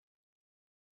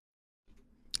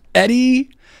Eddie,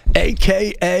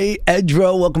 a.k.a.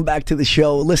 Eddro. Welcome back to the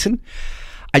show. Listen,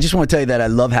 I just want to tell you that I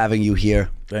love having you here.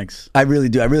 Thanks. I really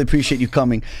do. I really appreciate you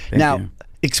coming. Thank you.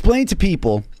 Explain to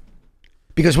people,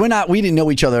 because we didn't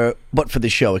know each other but for the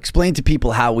show. Explain to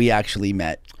people how we actually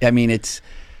met. I mean, it's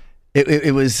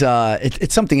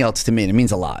something else to me, and it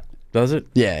means a lot. Does it?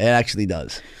 Yeah, it actually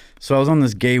does. So I was on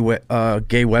this gay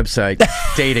website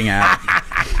dating app.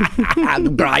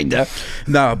 Grinder.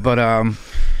 No, but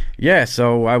yeah.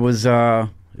 So I was.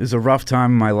 It was a rough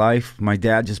time in my life. My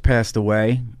dad just passed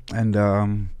away, and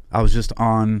I was just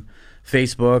on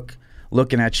Facebook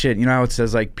looking at shit. You know how it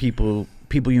says like people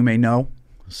you may know.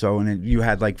 So and you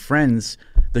had like friends.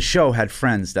 The show had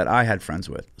friends that I had friends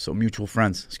with. So mutual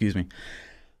friends. Excuse me.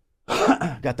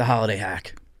 Got the holiday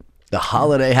hack. The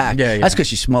holiday hack. Yeah. That's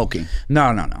because you're smoking.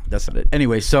 No. That's not it.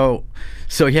 Anyway, so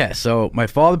my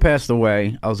father passed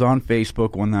away. I was on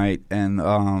Facebook one night, and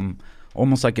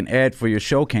almost like an ad for your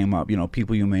show came up. You know,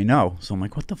 people you may know. So I'm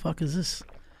like, what the fuck is this?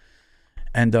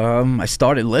 And I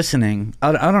started listening.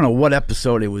 I don't know what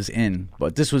episode it was in,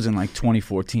 but this was in like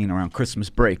 2014, around Christmas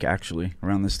break, actually,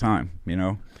 around this time. You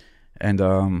know, and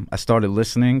I started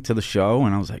listening to the show,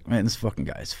 and I was like, man, this fucking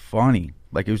guy is funny.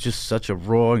 Like, it was just such a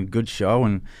raw and good show,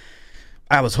 and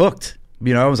I was hooked.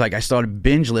 You know, I was like, I started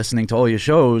binge listening to all your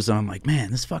shows, and I'm like,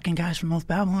 man, this fucking guy's from North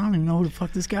Babylon. I don't even know who the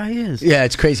fuck this guy is. Yeah,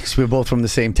 it's crazy because we're both from the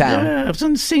same town. Yeah, it's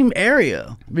in the same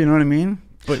area. You know what I mean?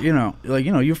 But, you know, like,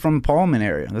 you know, you're from the Pullman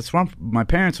area. That's where my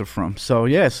parents are from. So,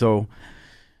 yeah, so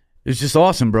it's just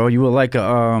awesome, bro. You were like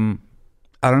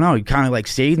I don't know, you kind of like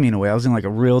saved me in a way. I was in like a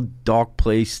real dark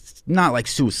place, not like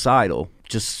suicidal,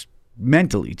 just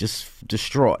mentally, just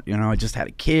distraught. You know, I just had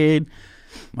a kid.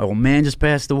 My old man just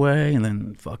passed away, and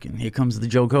then fucking here comes the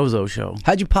Joe Kozo show.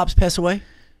 How'd your pops pass away?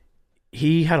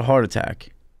 He had a heart attack.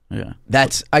 Yeah.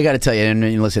 I got to tell you,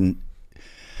 and listen,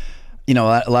 you know,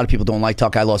 a lot of people don't like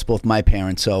talk. I lost both my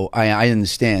parents, so I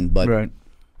understand. But right.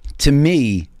 To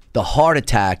me, the heart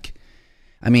attack,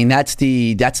 I mean, that's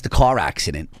the car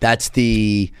accident. That's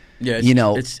the, you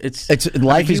know, it's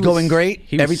life is going great.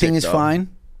 Everything is fine.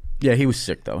 Yeah, he was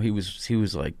sick though. He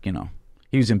was like, you know,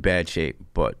 he was in bad shape,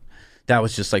 but that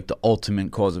was just like the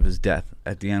ultimate cause of his death.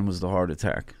 At the end was the heart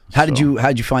attack. How'd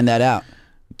you find that out?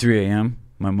 3 a.m.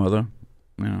 My mother,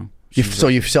 you know. So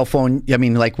your cell phone, I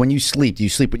mean, like when you sleep, do you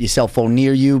sleep with your cell phone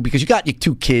near you? Because you got your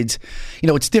 2 kids. You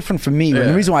know, it's different for me. Yeah. And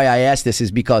the reason why I ask this is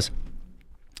because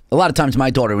a lot of times my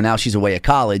daughter, now she's away at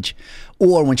college,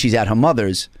 or when she's at her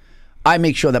mother's, I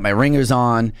make sure that my ringer's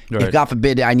on. Right. If God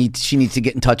forbid she needs to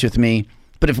get in touch with me.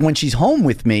 But when she's home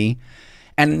with me,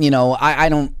 and you know, I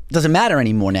don't, doesn't matter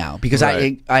anymore now because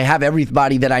right. I have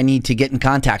everybody that I need to get in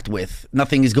contact with.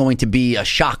 Nothing is going to be a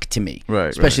shock to me. Right.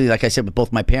 Especially like I said, with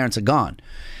both my parents are gone.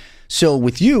 So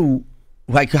with you,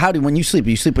 like when you sleep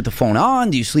with the phone on?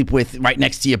 Do you sleep with right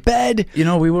next to your bed? You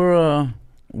know, we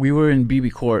were in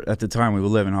BB Court at the time we were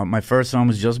living. My first son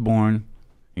was just born.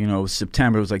 You know, it was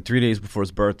September. It was like 3 days before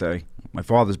his birthday, my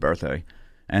father's birthday,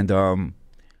 and it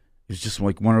was just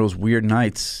like one of those weird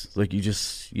nights. Like you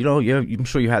just, you know, I'm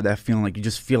sure you had that feeling. Like you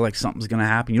just feel like something's gonna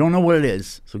happen. You don't know what it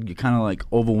is, so you're kind of like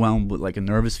overwhelmed with like a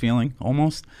nervous feeling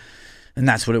almost. And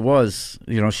that's what it was.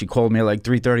 You know, she called me at like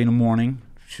 3:30 in the morning.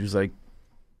 She was like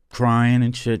crying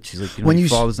and shit. She's like, you know, your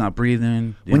father's not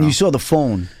breathing. When you saw the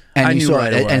phone and you saw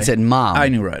it and said, "Mom," I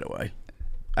knew right away.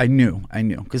 I knew,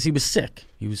 because he was sick.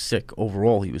 He was sick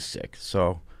overall. He was sick.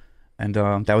 So, and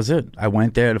that was it. I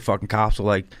went there. The fucking cops were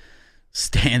like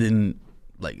standing,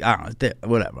 like I don't know,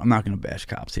 whatever. I'm not gonna bash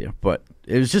cops here, but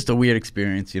it was just a weird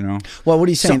experience, you know. Well, what are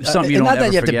you saying? Something you don't not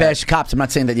that you have forget. to bash cops. I'm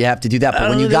not saying that you have to do that, but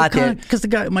when you got there, because the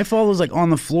guy, my father was like on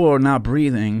the floor, not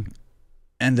breathing.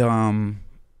 And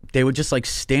they were just like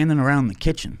standing around the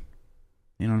kitchen.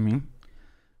 You know what I mean?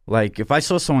 Like if I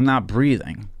saw someone not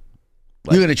breathing,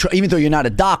 like, you're gonna try, even though you're not a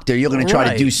doctor, you're gonna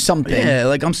try to do something. Yeah,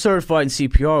 like I'm certified in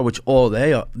CPR, which all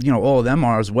of them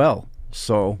are as well.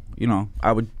 So you know,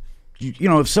 I would, you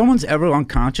know, if someone's ever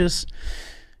unconscious,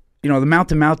 you know, the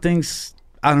mouth-to-mouth things,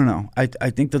 I don't know. I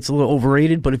think that's a little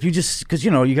overrated. But if you just, because you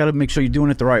know, you got to make sure you're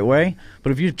doing it the right way.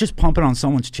 But if you're just pumping on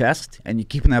someone's chest and you're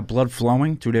keeping that blood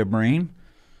flowing through their brain,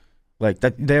 like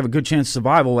that, they have a good chance of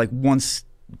survival. Like once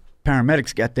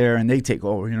paramedics get there and they take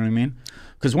over, you know what I mean?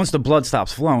 Because once the blood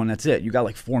stops flowing, that's it. You got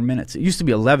like 4 minutes. It used to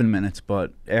be 11 minutes,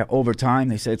 but over time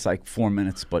they say it's like 4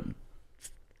 minutes. But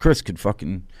Chris could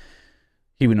fucking,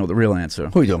 he would know the real answer.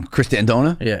 Who are you doing? Chris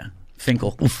D'Andona? Yeah,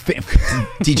 Finkel.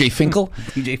 DJ Finkel.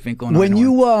 DJ Finkel. When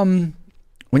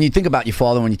you think about your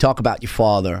father, when you talk about your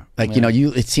father, like, you know,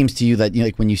 it seems to you that, you know,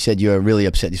 like when you said you're really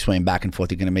upset, you're swaying back and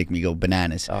forth, you're going to make me go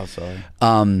bananas. Oh, sorry.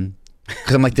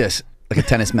 Because I'm like this, like a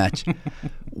tennis match.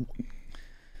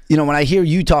 You know, when I hear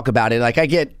you talk about it, like I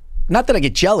get not that I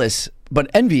get jealous, but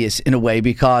envious in a way,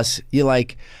 because you're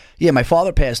like, yeah, my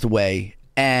father passed away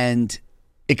and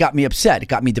it got me upset. It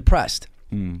got me depressed.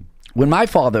 When my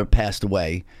father passed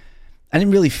away, I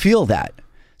didn't really feel that.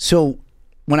 So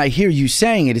when I hear you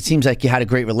saying it, it seems like you had a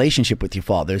great relationship with your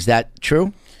father. Is that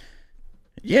true?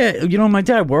 Yeah, my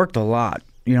dad worked a lot.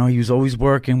 He was always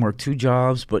working, worked 2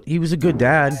 jobs, but he was a good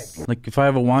dad. Like, if I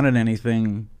ever wanted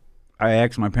anything, I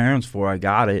asked my parents for, I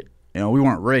got it. We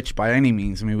weren't rich by any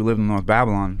means. I mean, we lived in North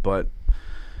Babylon, but,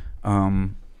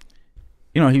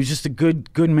 he was just a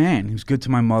good man. He was good to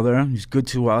my mother. He was good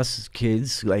to us as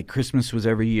kids. Like, Christmas was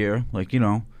every year. Like,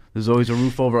 there's always a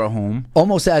roof over our home.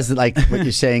 Almost as, like, what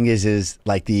you're saying is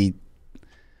like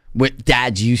what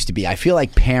dads used to be. I feel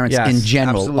like parents in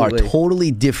general are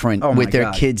totally different with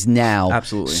their kids now.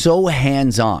 Absolutely. So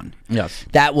hands-on. Yes.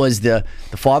 That was the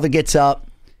father gets up,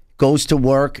 goes to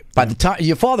work. By the time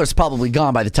your father's probably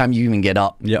gone by the time you even get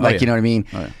up. Yeah. Like, you know what I mean?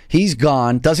 Oh, yeah. He's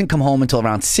gone, doesn't come home until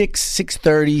around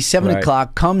 6:30, 7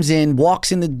 o'clock, comes in,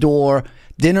 walks in the door.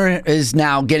 Dinner is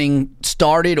now getting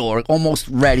started or almost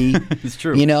ready. It's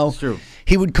true. It's true.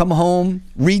 He would come home,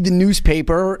 read the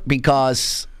newspaper,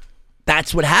 because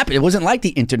that's what happened. It wasn't like the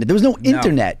internet. There was no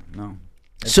internet. No.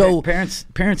 So parents,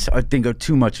 I think, are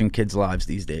too much in kids' lives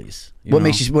these days. What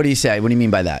do you say? What do you mean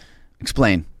by that?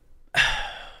 Explain.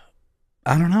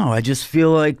 I don't know. I just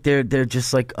feel like they're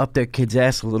just like up their kids'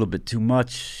 ass a little bit too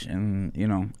much, and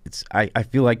it's. I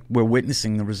feel like we're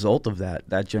witnessing the result of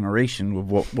that generation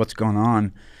of what's going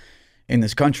on in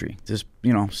this country. Just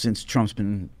since Trump's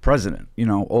been president,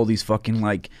 all these fucking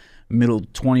like middle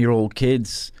 20-year-old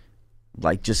kids,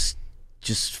 like just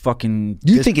fucking.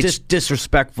 You think it's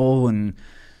disrespectful and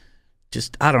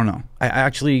just I don't know. I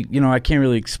actually I can't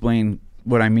really explain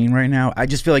what I mean right now. I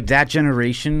just feel like that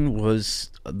generation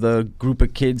was the group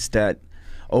of kids that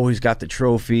always got the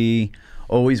trophy,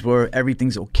 always were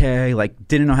everything's okay, like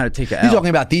didn't know how to take a L. You're talking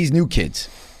about these new kids,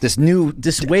 this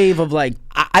wave of like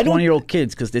 20-year-old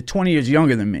kids, because they're 20 years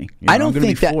younger than me. I don't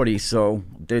think that 40, so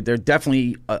they're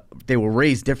definitely they were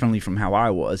raised differently from how I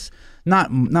was.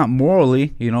 Not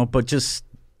morally, but just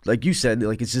like you said,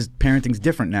 like it's just parenting's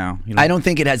different now. I don't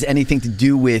think it has anything to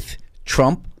do with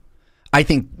Trump. I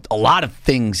think a lot of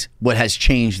things, what has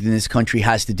changed in this country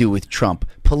has to do with Trump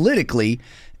politically,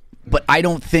 but I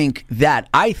don't think that.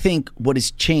 I think what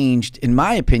has changed, in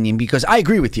my opinion, because I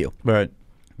agree with you. Right.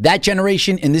 That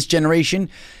generation and this generation,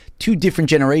 2 different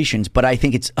generations, but I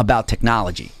think it's about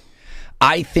technology.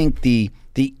 I think the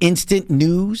instant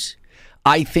news,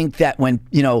 I think that when,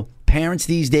 parents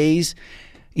these days,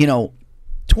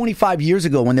 25 years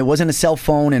ago, when there wasn't a cell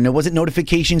phone and there wasn't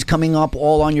notifications coming up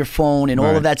all on your phone and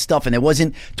all of that stuff, and there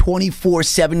wasn't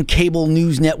 24/7 cable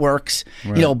news networks,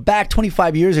 back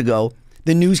 25 years ago,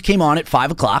 the news came on at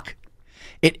 5 o'clock.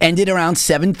 It ended around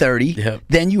 7:30. Yep.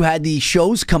 Then you had the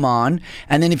shows come on,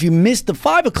 and then if you missed the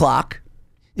 5 o'clock,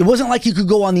 it wasn't like you could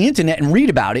go on the internet and read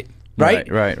about it. Right?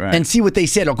 And see what they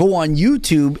said, or go on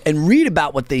YouTube and read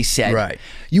about what they said. Right.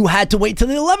 You had to wait till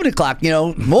the 11 o'clock,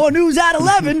 more news at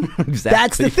 11. Exactly.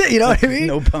 That's the thing, you know what I mean?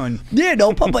 No pun. Yeah,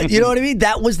 no pun, but you know what I mean?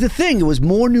 That was the thing. It was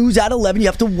more news at 11. You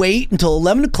have to wait until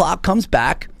 11 o'clock comes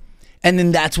back, and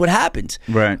then that's what happens.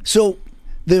 Right. So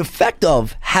the effect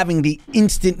of having the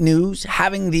instant news,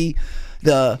 having the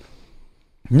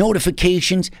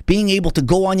notifications, being able to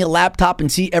go on your laptop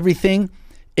and see everything,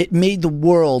 it made the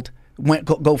world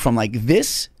go from like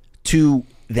this to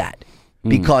that,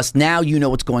 because now you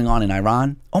know what's going on in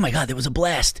Iran. Oh my God, there was a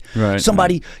blast. Right.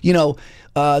 Somebody,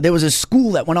 there was a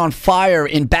school that went on fire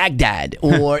in Baghdad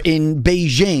or in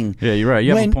Beijing. Yeah, you're right.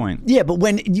 You have a point. Yeah, but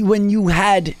when you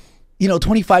had,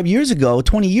 20 years ago,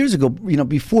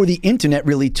 before the internet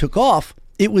really took off,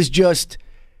 it was just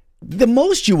the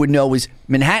most you would know is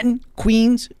Manhattan,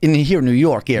 Queens, in here New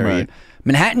York area, right.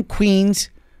 Manhattan, Queens,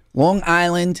 Long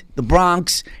Island, the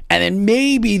Bronx, and then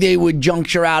maybe they would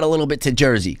juncture out a little bit to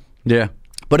Jersey. Yeah.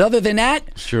 But other than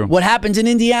that, true. What happens in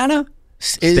Indiana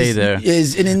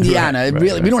is in Indiana.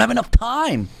 Right. We don't have enough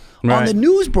time on the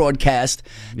news broadcast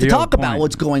to talk about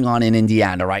what's going on in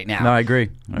Indiana right now. No, I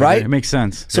agree. Right? It makes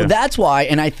sense. So that's why,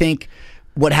 and I think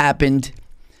what happened,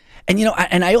 and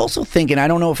and I also think, and I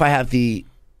don't know if I have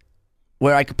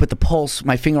where I could put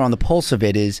my finger on the pulse of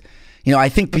it is, I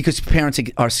think because parents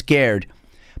are scared.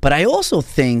 But I also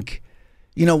think,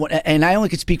 and I only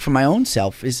could speak for my own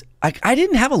self, is I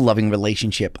didn't have a loving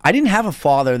relationship. I didn't have a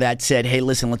father that said, hey,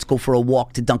 listen, let's go for a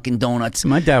walk to Dunkin' Donuts.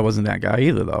 My dad wasn't that guy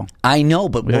either, though. I know,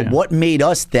 but what made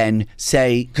us then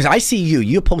say, because I see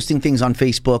you're posting things on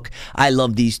Facebook. I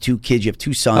love these 2 kids. You have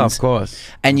 2 sons. Oh, of course.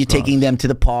 And you're taking them to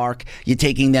the park. You're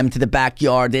taking them to the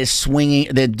backyard. They're swinging.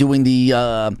 They're doing the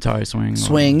tire swing.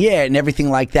 Swing, and everything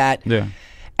like that. Yeah.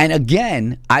 And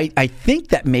again, I think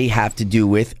that may have to do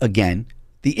with, again,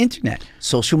 the internet,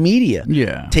 social media.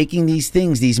 Yeah. Taking these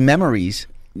things, these memories.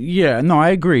 Yeah, no, I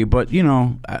agree. But, you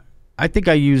know, I think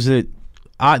I use it,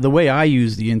 the way I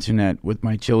use the internet with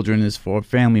my children is for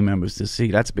family members to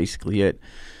see. That's basically it.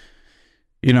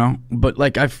 You know, but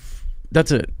like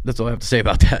that's it. That's all I have to say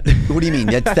about that. What do you mean?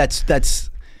 That's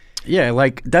Yeah,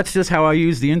 like that's just how I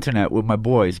use the internet with my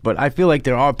boys. But I feel like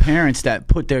there are parents that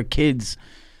put their kids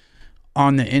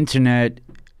on the internet.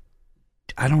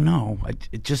 I don't know,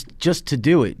 just to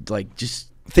do it. Like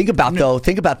just think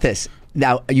about this.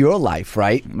 Now, your life,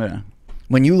 right? Yeah.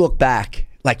 When you look back,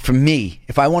 like for me,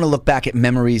 if I want to look back at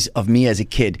memories of me as a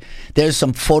kid, there's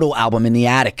some photo album in the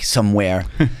attic somewhere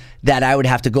that I would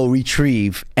have to go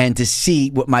retrieve and to see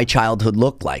what my childhood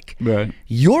looked like. Right.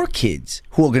 Your kids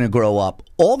who are going to grow up,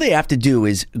 all they have to do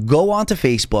is go onto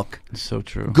Facebook. It's so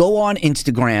true. Go on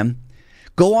Instagram.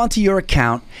 Go onto your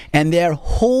account, and their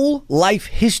whole life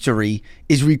history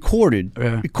is recorded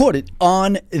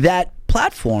on that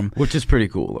platform, which is pretty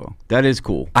cool, though. That is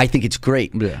cool. I think it's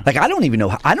great. Yeah. Like I don't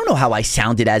know how I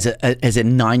sounded as a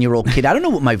 9-year-old kid. I don't know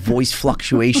what my voice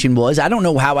fluctuation was. I don't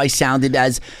know how I sounded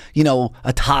as, you know,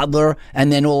 a toddler,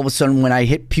 and then all of a sudden when I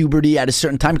hit puberty at a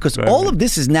certain time, because all of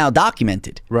this is now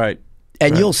documented. Right.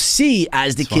 And you'll see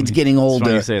as the kid's getting older. It's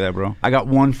funny you say that, bro. I got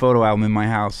one photo album in my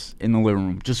house in the living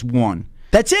room, just one.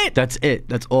 That's it. That's it.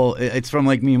 That's all. It's from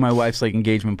like me and my wife's like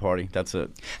engagement party. That's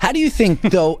it. How do you think,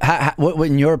 though? What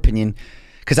in your opinion?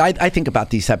 Because I think about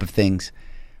these type of things,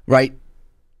 right?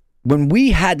 When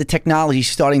we had the technology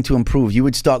starting to improve, you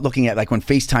would start looking at like when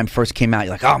FaceTime first came out.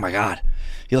 You're like, oh my god.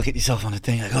 You look at yourself on the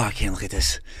thing, like, oh, I can't look at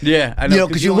this. Yeah, I know. You know,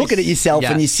 because you're looking at yourself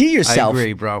and you see yourself. I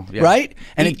agree, bro. Yeah. Right?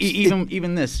 And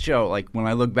even this show, like when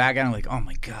I look back at it, I'm like, oh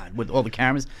my god, with all the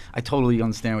cameras, I totally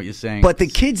understand what you're saying. But the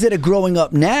kids that are growing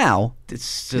up now,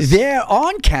 they're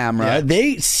on camera. Yeah.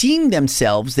 They see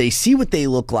themselves. They see what they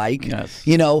look like. Yes.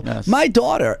 You know, Yes. my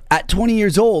daughter at 20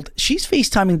 years old, she's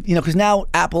FaceTiming. You know, because now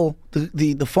Apple,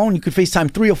 the phone, you could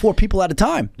FaceTime 3 or 4 people at a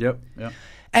time. Yep. Yep.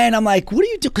 And I'm like, what do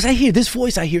you do? Because I hear this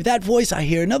voice, I hear that voice, I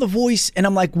hear another voice. And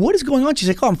I'm like, what is going on? She's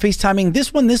like, oh, I'm FaceTiming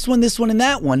this one, and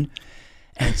that one.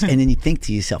 And then you think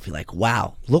to yourself, you're like,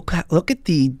 wow, look at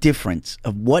the difference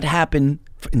of what happened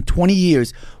in 20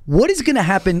 years. What is going to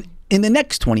happen in the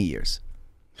next 20 years?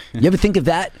 You ever think of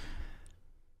that?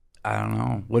 I don't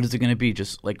know. What is it going to be?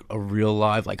 Just like a real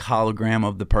live like hologram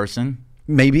of the person?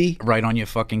 Maybe. Right on your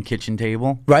fucking kitchen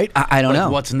table? Right? I don't know.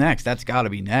 What's next? That's got to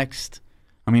be next.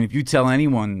 I mean, if you tell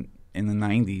anyone in the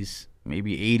 90s,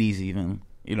 maybe 80s even,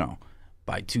 you know,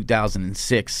 by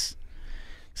 2006,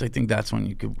 so I think that's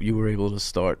when you were able to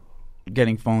start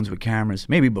getting phones with cameras.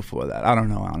 Maybe before that. I don't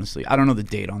know, honestly. I don't know the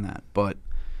date on that, but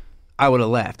I would have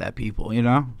laughed at people, you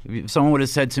know? If someone would have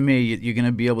said to me, you're going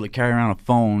to be able to carry around a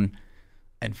phone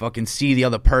and fucking see the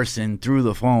other person through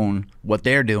the phone, what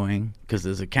they're doing, because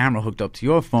there's a camera hooked up to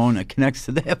your phone that connects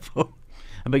to their phone.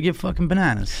 I'm like, you're fucking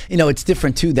bananas. You know, it's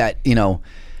different too that, you know,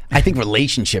 I think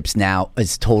relationships now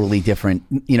is totally different,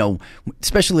 you know,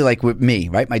 especially like with me,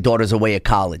 right? My daughter's away at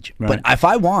college. Right. But if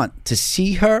I want to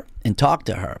see her and talk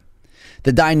to her,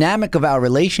 the dynamic of our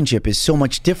relationship is so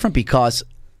much different because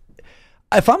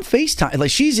if I'm FaceTime,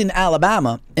 like she's in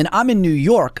Alabama and I'm in New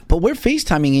York, but we're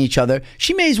FaceTiming each other,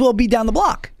 she may as well be down the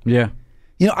block. Yeah.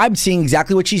 You know, I'm seeing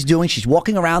exactly what she's doing. She's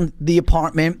walking around the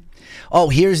apartment. Oh,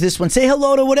 here's this one. Say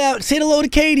hello to whatever. Say hello to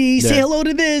Katie. Yeah. Say hello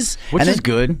to this. Which is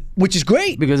good. Which is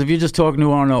great. Because if you're just talking to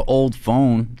her on an old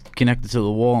phone connected to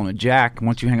the wall on a jack,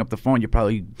 once you hang up the phone, you'll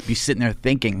probably be sitting there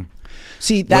thinking,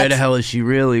 see, where the hell is she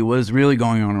really? What is really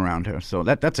going on around her? So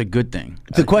that's a good thing.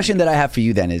 The question that I have for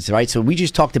you then is, right, so we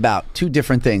just talked about 2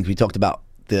 different things. We talked about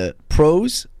the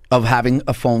pros of having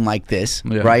a phone like this,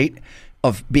 right?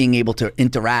 Of being able to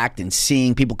interact and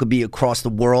seeing people could be across the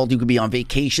world. You could be on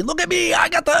vacation. Look at me. I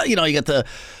got you got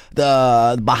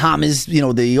the Bahamas, you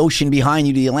know, the ocean behind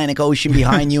you, the Atlantic Ocean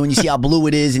behind you, and you see how blue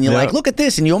it is. And you're like, look at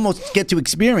this. And you almost get to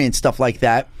experience stuff like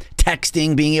that.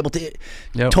 Texting, being able to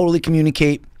totally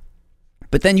communicate.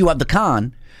 But then you have the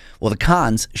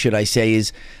cons, should I say,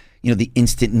 is, you know, the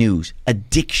instant news,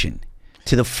 addiction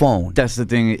to the phone. That's the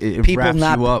thing. It wraps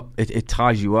you up. It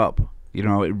ties you up. You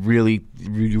know, you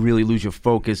really lose your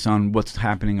focus on what's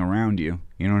happening around you.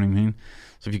 You know what I mean?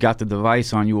 So if you got the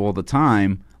device on you all the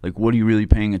time, like what are you really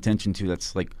paying attention to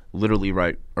that's like literally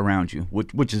right around you,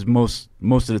 which is most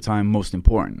of the time most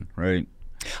important, right?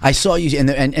 I saw you, and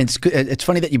it's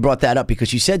funny that you brought that up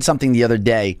because you said something the other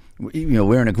day. You know,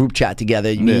 we're in a group chat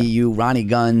together, me, you, Ronnie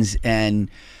Guns, and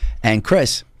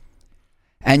Chris.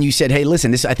 and you said, hey,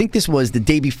 listen, I think this was the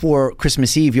day before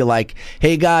Christmas Eve. You're like,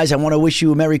 hey, guys, I want to wish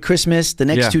you a Merry Christmas. The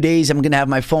next 2 days, I'm going to have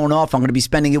my phone off. I'm going to be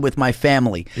spending it with my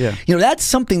family. Yeah. You know, that's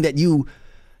something that you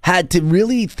had to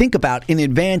really think about in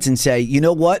advance and say, you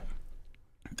know what?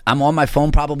 I'm on my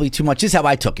phone probably too much. This is how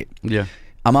I took it. Yeah.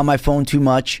 I'm on my phone too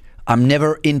much. I'm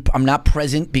not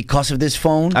present because of this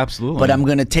phone. Absolutely. But I'm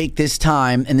going to take this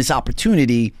time and this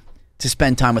opportunity to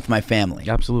spend time with my family.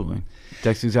 Absolutely.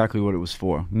 That's exactly what it was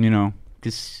for. You know,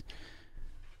 because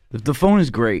the phone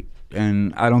is great.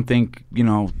 And I don't think, you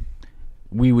know,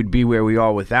 we would be where we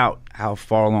are without how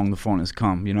far along the phone has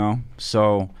come, you know?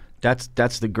 So that's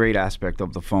the great aspect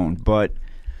of the phone. But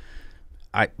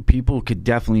people could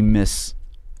definitely miss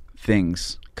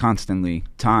things constantly,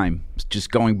 time, just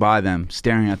going by them,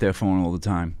 staring at their phone all the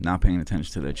time, not paying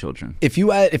attention to their children. If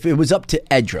it was up to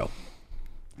Eddro,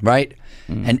 right?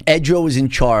 And Eddro is in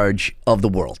charge of the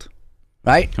world,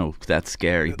 right? Oh, that's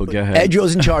scary, but go ahead.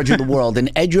 Eddro's in charge of the world,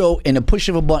 and Eddro, in a push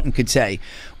of a button, could say,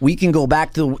 we can go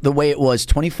back to the way it was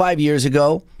 25 years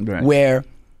ago, where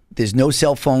there's no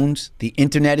cell phones, the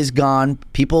internet is gone.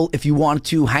 People, if you want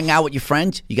to hang out with your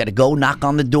friends, you got to go knock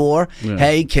on the door.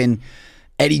 Hey, can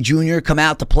Eddie Jr. come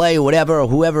out to play or whatever, or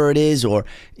whoever it is, or,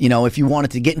 you know, if you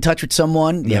wanted to get in touch with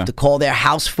someone, you have to call their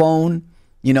house phone,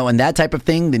 you know, and that type of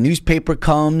thing. The newspaper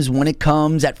comes when it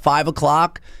comes at 5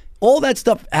 o'clock. All that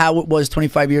stuff, how it was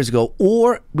 25 years ago,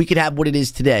 or we could have what it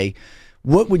is today.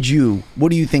 What do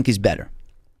you think is better?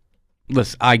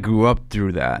 Listen, I grew up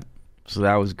through that, so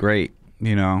that was great,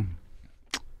 you know.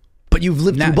 But you've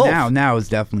lived through both. Now it's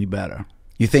definitely better.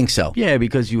 You think so? Yeah,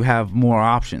 because you have more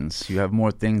options. You have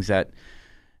more things at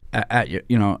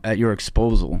your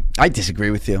disposal. I disagree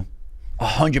with you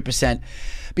 100%,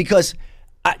 because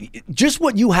just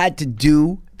what you had to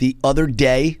do the other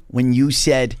day when you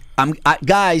said,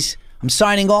 guys, I'm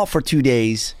signing off for 2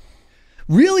 days,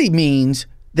 really means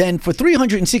then for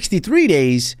 363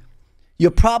 days, you're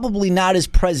probably not as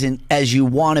present as you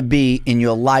want to be in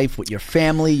your life with your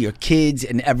family, your kids,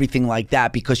 and everything like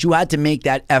that, because you had to make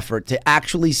that effort to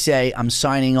actually say, I'm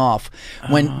signing off,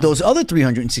 when those other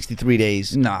 363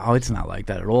 days... No, it's not like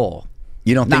that at all.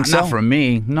 You don't think so? Not for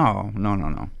me. No.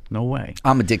 No way.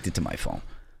 I'm addicted to my phone.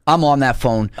 I'm on that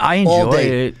phone I enjoy all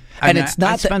day. it. And it's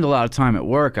not I spend a lot of time at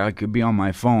work. I could be on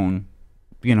my phone,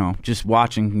 you know, just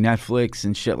watching Netflix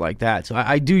and shit like that. So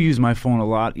I do use my phone a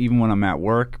lot, even when I'm at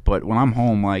work. But when I'm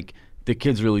home, like, the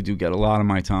kids really do get a lot of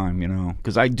my time, you know,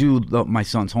 because I do my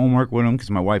son's homework with him,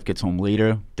 because my wife gets home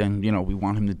later than, you know, we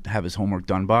want him to have his homework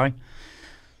done by.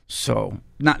 So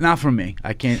not for me.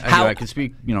 I can't. I can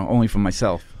speak, you know, only for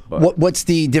myself. But. What's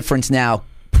the difference now?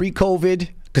 Pre-COVID,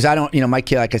 because I don't, you know, my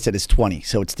kid, like I said, is 20,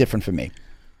 so it's different for me.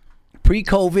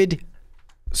 Pre-COVID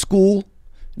school.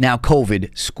 Now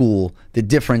COVID school, the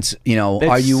difference, you know,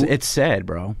 It's sad,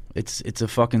 bro. It's a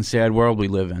fucking sad world we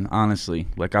live in, honestly.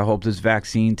 Like, I hope this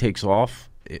vaccine takes off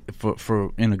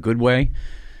for in a good way,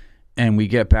 and we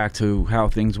get back to how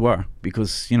things were.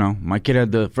 Because, you know, my kid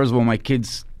had first of all, my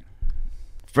kid's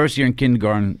first year in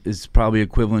kindergarten is probably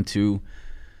equivalent to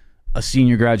a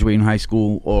senior graduating high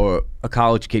school or a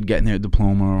college kid getting their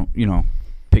diploma, or, you know,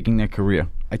 picking their career.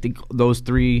 I think those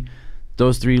three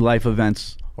life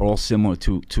events are all similar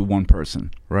to one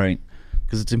person, right?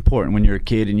 Because it's important when you're a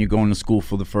kid and you're going to school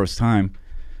for the first time.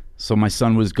 So my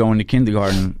son was going to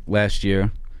kindergarten last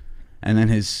year, and then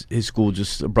his school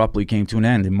just abruptly came to an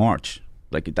end in March.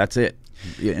 Like, that's it,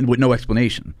 and with no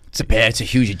explanation. It's a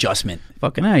huge adjustment.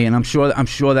 Fucking A, and I'm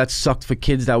sure that sucked for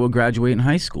kids that would graduate in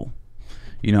high school,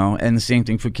 you know, and the same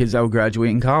thing for kids that would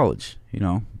graduate in college. You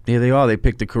know, there they are, they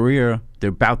picked a career, they're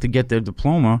about to get their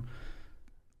diploma,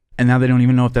 and now they don't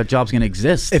even know if that job's going to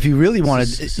exist. If you really wanted...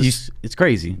 It's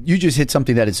crazy. You just hit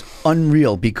something that is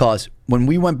unreal, because when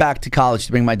we went back to college,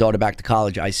 to bring my daughter back to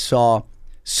college, I saw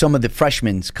some of the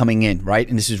freshmen coming in, right?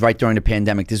 And this is right during the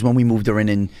pandemic. This is when we moved her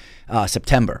in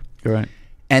September. You're right.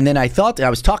 And then I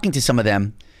was talking to some of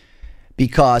them,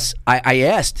 because I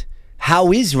asked,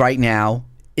 how is right now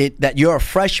that you're a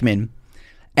freshman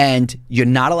and you're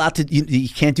not allowed to... You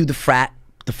can't do the frat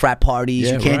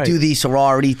parties. You can't do the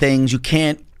sorority things. You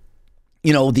can't...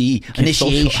 You know, the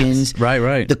initiations.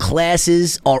 Right. The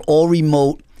classes are all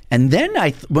remote. And then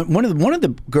one of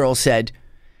the girls said,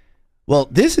 well,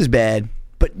 this is bad,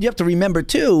 but you have to remember,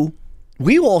 too,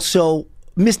 we also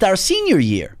missed our senior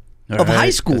year of high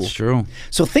school. That's true.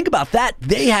 So think about that.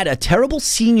 They had a terrible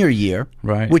senior year,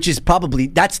 right? Which is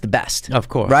that's the best. Of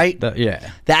course. Right?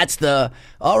 Yeah. That's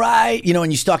all right, you know,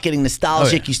 and you start getting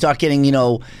nostalgic. You start getting, you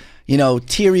know,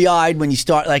 teary-eyed when you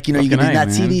start, like, you Fucking did not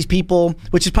A, see man. these people,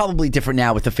 which is probably different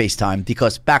now with the FaceTime,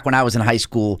 because back when I was in high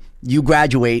school, you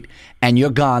graduate and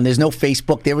you're gone. There's no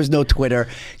Facebook. There was no Twitter.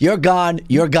 You're gone.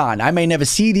 You're gone. I may never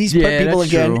see these people that's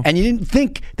again. true. And you didn't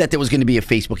think that there was going to be a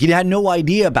Facebook. You had no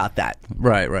idea about that.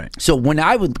 Right. So when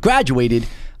I graduated,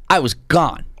 I was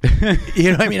gone.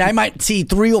 You know what I mean? I might see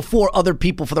 3 or 4 other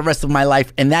people for the rest of my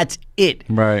life, and that's it.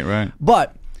 Right.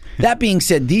 But that being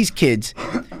said, these kids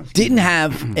didn't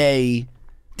have a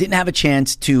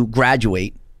chance to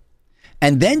graduate,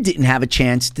 and then didn't have a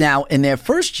chance. Now, in their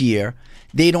first year,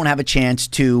 they don't have a chance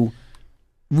to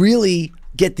really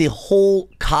get the whole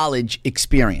college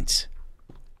experience.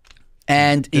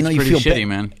 And you It's you pretty feel shitty,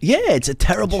 man. Yeah, it's a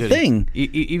terrible thing.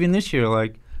 Even this year,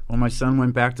 like when my son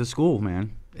went back to school,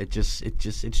 man, it's just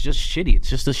shitty. It's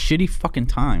just a shitty fucking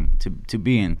time to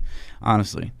be in,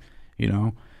 honestly.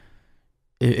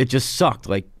 It just sucked,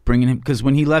 like bringing him, because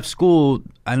when he left school,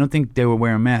 I don't think they were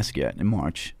wearing masks yet in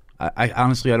March. I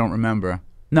honestly, I don't remember.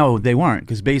 No, they weren't,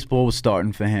 because baseball was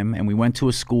starting for him, and we went to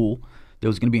a school. There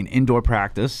was going to be an indoor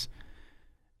practice,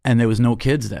 and there was no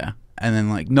kids there. And then,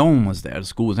 like, no one was there. The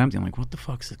school was empty. I'm like, what the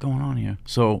fuck is going on here?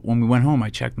 So when we went home, I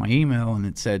checked my email, and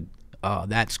it said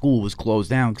that school was closed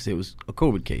down because it was a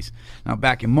COVID case. Now,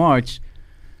 back in March,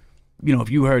 if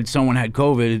you heard someone had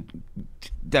COVID,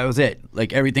 that was it.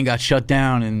 Like, everything got shut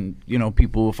down, and,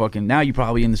 people were fucking... Now you're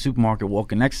probably in the supermarket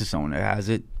walking next to someone that has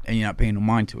it, and you're not paying no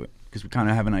mind to it, because we kind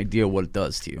of have an idea what it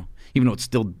does to you, even though it's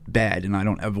still bad and I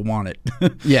don't ever want it.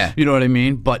 Yeah. You know what I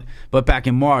mean? But back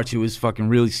in March, it was fucking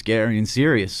really scary and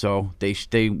serious. So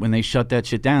they when they shut that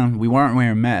shit down, we weren't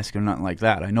wearing masks or nothing like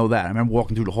that. I know that. I remember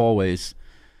walking through the hallways,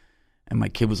 and my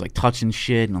kid was like touching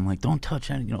shit, and I'm like, don't touch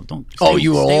that, don't.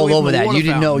 You were all away from over the that. water You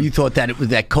didn't know. fountain. You thought that it was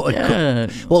that. Yeah.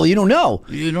 Well, you don't know.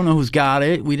 You don't know who's got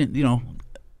it. We didn't,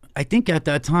 I think at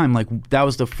that time, like, that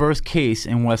was the first case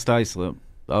in West Islip,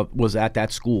 was at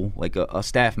that school, like a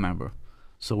staff member.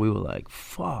 So we were like,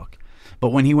 fuck. But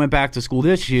when he went back to school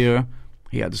this year,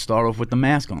 he had to start off with the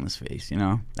mask on his face,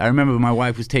 I remember my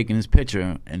wife was taking his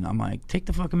picture, and I'm like, take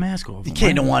the fucking mask off.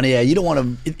 You don't want to. Yeah, you don't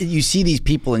want to. You see these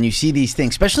people and you see these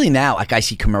things, especially now. Like, I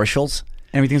see commercials.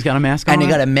 Everything's got a mask on. And they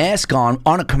got a mask on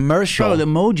a commercial. Bro, the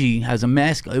emoji has a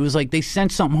mask. It was like they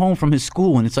sent something home from his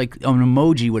school, and it's like an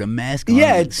emoji with a mask on.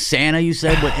 Yeah, It's Santa, you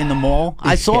said, but in the mall.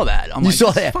 I saw that. I'm like,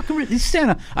 saw "This that. fucking it's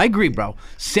Santa. I agree, bro.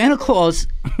 Santa Claus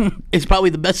is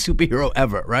probably the best superhero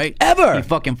ever, right? Ever. He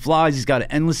fucking flies. He's got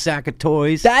an endless sack of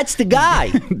toys. That's the guy.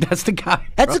 That's the guy.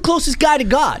 That's bro. the closest guy to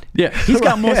God. Yeah, he's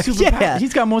got more superpowers. Yeah.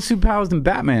 He's got more superpowers than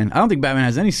Batman. I don't think Batman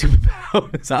has any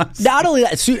superpowers. Honestly. Not only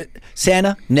that,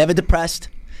 Santa, never depressed.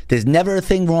 There's never a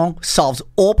thing wrong. Solves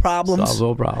all problems. Solves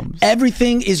all problems.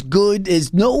 Everything is good.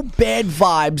 There's no bad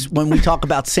vibes when we talk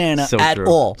about Santa at true.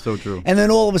 all. So true. And then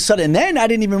all of a sudden, and then I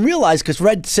didn't even realize, because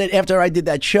Red said after I did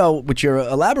that show, which you're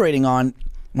elaborating on,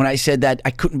 when I said that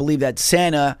I couldn't believe that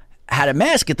Santa had a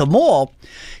mask at the mall,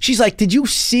 she's like, did you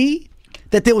see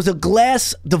that there was a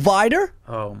glass divider?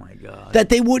 Oh my God. That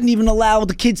they wouldn't even allow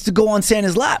the kids to go on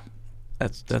Santa's lap.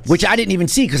 That's Which I didn't even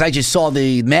see, because I just saw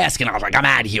the mask and I was like, I'm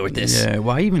out of here with this. Yeah,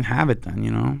 why even have it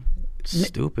then, It's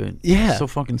stupid. Yeah. It's so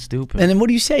fucking stupid. And then what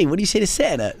do you say? What do you say to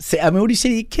Santa? What do you say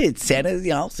to your kids?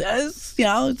 Santa, says,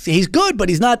 he's good, but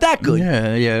he's not that good.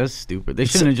 Yeah, that's stupid. They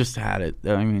shouldn't have just had it.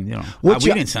 I mean, we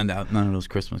didn't send out none of those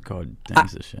Christmas card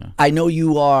things this year. I know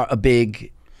you are a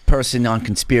big person on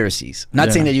conspiracies. I'm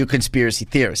not saying that you're a conspiracy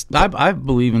theorist. I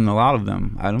believe in a lot of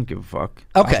them. I don't give a fuck.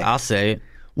 Okay. I'll say it.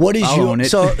 What is I'll own it.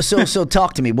 so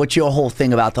talk to me. What's your whole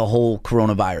thing about the whole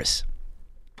coronavirus?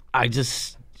 I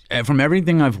just, from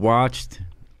everything I've watched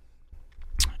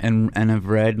and have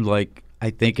read, like, I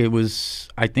think it was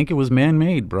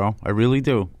man-made, bro. I really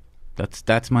do.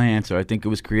 That's my answer. I think it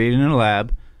was created in a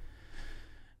lab,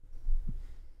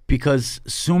 because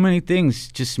so many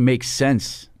things just make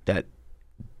sense that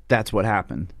that's what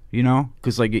happened.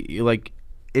 Because like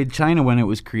in China, when it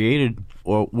was created,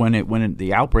 or when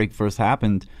the outbreak first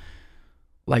happened,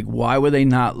 like, why were they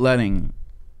not letting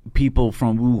people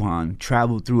from Wuhan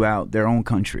travel throughout their own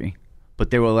country,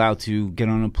 but they were allowed to get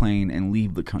on a plane and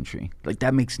leave the country? Like,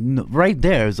 that makes right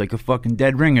there is like a fucking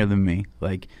dead ringer to me.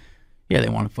 Like, yeah, they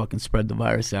want to fucking spread the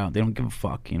virus out. They don't give a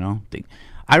fuck,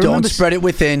 Don't spread it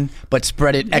within, but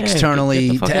spread it externally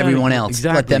get the fuck to out of everyone here. else.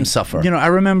 Exactly. Let them suffer. I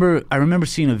remember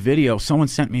seeing a video. Someone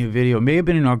sent me a video. It may have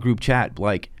been in our group chat,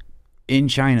 like, in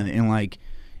China, and like,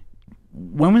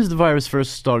 when was the virus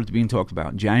first started being talked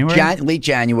about? January? Late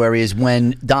January is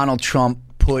when Donald Trump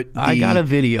put I got a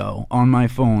video on my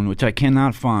phone, which I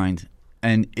cannot find,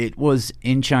 and it was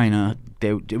in China.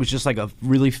 It was just like a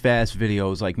really fast video. It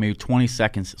was like maybe 20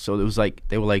 seconds. So it was like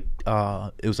it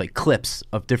was like clips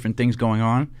of different things going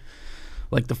on.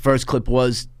 Like the first clip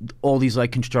was all these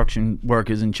like construction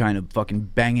workers in China fucking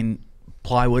banging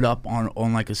plywood up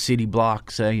on like a city block,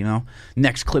 say, you know.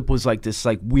 Next clip was like this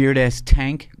like weird ass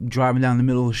tank driving down the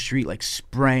middle of the street, like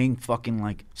spraying fucking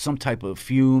like some type of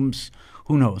fumes.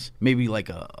 Who knows? Maybe like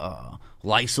a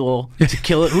Lysol to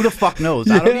kill it. Who the fuck knows?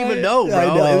 I don't even know,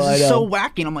 bro. It was just so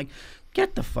wacky. And I'm like,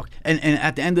 get the fuck. And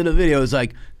at the end of the video, it's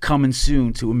like, coming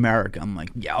soon to America. I'm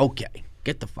like, yeah, okay.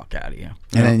 Get the fuck out of here.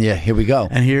 And then, yeah, here we go.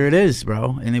 And here it is,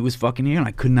 bro. And it was fucking here, and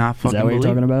I could not fucking believe it. Is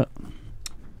that what you're talking about?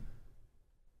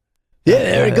 Yeah,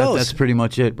 there it goes. That's pretty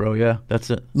much it, bro. Yeah, that's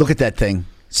it. Look at that thing.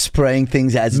 Spraying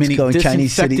things as it's going.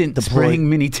 Chinese city deployed. Spraying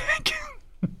mini tank.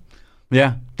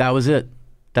 Yeah, that was it.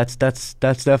 That's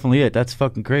definitely it. That's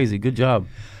fucking crazy. Good job.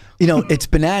 You know, it's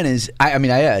bananas. I mean,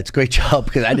 yeah, it's a great job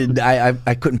because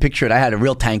I couldn't picture it. I had a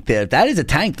real tank there. That is a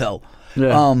tank, though.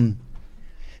 Yeah.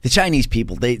 The Chinese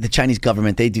people, the Chinese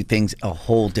government, they do things a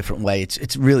whole different way.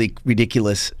 It's really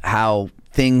ridiculous how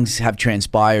things have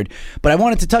transpired. But I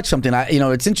wanted to touch something.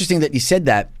 It's interesting that you said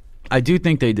that. I do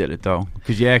think they did it, though,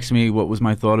 because you asked me what was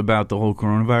my thought about the whole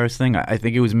coronavirus thing. I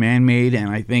think it was man-made, and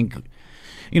I think,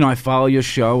 I follow your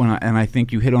show, and I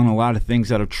think you hit on a lot of things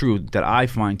that are true, that I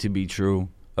find to be true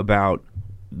about,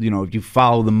 if you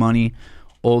follow the money,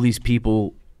 all these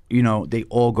people, all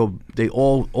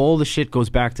the shit goes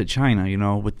back to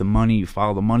China, with the money. You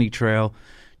follow the money trail.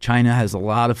 China has a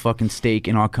lot of fucking stake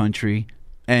in our country.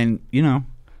 And,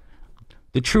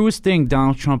 the truest thing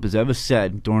Donald Trump has ever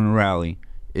said during a rally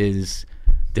is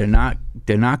they're not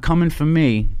coming for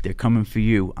me, they're coming for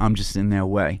you. I'm just in their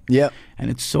way. Yeah. And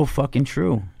it's so fucking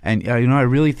true. And I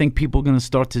really think people are going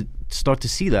to start to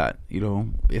see that,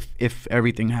 if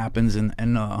everything happens and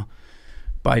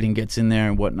Biden gets in there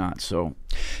and whatnot. So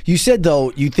you said,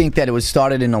 though, you think that it was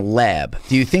started in a lab.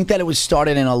 Do you think that it was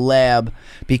started in a lab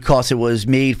because it was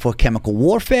made for chemical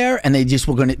warfare and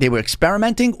they were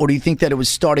experimenting, or do you think that it was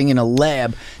starting in a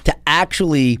lab to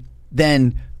actually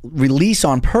then release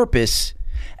on purpose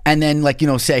and then,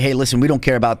 say, hey, listen, we don't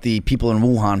care about the people in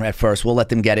Wuhan at first. We'll let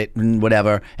them get it and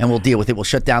whatever, and we'll deal with it. We'll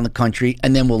shut down the country,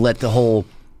 and then we'll let the whole,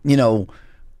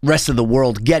 rest of the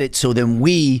world get it. So then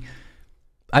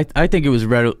I think it was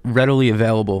readily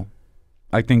available.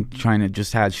 I think China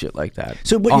just had shit like that.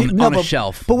 So on a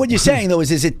shelf. But what you're saying, though,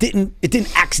 is it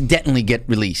didn't accidentally get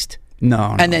released.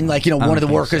 No. And then, one of the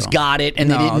workers got it, and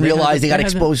they didn't realize they got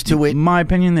exposed to it. In my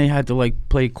opinion, they had to,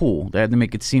 play cool. They had to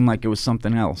make it seem like it was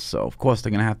something else. So, of course,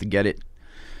 they're going to have to get it.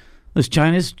 Listen,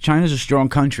 China's a strong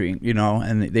country,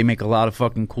 and they make a lot of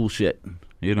fucking cool shit,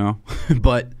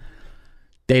 But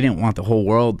they didn't want the whole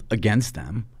world against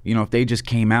them. If they just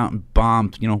came out and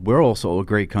bombed, we're also a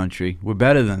great country. We're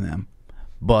better than them.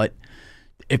 But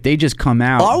if they just come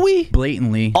out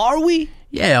blatantly. Are we?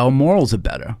 Yeah, our morals are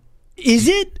better. Is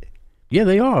it? Yeah,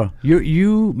 they are.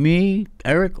 You, me,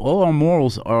 Eric, all our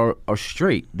morals are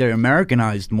straight. They're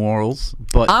Americanized morals,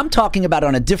 but I'm talking about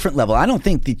on a different level. I don't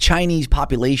think the Chinese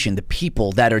population, the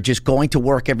people that are just going to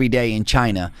work every day in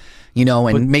China,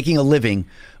 and making a living,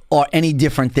 are any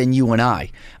different than you and I.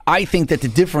 I think that the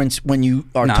difference when you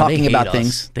are talking about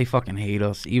things, they fucking hate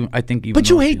us. But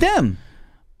you hate them.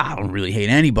 I don't really hate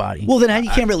anybody. Well, then you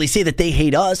can't really say that they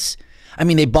hate us. I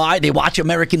mean, they watch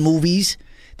American movies.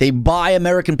 They buy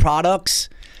American products.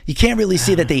 You can't really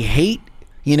say that they hate.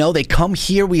 They come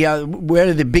here.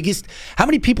 We're the biggest. How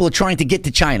many people are trying to get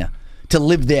to China to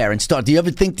live there and start? Do you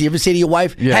ever say to your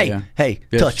wife, hey,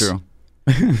 touch? True.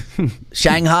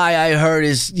 Shanghai, I heard,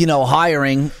 is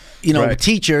hiring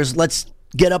teachers. Let's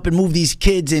get up and move these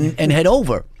kids and head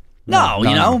over. No,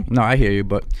 No, I hear you,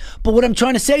 but what I'm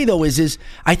trying to say, though, is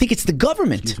I think it's the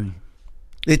government.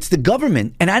 It's the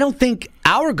government. And I don't think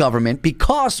our government,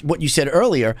 because what you said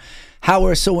earlier, how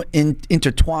we're so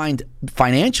intertwined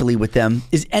financially with them,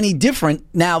 is any different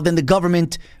now than the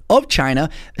government of China,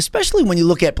 especially when you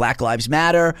look at Black Lives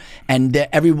Matter and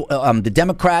the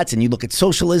Democrats, and you look at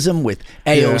socialism with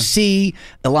AOC,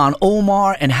 Ilhan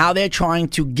Omar, and how they're trying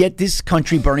to get this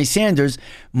country, Bernie Sanders,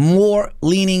 more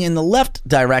leaning in the left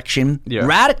direction,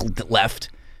 radical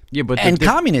left, and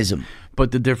communism.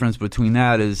 But the difference between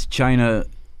that is China,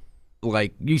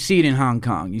 you see it in Hong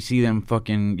Kong. You see them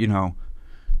fucking,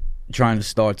 trying to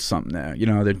start something there.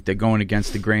 They're going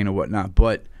against the grain or whatnot.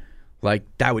 But,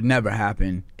 that would never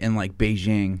happen in,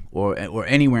 Beijing or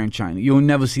anywhere in China. You'll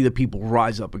never see the people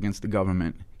rise up against the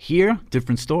government. Here,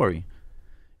 different story.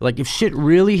 If shit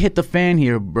really hit the fan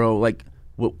here, bro,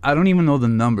 I don't even know the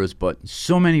numbers, but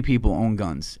so many people own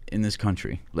guns in this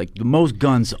country. The most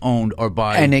guns owned are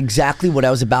by... And exactly what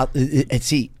I was about...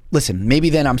 See, listen, maybe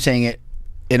then I'm saying it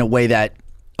in a way that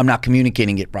I'm not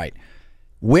communicating it right.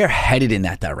 We're headed in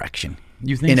that direction.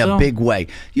 You think in so? a big way.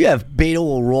 You have Beto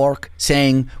O'Rourke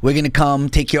saying, we're going to come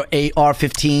take your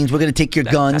AR-15s, we're going to take your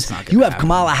guns. You have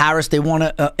Kamala Harris, they want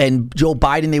to, and Joe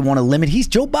Biden, they want to limit.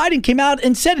 Joe Biden came out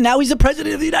and said, and now he's the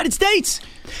president of the United States.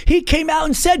 He came out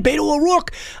and said, Beto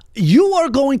O'Rourke, you are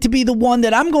going to be the one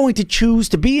that I'm going to choose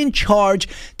to be in charge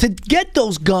to get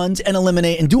those guns and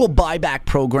eliminate and do a buyback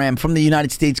program from the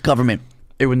United States government.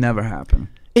 It would never happen.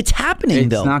 It's happening,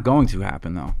 though. It's not going to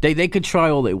happen, though. They could try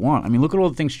all they want. I mean, look at all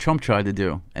the things Trump tried to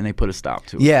do, and they put a stop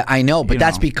to it. Yeah, I know, but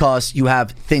that's because you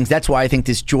have things. That's why I think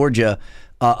this Georgia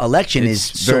election is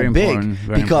so big.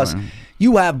 Because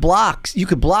you have blocks. You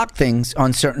could block things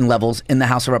on certain levels in the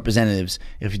House of Representatives.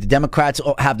 If the Democrats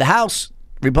have the House,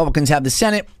 Republicans have the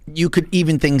Senate, you could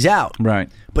even things out. Right.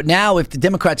 But now if the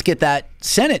Democrats get that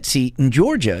Senate seat in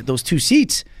Georgia, those 2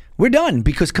 seats, we're done.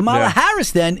 Because Kamala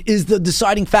Harris then is the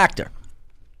deciding factor.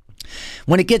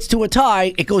 When it gets to a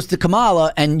tie, it goes to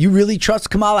Kamala, and you really trust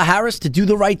Kamala Harris to do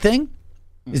the right thing?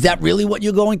 Is that really what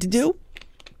you're going to do?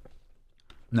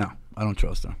 No, I don't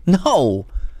trust her. No,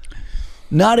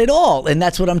 not at all. And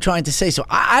that's what I'm trying to say. So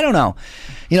I don't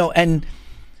know. And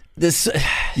this...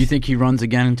 You think he runs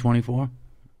again in 24?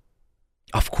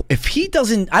 Of course. If he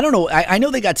doesn't, I don't know. I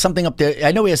know they got something up there.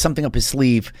 I know he has something up his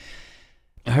sleeve.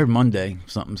 I heard Monday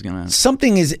something's going to...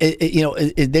 Something is,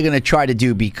 they're going to try to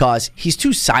do because he's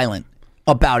too silent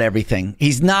about everything.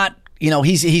 He's not,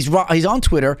 he's on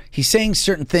Twitter. He's saying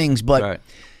certain things, but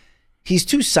he's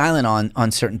too silent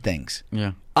on certain things.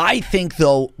 Yeah. I think,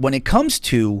 though, when it comes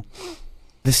to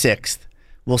the 6th,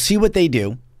 we'll see what they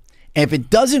do. And if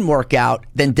it doesn't work out,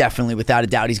 then definitely, without a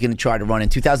doubt, he's going to try to run in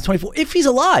 2024 if he's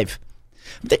alive.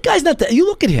 That guy's not that. You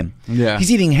look at him. Yeah.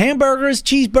 He's eating hamburgers,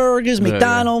 cheeseburgers,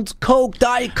 McDonald's, Coke,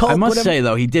 Diet Coke. I must whatever. say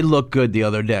though, he did look good the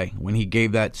other day when he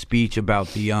gave that speech about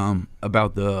the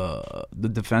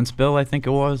defense bill. I think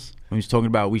it was when he was talking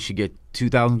about we should get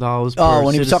 $2,000. Oh,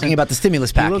 when he was talking about the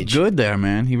stimulus package. He looked good there,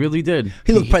 man. He really did.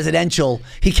 He looked presidential.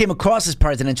 He came across as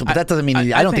presidential, but that doesn't mean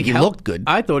I don't think he looked good.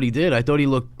 I thought he did. I thought he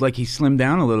looked like he slimmed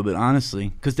down a little bit, honestly.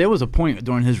 Because there was a point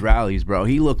during his rallies, bro.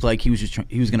 He looked like he was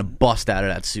going to bust out of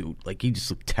that suit. Like he just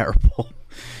looked terrible.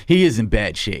 He is in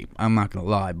bad shape. I'm not going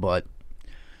to lie, but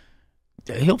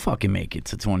he'll fucking make it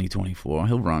to 2024.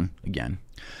 He'll run again.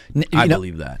 I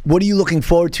believe that. What are you looking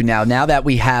forward to now? Now that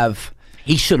we have...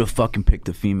 He should have fucking picked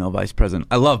a female vice president.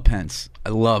 I love Pence. I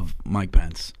love Mike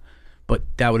Pence. But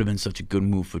that would have been such a good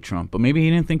move for Trump. But maybe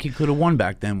he didn't think he could have won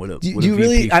back then with a VP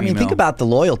female. Think about the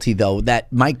loyalty, though,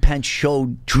 that Mike Pence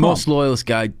showed Trump. Most loyalist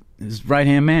guy, his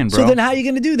right-hand man, bro. So then how are you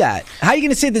going to do that? How are you going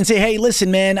to sit there and say, hey,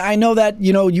 listen, man, I know that,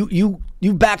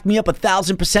 you backed me up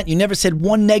 1,000%. You never said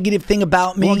one negative thing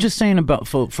about me. Well, I'm just saying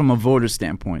from a voter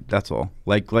standpoint, that's all.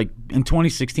 Like in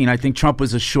 2016, I think Trump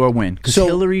was a sure win. Because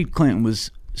Hillary Clinton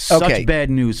was... Such bad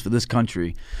news for this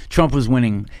country. Trump was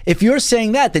winning. If you're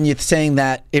saying that, then you're saying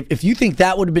that if you think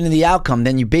that would have been the outcome,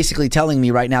 then you're basically telling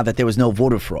me right now that there was no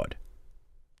voter fraud.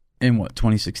 In what,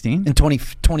 2016? In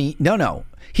 2020, no.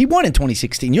 He won in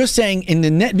 2016. You're saying in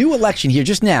the new election here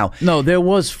just now. No, there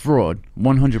was fraud,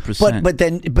 100%. But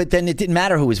then it didn't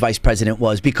matter who his vice president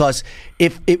was, because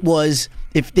if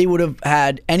they would have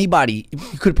had anybody,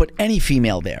 you could have put any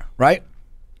female there, right?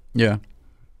 Yeah.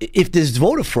 If there's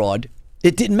voter fraud,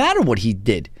 it didn't matter what he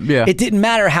did. Yeah. It didn't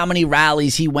matter how many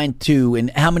rallies he went to and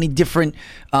how many different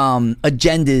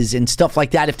agendas and stuff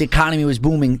like that. If the economy was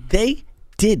booming, they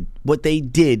did what they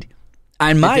did.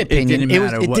 In my opinion,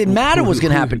 it didn't matter what was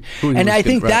going to happen. And I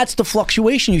think that's the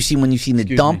fluctuation you see when you see the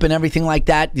dump and everything like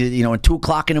that, at 2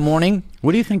 o'clock in the morning.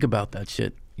 What do you think about that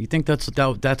shit? You think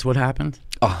that's what happened?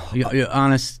 Your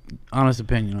honest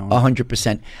opinion on it.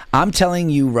 100%. I'm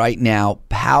telling you right now,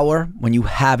 power, when you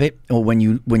have it or when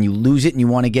you lose it and you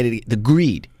want to get it, the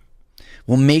greed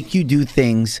will make you do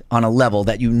things on a level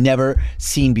that you've never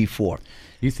seen before.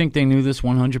 You think they knew this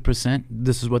 100%?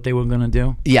 This is what they were going to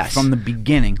do? Yes. From the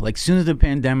beginning. Like, as soon as the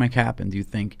pandemic happened, do you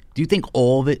think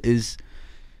all of it is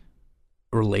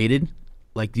related?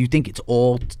 Like, do you think it's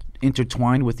all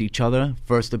intertwined with each other?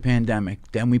 First the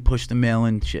pandemic, then we push the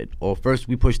mail-in shit. Or first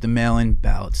we push the mail-in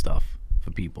ballot stuff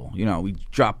for people. We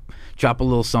drop a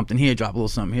little something here, drop a little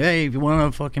something here. Hey, if you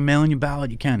want to fucking mail in your ballot,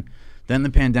 you can. Then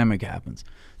the pandemic happens.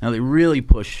 Now they really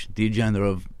push the agenda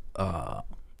of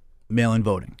mail-in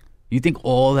voting. You think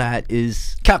all that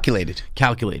is calculated,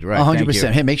 right?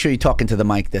 100%. Hey, make sure you're talking to the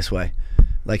mic this way,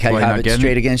 like how you have it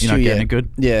straight against you. You're not getting it good.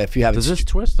 Yeah, if you have Does this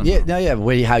twist? Yeah, no, yeah.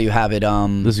 How you have it.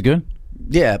 This is good.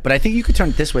 Yeah, but I think you could turn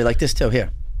it this way, like this too.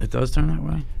 Here, it does turn that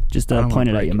way. Just point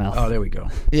it at your mouth. Oh, there we go.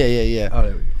 Yeah. Oh,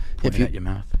 there we go. Point it at your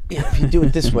mouth. Yeah, if you do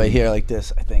it this way here, like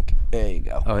this, I think. There you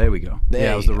go. Oh, there we go.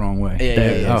 That was the wrong way.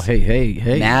 Yeah. Oh,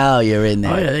 hey. Now you're in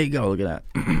there. Oh, yeah, there you go. Look at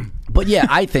that. But yeah,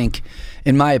 I think,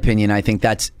 in my opinion, I think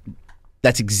that's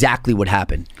exactly what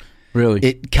happened.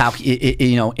 Really?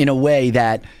 In a way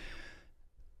that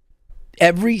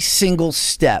every single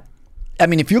step. I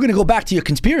mean, if you're going to go back to your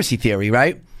conspiracy theory,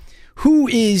 right? Who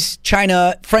is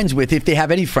China friends with, if they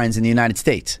have any friends in the United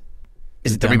States?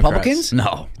 Is it the Republicans?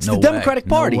 No, it's the Democratic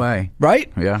Party. No way.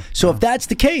 Right? Yeah. So if that's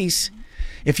the case,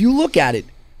 if you look at it,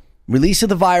 release of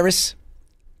the virus,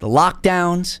 the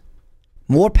lockdowns,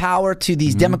 more power to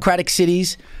these democratic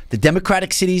cities. The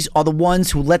democratic cities are the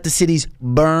ones who let the cities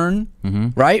burn,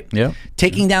 right? Yeah.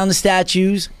 Taking down the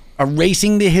statues,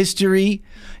 erasing the history,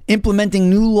 implementing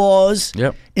new laws,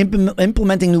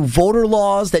 implementing new voter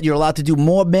laws that you're allowed to do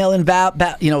more mail-in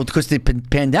because the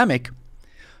pandemic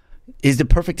is the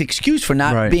perfect excuse for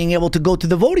not being able to go to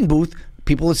the voting booth.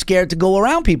 People are scared to go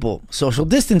around people, social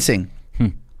distancing.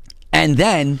 And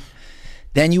then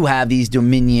you have these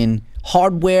Dominion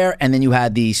hardware, and then you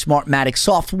had the Smartmatic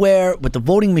software with the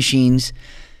voting machines.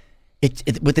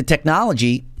 With the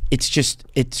technology,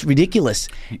 it's ridiculous.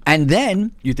 And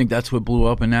then you think that's what blew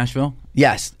up in Nashville?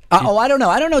 Yes. I don't know.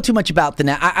 I don't know too much about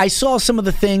I saw some of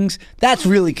the things. That's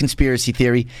really conspiracy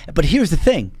theory. But here's the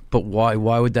thing. But why?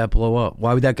 Why would that blow up?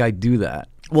 Why would that guy do that?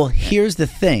 Well, here's the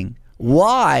thing.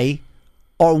 Why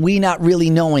are we not really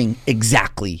knowing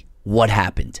exactly what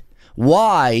happened?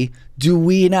 Why do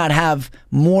we not have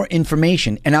more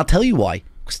information? And I'll tell you why.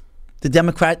 The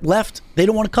Democrat left, they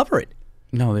don't want to cover it.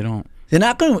 No, they don't. They're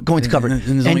not going to cover it. And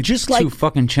there's only just two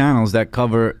fucking channels that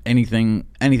cover anything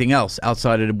else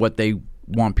outside of what they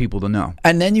want people to know.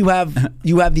 And then you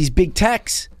have these big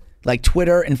techs like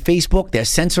Twitter and Facebook. They're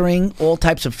censoring all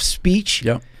types of speech.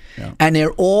 Yep. And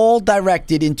they're all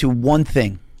directed into one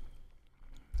thing: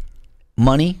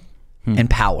 money and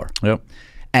power. Yep.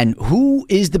 And who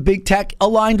is the big tech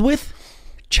aligned with?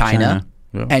 China.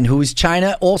 Yep. And who is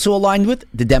China also aligned with?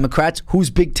 The Democrats. Who's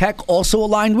big tech also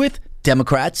aligned with?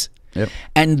 Democrats. Yep.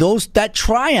 And that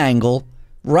triangle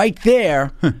right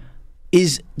there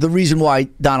is the reason why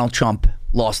Donald Trump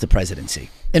lost the presidency,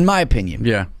 in my opinion.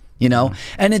 Yeah.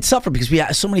 And it suffered because we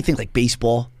have so many things like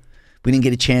baseball. We didn't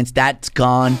get a chance. That's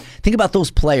gone. Think about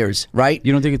those players, right?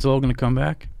 You don't think it's all going to come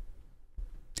back?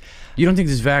 You don't think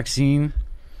this vaccine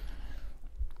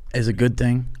is a good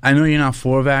thing? I know you're not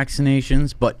for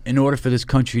vaccinations, but in order for this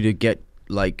country to get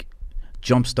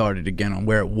jump started again on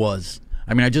where it was,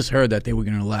 I mean, I just heard that they were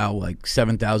going to allow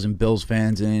 7,000 Bills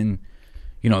fans in,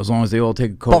 as long as they all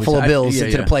take a COVID. Buffalo Bills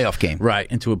into the playoff game, right?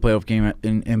 Into a playoff game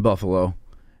in Buffalo,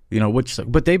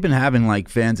 but they've been having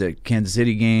fans at Kansas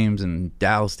City games and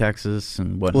Dallas, Texas,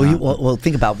 and whatnot. Well,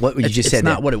 think about what you just said. It's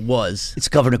not what it was. It's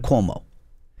Governor Cuomo,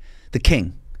 the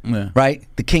king, right?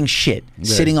 The king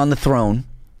sitting on the throne.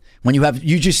 When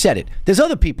you just said it. There's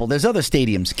other people. There's other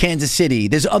stadiums. Kansas City.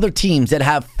 There's other teams that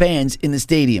have fans in the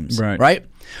stadiums. Right?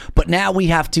 But now we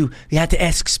have to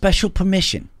ask special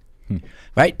permission.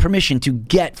 Right? Permission to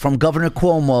get from Governor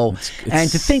Cuomo and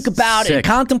to think about it and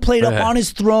contemplate up on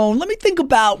his throne. Let me think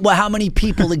about how many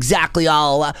people exactly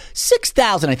I'll allow.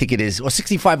 6,000, I think it is, or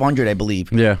 6,500, I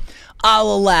believe. Yeah.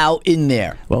 I'll allow in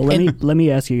there. Well, let me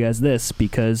ask you guys this,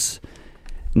 because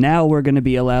now we're going to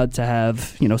be allowed to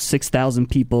have 6,000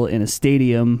 people in a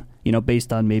stadium,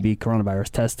 based on maybe coronavirus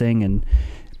testing and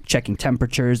checking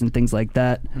temperatures and things like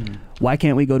that. Why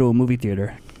can't we go to a movie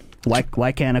theater?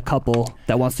 Why can't a couple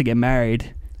that wants to get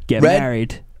married get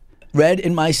married? Red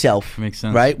and myself, makes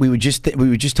sense, right? We were just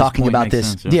talking about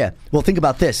this. Sense, yeah. Well, think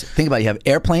about this. Think about it. You have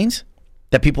airplanes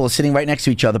that people are sitting right next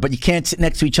to each other, but you can't sit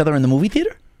next to each other in the movie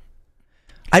theater.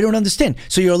 I don't understand.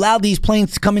 So you're allowed these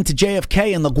planes to come into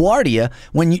JFK and LaGuardia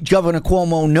when Governor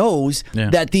Cuomo knows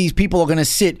that these people are going to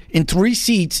sit in 3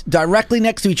 seats directly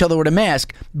next to each other with a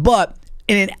mask, but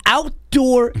in an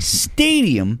outdoor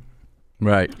stadium,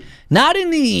 right? Not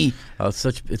in the. I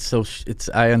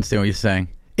understand what you're saying.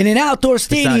 In an outdoor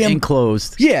stadium, it's not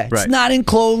enclosed. Yeah, it's not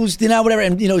enclosed, whatever.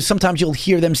 And sometimes you'll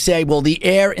hear them say, "Well, the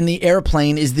air in the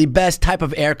airplane is the best type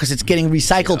of air because it's getting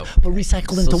recycled." But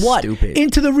recycled into what? Stupid.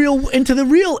 Into the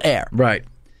real air. Right.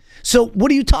 So what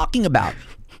are you talking about?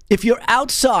 If you're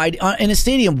outside in a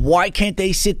stadium, why can't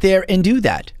they sit there and do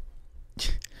that?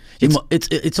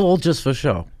 It's all just for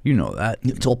show. You know that.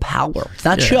 It's all power. It's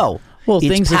not show. Well,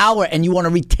 it's power, and you want to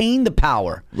retain the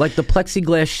power. Like the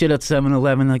plexiglass shit at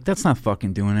 7-Eleven, that's not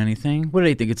fucking doing anything. What do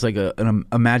they think? It's like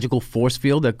a magical force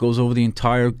field that goes over the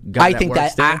entire guy I think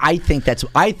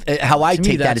how I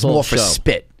take that is more for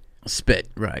spit. Spit,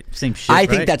 right. Same shit, I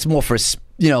think that's more for,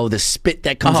 the spit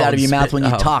that comes out of your mouth when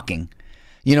you're talking.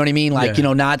 You know what I mean?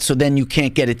 Not so then you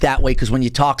can't get it that way because when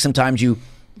you talk, sometimes you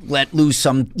let loose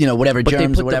some, whatever,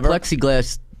 germs or whatever. But they put the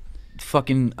plexiglass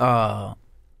fucking...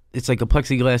 it's like a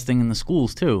plexiglass thing in the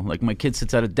schools too. Like my kid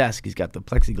sits at a desk, he's got the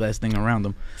plexiglass thing around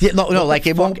him. Yeah, no, like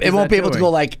it won't be able to go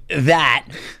like that.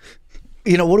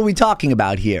 You know, what are we talking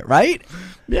about here, right?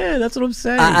 Yeah, that's what I'm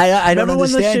saying. I don't Remember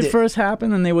understand when this shit it. first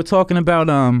happened and they were talking about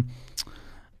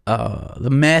the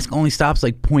mask only stops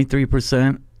like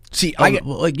 0.3%. See,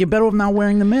 like you're better off not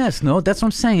wearing the mask. No, that's what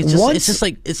I'm saying. It's just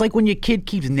like it's like when your kid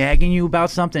keeps nagging you about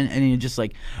something, and you're just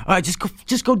like, all right,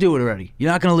 just go do it already. You're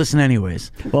not gonna listen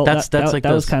anyways. Well, that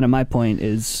was kind of my point.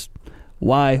 Is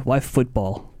why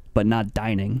football but not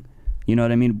dining? You know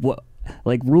what I mean? What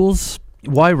like rules?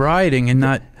 Why rioting and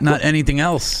not anything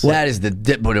else? That is the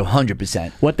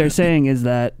 100%. What they're saying is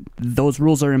that those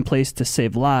rules are in place to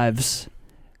save lives.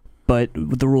 But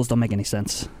the rules don't make any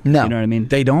sense. No. You know what I mean?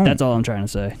 They don't. That's all I'm trying to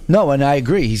say. No, and I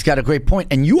agree. He's got a great point.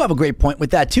 And you have a great point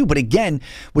with that, too. But again,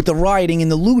 with the rioting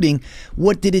and the looting,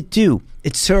 what did it do?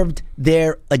 It served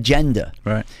their agenda.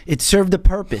 Right. It served a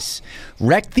purpose.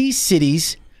 Wreck these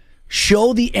cities,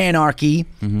 show the anarchy,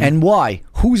 and why?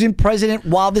 Who's in president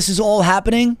while this is all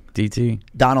happening? DT.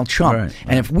 Donald Trump. Right.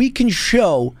 And if we can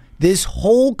show this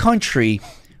whole country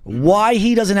why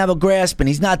he doesn't have a grasp and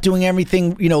he's not doing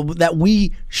everything, you know, that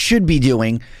we should be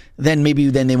doing, then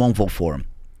they won't vote for him.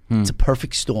 It's a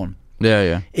perfect storm.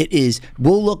 Yeah. It is.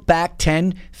 We'll look back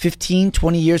 10, 15,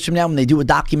 20 years from now when they do a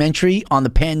documentary on the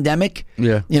pandemic.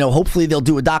 Yeah. You know, hopefully they'll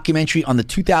do a documentary on the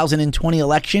 2020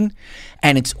 election,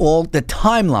 and it's all the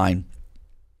timeline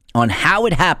on how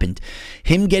it happened.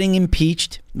 Him getting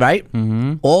impeached, right?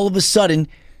 All of a sudden,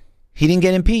 he didn't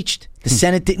get impeached. The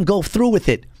Senate didn't go through with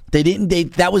it.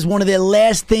 That was one of their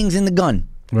last things in the gun.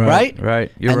 Right?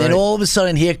 Right. You're and then all of a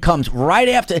sudden, here it comes right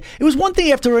after. It was one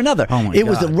thing after another. Oh my it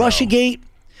was the God, Russiagate.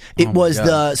 It was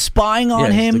the spying on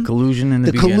him. The collusion in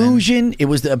the beginning. collusion. It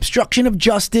was the obstruction of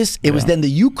justice. It was then the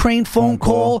Ukraine phone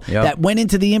call that went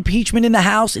into the impeachment in the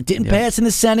House. It didn't pass in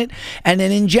the Senate. And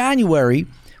then in January,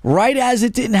 right as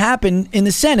it didn't happen in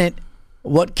the Senate,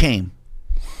 what came?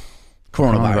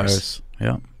 Coronavirus.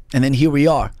 Yeah. And then here we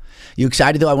are. You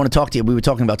excited, though? I want to talk to you. We were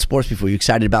talking about sports before. You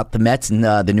excited about the Mets and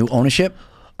the new ownership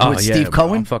with Steve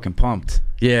Cohen? I'm fucking pumped.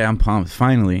 Yeah, I'm pumped.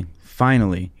 Finally,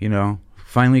 you know,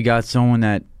 got someone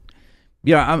that,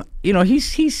 he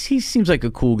seems like a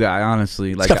cool guy,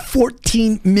 honestly. Like, he's got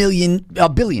 $14 billion.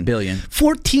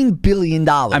 $14 billion.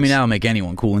 I mean, that'll make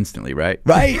anyone cool instantly, right?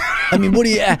 Right? I mean, what do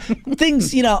you?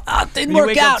 Things, didn't you work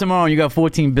wake out. up tomorrow and you got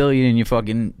 $14 billion in your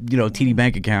fucking, TD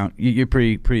bank account. You're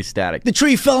pretty ecstatic. The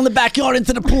tree fell in the backyard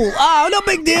into the pool. Oh, no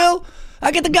big deal. I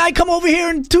get the guy come over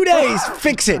here in 2 days,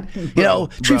 fix it.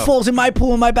 Tree falls in my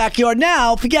pool in my backyard.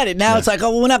 Now, forget it. Now it's like, oh,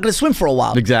 well, we're not going to swim for a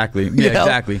while. Exactly. Yeah,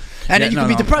 exactly. And then you can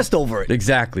be depressed over it.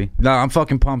 Exactly. No, I'm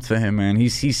fucking pumped for him, man. He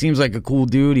seems like a cool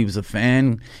dude. He was a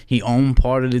fan. He owned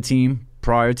part of the team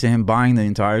prior to him buying the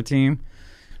entire team.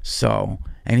 So,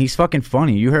 and he's fucking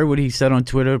funny. You heard what he said on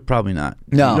Twitter? Probably not.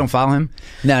 No. You don't follow him?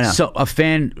 No. So a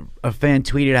fan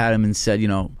tweeted at him and said,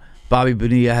 Bobby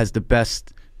Bonilla has the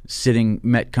best sitting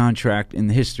Met contract in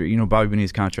the history. Bobby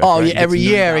Bonilla's contract. Oh, right? yeah, every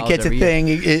year it gets a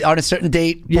thing on a certain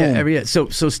date. Yeah, boom. every year. So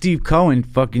Steve Cohen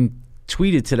fucking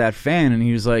tweeted to that fan, and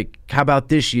he was like, how about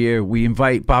this year we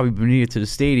invite Bobby Bonilla to the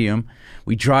stadium,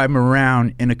 we drive him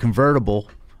around in a convertible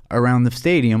around the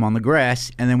stadium on the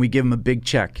grass, and then we give him a big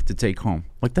check to take home.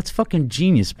 Like, that's fucking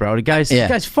genius, bro. The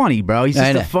guy's funny, bro. He's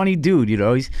just a funny dude,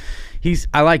 He's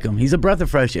I like him. He's a breath of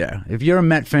fresh air. If you're a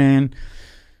Met fan,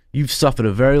 you've suffered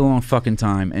a very long fucking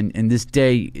time, and this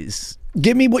day is...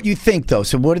 Give me what you think, though.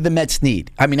 So what do the Mets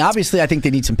need? I mean, obviously, I think they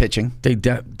need some pitching.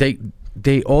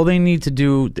 They all they need to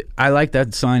do... I like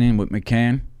that sign-in with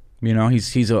McCann.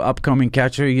 He's an upcoming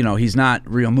catcher. He's not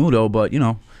Real Muto, but,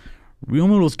 Real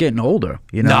Muto's getting older,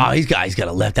 No, he's got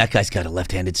a left. That guy's got a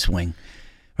left-handed swing.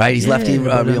 Right? He's lefty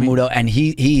Real Muto, and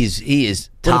he is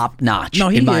top-notch,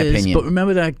 in my opinion. But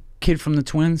remember that kid from the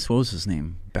Twins? What was his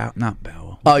name? Not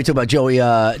Bauer. Oh, you talking about Joey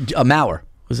Mauer?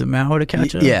 Was it Mauer the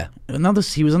catcher? Yeah.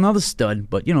 He was another stud,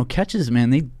 but catches, man,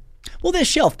 they're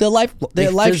shelf.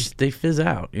 They fizz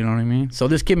out. You know what I mean? So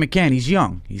this kid McCann, he's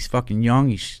young. He's fucking young.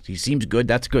 He seems good.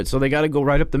 That's good. So they got to go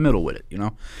right up the middle with it.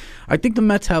 I think the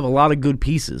Mets have a lot of good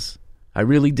pieces. I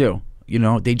really do.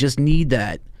 They just need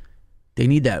that. They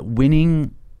need that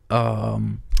winning.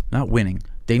 Not winning.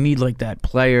 They need like that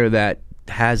player that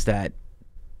has that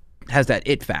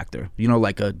it factor.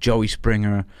 Like a Joey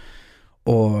Springer.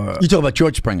 Or you talk about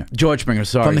George Springer.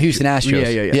 Sorry, from the Houston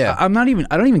Astros. Yeah. I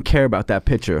don't even care about that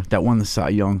pitcher that won the Cy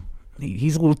Young.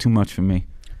 He's a little too much for me.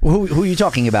 Who are you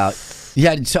talking about? You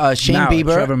had Shane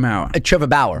Bieber, Trevor Mauer, Trevor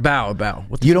Bauer. Bauer.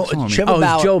 What the fuck's wrong with me? Trevor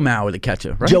Bauer. It's Joe Mauer, the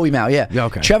catcher, right? Joey Mauer, yeah.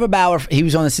 Okay. Trevor Bauer, he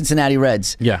was on the Cincinnati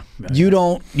Reds. Yeah. You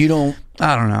don't.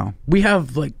 I don't know. We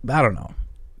have I don't know.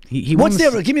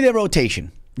 Give me their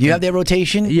rotation. You have their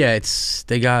rotation? Yeah,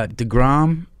 they got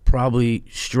DeGrom, probably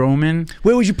Stroman.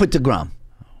 Where would you put DeGrom?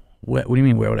 What do you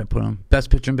mean, where would I put him?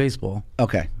 Best pitcher in baseball.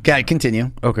 Okay. Okay,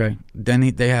 continue. Okay.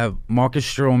 Then they have Marcus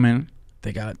Stroman.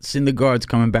 They got Syndergaard's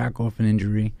coming back off an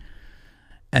injury.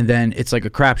 And then it's like a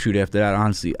crapshoot after that,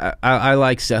 honestly. I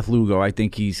like Seth Lugo. I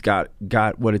think he's got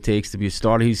what it takes to be a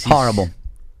starter. He's horrible.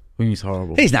 When he's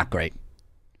horrible. He's not great.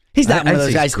 He's not one of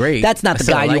those guys. Great. That's not the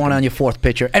guy you want on your fourth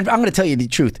pitcher. And I'm going to tell you the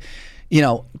truth.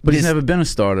 But he's never been a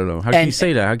starter, though. How can you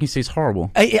say that? How can you say he's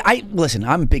horrible? Listen,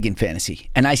 I'm big in fantasy,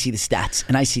 and I see the stats,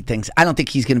 and I see things. I don't think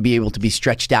he's going to be able to be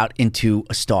stretched out into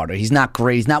a starter. He's not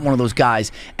great. He's not one of those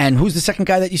guys. And who's the second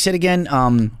guy that you said again?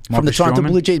 From the Toronto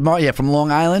Blue Jays? Yeah, from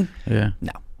Long Island? Yeah.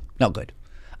 No good.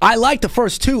 I like the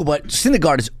first two, but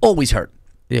Syndergaard is always hurt.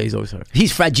 Yeah, he's always hurt.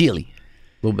 He's fragile. A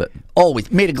little bit.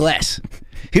 Always. Made of glass.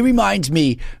 He reminds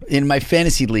me in my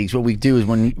fantasy leagues, what we do is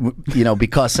when,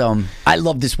 because I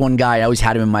love this one guy. I always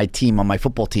had him in my team, on my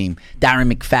football team,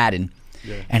 Darren McFadden.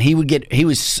 Yeah. And he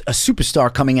was a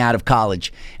superstar coming out of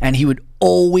college, and he would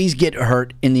always get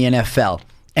hurt in the NFL.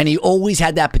 And he always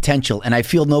had that potential. And I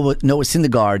feel Noah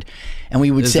Syndergaard, and we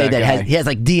would say that he has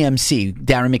like DMC,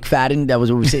 Darren McFadden. That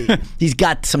was what we say. He's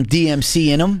got some DMC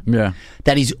in him. Yeah.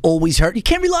 That he's always hurt. You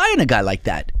can't rely on a guy like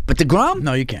that. But DeGrom?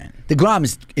 No, you can't.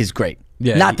 DeGrom is great.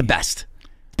 Yeah, not the best.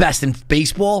 Best in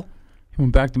baseball. He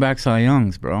went back-to-back Cy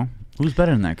Youngs, bro. Who's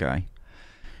better than that guy?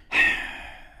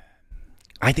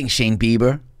 I think Shane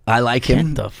Bieber. I like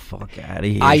him. Get the fuck out of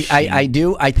here. I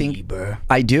do. I think Bieber.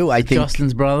 I do. I think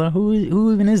Justin's brother.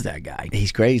 Who even is that guy?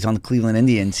 He's great. He's on the Cleveland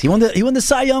Indians. He won the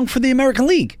Cy Young for the American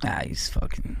League. He's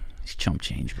chump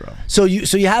change, bro. So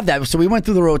you have that. So we went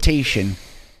through the rotation.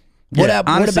 Honestly,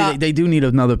 what about they do need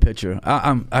another pitcher.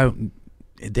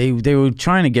 They were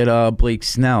trying to get Blake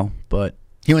Snell, but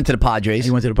he went to the Padres.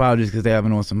 He went to the Padres because they have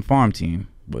an awesome farm team,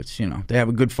 which they have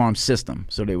a good farm system.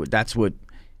 So that's what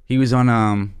he was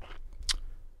on.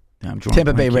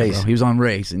 Tampa Bay Rays. Bro. He was on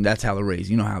Rays, and that's how the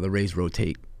Rays. You know how the Rays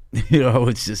rotate.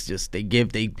 It's just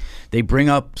they bring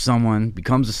up someone,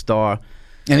 becomes a star,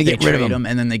 and they get rid of him,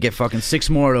 and then they get fucking 6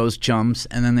 more of those chums,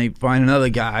 and then they find another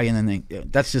guy, and then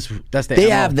that's the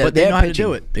they have that. But they know how to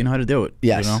do it. They know how to do it.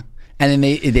 Yes. And then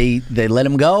they let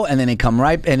him go, and then they come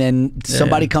right, and then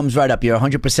somebody comes right up. You're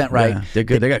 100% right. Yeah, they're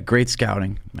good. They got great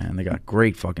scouting, man. They got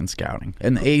great fucking scouting,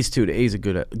 and the A's too. The A's are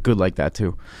good like that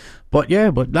too. But I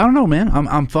don't know, man.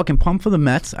 I'm fucking pumped for the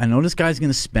Mets. I know this guy's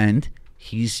gonna spend.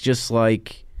 He's just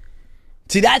like,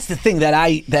 see, that's the thing that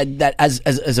as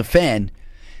a fan,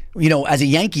 as a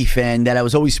Yankee fan, that I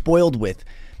was always spoiled with,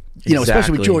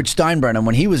 especially with George Steinbrenner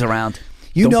when he was around.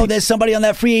 There's somebody on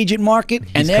that free agent market,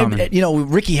 and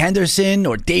Ricky Henderson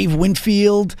or Dave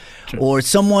Winfield or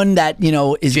someone that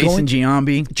is Jason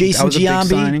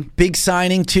Giambi. Big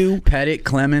signing too. Pettit,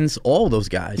 Clemens, all those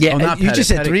guys. Yeah, you Pettit, just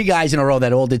said 3 guys in a row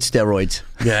that all did steroids.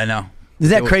 Yeah, I know. Is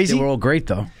that crazy? They were all great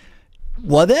though.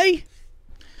 Were they?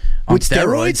 On with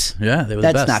steroids? Yeah, they were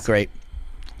the best. That's not great.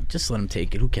 Just let them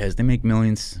take it. Who cares? They make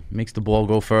millions. Makes the ball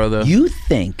go further. You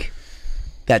think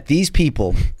that these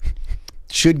people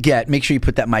should make sure you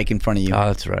put that mic in front of you. Oh,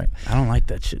 that's right. I don't like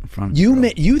that shit in front of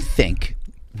me. You think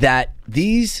that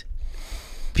these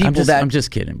people I'm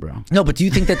just kidding, bro. No, but do you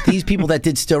think that these people that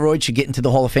did steroids should get into the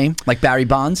Hall of Fame, like Barry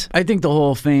Bonds? I think the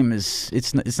Hall of Fame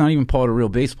it's not even part of real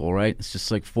baseball, right? It's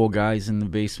just like 4 guys in the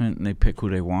basement and they pick who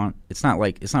they want. It's not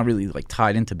really like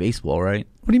tied into baseball, right?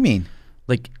 What do you mean?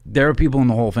 Like there are people in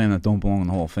the Hall of Fame that don't belong in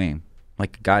the Hall of Fame.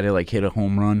 Like a guy that hit a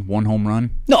home run, 1 home run.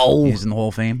 No. He's in the Hall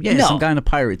of Fame. Yeah, some guy in the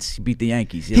Pirates. He beat the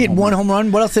Yankees. He had 1 home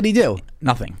run? What else did he do?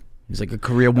 Nothing. He was like a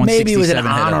career 167 Maybe it was an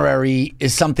honorary,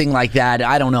 is something like that.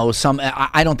 I don't know.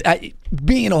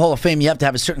 Being in a Hall of Fame, you have to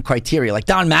have a certain criteria. Like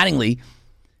Don Mattingly,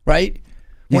 right?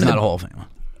 He's not a Hall of Famer.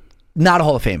 Not a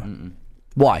Hall of Famer. Mm-mm.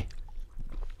 Why?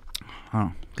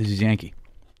 Oh, because he's Yankee.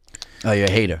 Oh, you're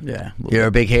a hater. Yeah. You're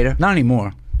a big hater? Not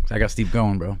anymore. I got to keep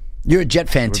going, bro. You're a Jet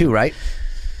fan too, right?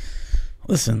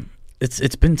 Listen,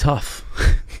 it's been tough.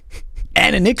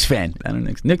 And a Knicks fan.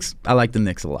 Knicks, I like the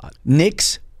Knicks a lot.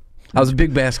 Knicks? I was a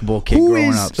big basketball kid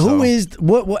growing up. Who is,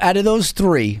 what out of those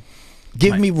 3,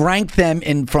 rank them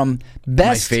in from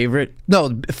best. My favorite?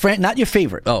 No, not your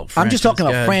favorite. Oh, I'm just talking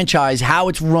about franchise, how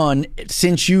it's run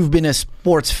since you've been a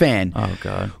sports fan. Oh,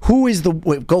 God. Who is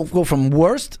go from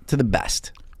worst to the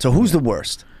best. So who's the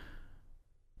worst?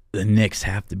 The Knicks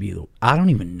have to be I don't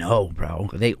even know, bro.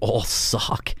 They all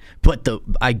suck. But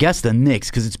I guess the Knicks,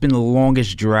 because it's been the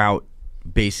longest drought,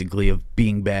 basically, of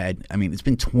being bad. I mean, it's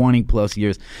been 20-plus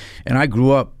years. And I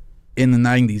grew up in the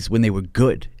 90s when they were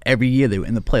good. Every year they were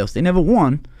in the playoffs. They never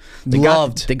won. They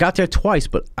got there twice,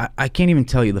 but I can't even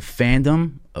tell you the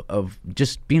fandom of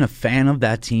just being a fan of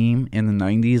that team in the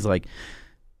 90s. Like,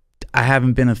 I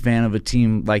haven't been a fan of a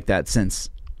team like that since.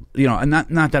 You know, and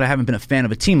not that I haven't been a fan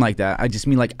of a team like that. I just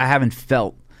mean like I haven't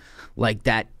felt like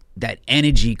that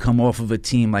energy come off of a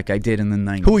team like I did in the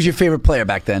 90s. Who was your favorite player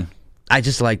back then? I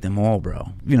just liked them all, bro.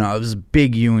 You know, I was a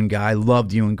big Ewan guy.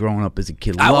 Loved Ewan growing up as a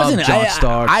kid. I wasn't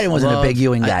a big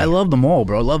Ewing guy. I loved them all,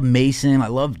 bro. I loved Mason. I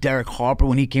loved Derek Harper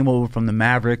when he came over from the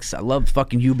Mavericks. I loved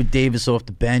fucking Hubert Davis off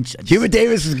the bench. Hubert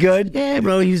Davis is good. Yeah,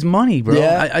 bro. He was money, bro.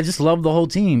 Yeah. I just loved the whole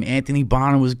team. Anthony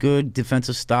Bonner was good,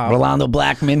 defensive style. Rolando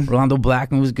Blackman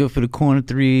was good for the corner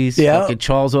threes. Yeah. Fucking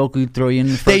Charles Oakley throw you in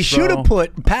the first They should row. have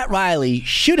put, Pat Riley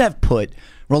should have put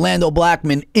Rolando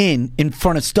Blackman in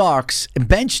front of Starks and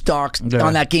bench Starks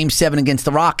on that Game 7 against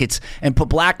the Rockets and put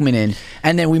Blackman in,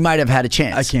 and then we might have had a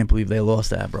chance. I can't believe they lost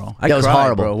that, bro. That was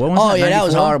horrible. Bro. What was that, that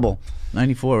was horrible.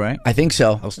 94, right? I think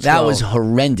so. That was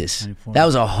horrendous. 94. That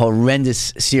was a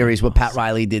horrendous series what Pat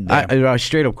Riley did there. I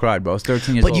straight up cried, bro. I was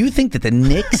 13 years old. But you think that the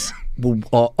Knicks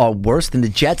are worse than the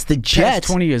Jets? The Jets...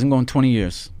 20 years. I'm going 20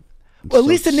 years. Well, at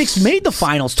least the Knicks made the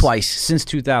finals twice. Since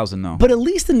 2000, though. But at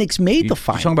least the Knicks made the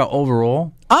finals. You're talking about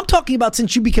overall? I'm talking about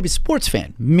since you became a sports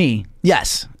fan. Me?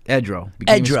 Yes. Eddro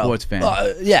became a sports fan.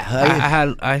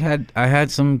 Yeah. I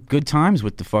had some good times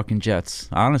with the fucking Jets,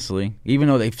 honestly. Even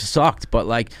though they sucked, but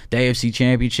like the AFC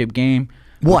Championship game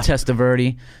with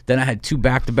Testaverde. Then I had 2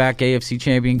 back-to-back AFC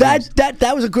Champion games.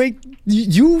 That was a great...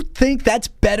 You think that's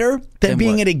better than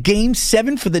being what? at a Game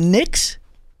 7 for the Knicks?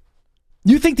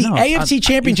 You think the AFC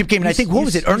Championship game, and I think, what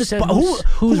was it? Ernest...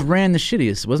 Who ran the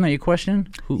shittiest? Wasn't that your question?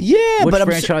 Which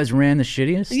franchise ran the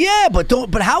shittiest? Yeah,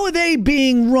 but how are they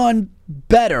being run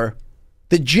better,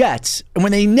 the Jets,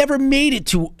 when they never made it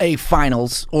to a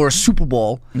finals or a Super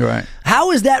Bowl? Right. How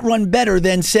is that run better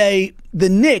than, say, the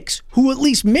Knicks, who at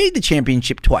least made the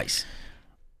championship twice?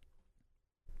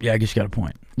 Yeah, I guess you got a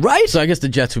point. Right? So I guess the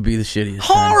Jets would be the shittiest.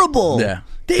 Horrible. Man. Yeah.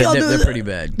 They're pretty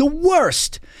bad. The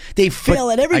worst. They fail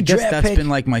at every draft pick. I guess that's been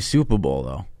like my Super Bowl,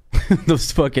 though. Those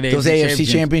fucking AFC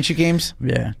Championship games?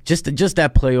 Yeah. Just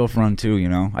that playoff run, too, you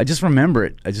know? I just remember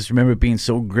it. I just remember it being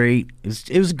so great.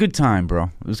 It was a good time, bro.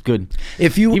 It was good.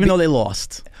 Even though they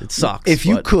lost. It sucks. If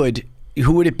you could,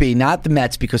 who would it be? Not the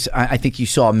Mets, because I think you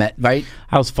saw Met, right?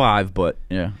 I was 5, but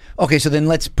yeah. Okay, so then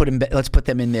let's put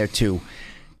them in there, too.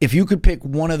 If you could pick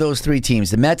one of those 3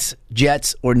 teams, the Mets,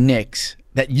 Jets, or Knicks,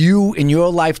 that you, in your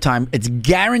lifetime, it's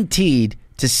guaranteed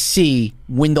to see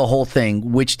win the whole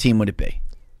thing, which team would it be?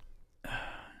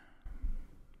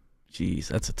 Jeez,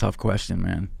 that's a tough question,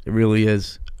 man. It really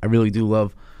is. I really do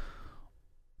love,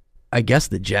 I guess,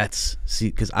 the Jets.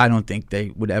 See, because I don't think they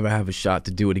would ever have a shot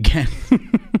to do it again.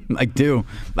 I do.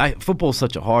 Football's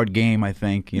such a hard game, I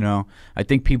think, you know. I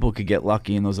think people could get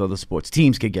lucky in those other sports.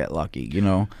 Teams could get lucky, you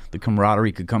know. The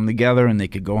camaraderie could come together and they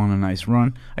could go on a nice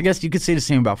run. I guess you could say the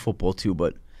same about football, too,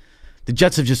 but the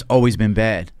Jets have just always been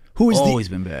bad. Always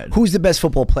been bad. Who's the best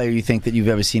football player you think that you've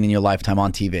ever seen in your lifetime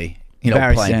on TV?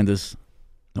 Barry Sanders,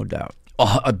 no doubt.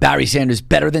 Barry Sanders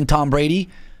better than Tom Brady?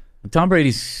 Tom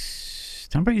Brady's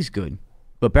good,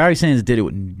 but Barry Sanders did it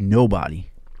with nobody.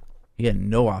 He had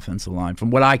no offensive line, from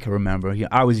what I can remember.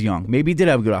 I was young. Maybe he did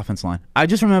have a good offensive line. I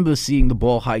just remember seeing the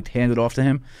ball hiked, handed off to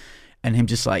him, and him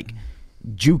just like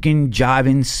juking,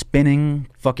 jiving, spinning,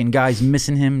 fucking guys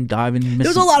missing him, diving, missing.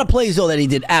 There's a lot of plays, though, that he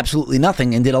did absolutely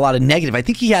nothing and did a lot of negative. I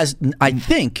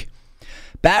think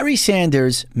Barry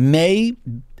Sanders may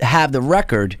have the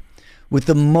record with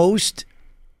the most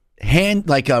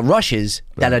rushes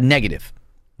that are negative.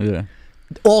 Yeah.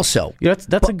 Also, that's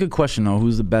a good question, though.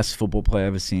 Who's the best football player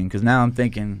I've ever seen? Because now I'm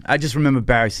thinking, I just remember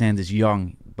Barry Sanders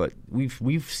young, but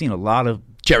we've seen a lot of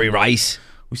Jerry Rice.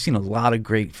 We've seen a lot of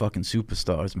great fucking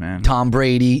superstars, man. Tom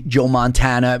Brady, Joe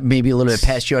Montana, maybe a little bit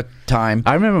past your time.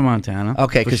 I remember Montana.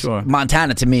 Okay, because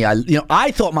Montana, to me,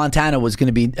 I thought Montana was going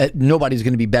to be nobody's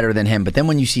going to be better than him. But then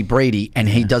when you see Brady and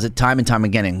he does it time and time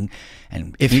again,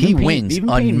 and if he wins, even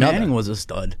Peyton Manning was a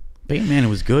stud. Peyton Manning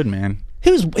was good, man.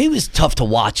 He was tough to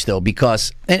watch, though,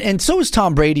 because and so is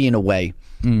Tom Brady in a way,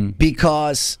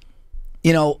 because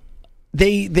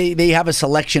they have a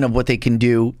selection of what they can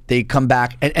do. They come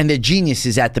back and their genius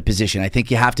is at the position. I think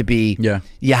you have to be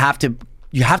you have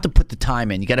to put the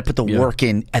time in. You got to put the work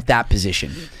in at that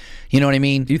position. You know what I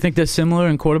mean? Do you think they're similar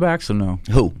in quarterbacks or no?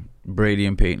 Who? Brady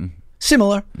and Peyton.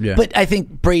 Similar, but I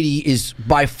think Brady is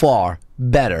by far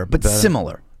better, but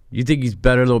similar. You think he's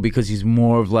better though because he's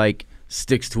more of like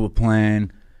sticks to a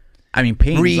plan. I mean,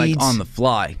 Peyton's like on the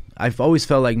fly. I've always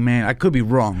felt like, man, I could be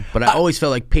wrong, but I always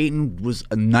felt like Peyton was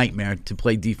a nightmare to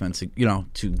play defense,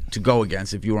 to go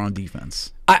against if you were on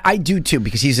defense. I do too,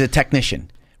 because he's a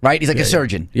technician, right? He's like a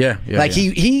surgeon. Yeah.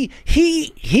 He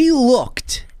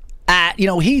looked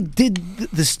he did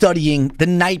the studying the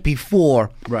night before.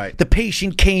 Right. The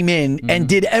patient came in and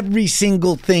did every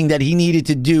single thing that he needed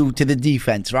to do to the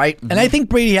defense, right? And I think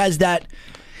Brady has that.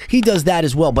 He does that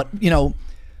as well. But,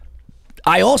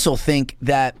 I also think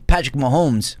that Patrick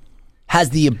Mahomes has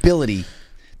the ability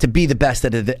to be the best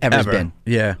that it ever has been.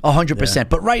 Yeah. 100%. Yeah.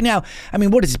 But right now,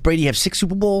 what does Brady have? 6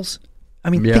 Super Bowls?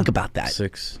 Think about that.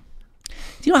 6.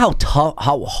 Do you know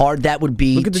how hard that would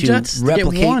be Look at the to Jets,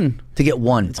 replicate? to get one. To get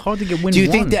one. It's hard to get win. Do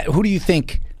you think that? Who do you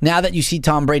think? Now that you see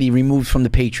Tom Brady removed from the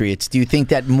Patriots, do you think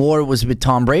that more was with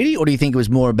Tom Brady, or do you think it was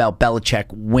more about Belichick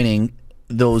winning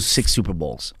those 6 Super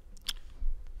Bowls?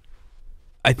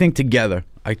 I think together.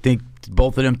 I think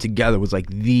both of them together was like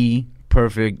the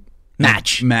perfect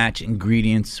match,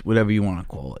 ingredients, whatever you want to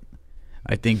call it.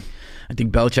 I think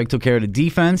Belichick took care of the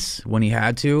defense when he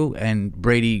had to, and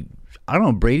Brady. I don't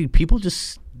know, Brady. People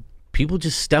just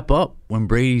step up when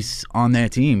Brady's on their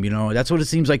team. That's what it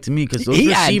seems like to me, because those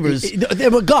receivers, they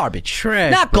were garbage,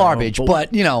 trash, not garbage,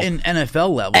 but in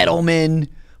NFL level, Edelman,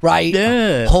 right?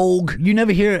 Yeah, Hogue. You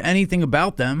never hear anything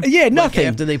about them. Yeah, nothing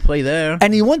after they play there.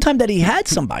 And the one time that he had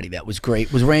somebody that was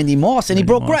great was Randy Moss, and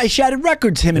he shattered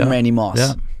records. Him and Randy Moss.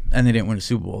 Yeah, and they didn't win a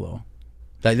Super Bowl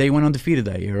though. They went undefeated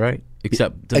that year, right?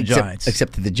 Except the Giants.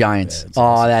 Except to the Giants. Yeah,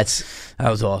 awesome. That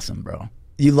was awesome, bro.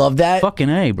 You love that? Fucking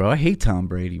A, bro. I hate Tom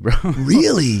Brady, bro.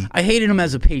 Really? I hated him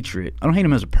as a Patriot. I don't hate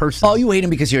him as a person. Oh, you hate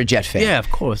him because you're a Jet fan? Yeah, of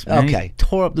course, man. Okay. He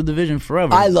tore up the division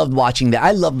forever. I loved watching that.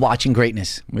 I loved watching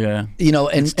greatness. Yeah. In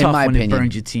it's tough my when opinion. It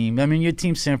burns your team. Your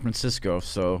team's San Francisco,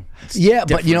 so yeah,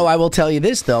 different. But I will tell you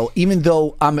this, though. Even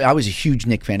though I was a huge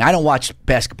Knicks fan, I don't watch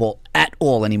basketball at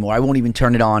all anymore. I won't even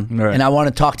turn it on. Right. And I want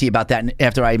to talk to you about that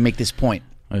after I make this point.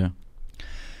 Oh, yeah.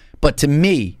 But to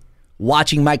me,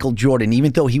 watching Michael Jordan,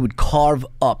 even though he would carve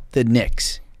up the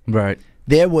Knicks, right,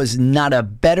 there was not a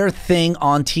better thing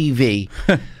on TV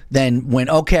than when,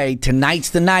 tonight's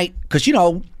the night. Because,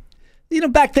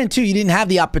 back then, too, you didn't have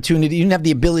the opportunity, you didn't have the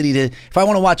ability to, if I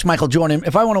want to watch Michael Jordan,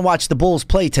 if I want to watch the Bulls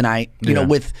play tonight,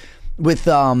 with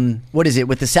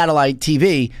the satellite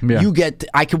TV,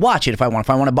 I could watch it if I want.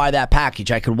 If I want to buy that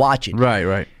package, I could watch it.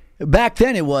 Right. Back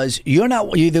then, it was you're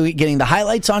either getting the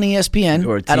highlights on ESPN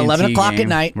or at 11 o'clock game. at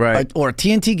night, right, or a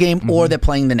TNT game, or they're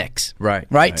playing the Knicks, right.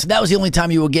 So that was the only time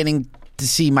you were getting to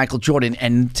see Michael Jordan.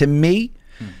 And to me,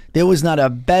 there was not a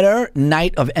better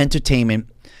night of entertainment.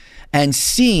 And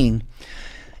seeing,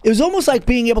 it was almost like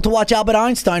being able to watch Albert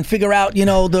Einstein figure out,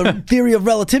 the theory of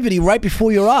relativity right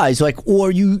before your eyes,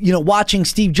 or watching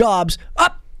Steve Jobs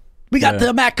up. We got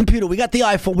the Mac computer, we got the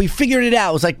iPhone, we figured it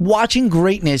out. It was like watching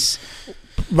greatness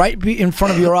right in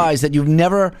front of your eyes that you've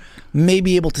never may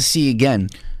be able to see again.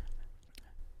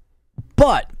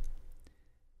 But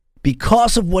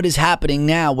because of what is happening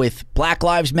now with Black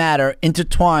Lives Matter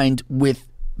intertwined with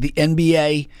the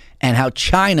NBA and how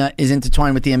China is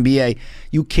intertwined with the NBA,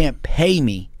 you can't pay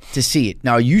me to see it.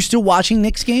 Now, are you still watching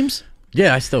Knicks games?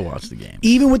 Yeah, I still watch the game.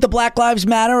 Even with the Black Lives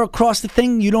Matter across the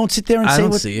thing, you don't sit there and say... I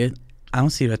don't see it. I don't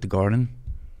see it at the Garden.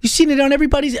 You've seen it on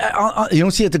everybody's... you don't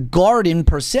see it at the Garden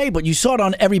per se, but you saw it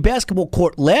on every basketball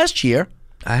court last year.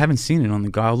 I haven't seen it on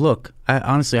the Garden. Look,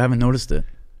 honestly, I haven't noticed it.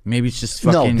 Maybe it's just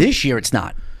fucking... No, this year it's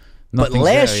not. But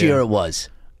last year it was.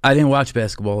 I didn't watch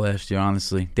basketball last year,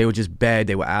 honestly. They were just bad.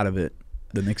 They were out of it.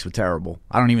 The Knicks were terrible.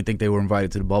 I don't even think they were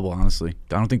invited to the bubble, honestly.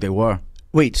 I don't think they were.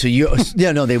 Wait, so you...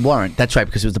 Yeah, no, they weren't. That's right,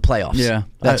 because it was the playoffs. Yeah.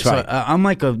 That's right. So, I'm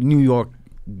like a New York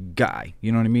guy.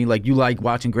 You know what I mean? Like, you like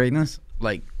watching greatness?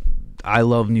 Like... I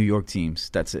love New York teams.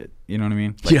 That's it. You know what I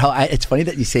mean? Like, it's funny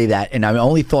that you say that, and I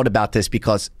only thought about this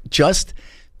because just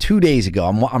 2 days ago,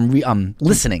 I'm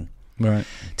listening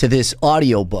to this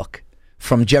audiobook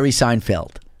from Jerry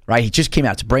Seinfeld. Right, he just came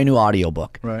out. It's a brand new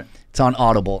audiobook. Right, it's on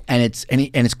Audible, and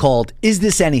it's called "Is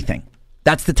This Anything?"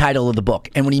 That's the title of the book.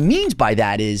 And what he means by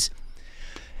that is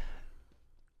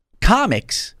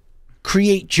comics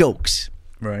create jokes.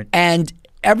 Right, and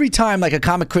every time like a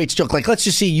comic creates a joke, like let's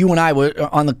just see you and I were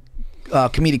on the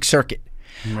comedic circuit.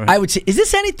 Right. I would say, is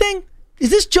this anything? Is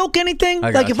this joke anything?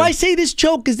 Like if I say this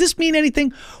joke, does this mean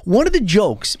anything? One of the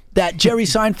jokes that Jerry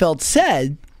Seinfeld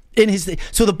said in his...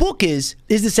 So the book is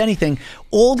this anything?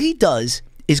 All he does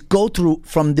is go through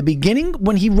from the beginning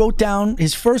when he wrote down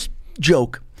his first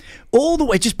joke, all the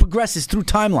way, it just progresses through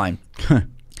timeline.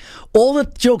 All the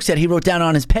jokes that he wrote down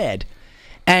on his pad.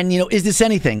 And, is this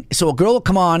anything? So a girl would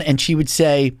come on and she would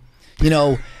say,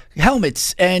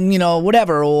 helmets and,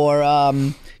 whatever, or,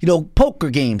 poker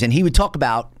games. And he would talk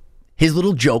about his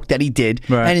little joke that he did.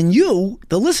 Right. And then you,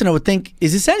 the listener, would think,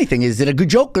 is this anything? Is it a good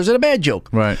joke or is it a bad joke?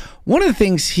 Right. One of the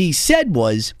things he said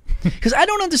was, because I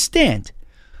don't understand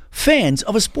fans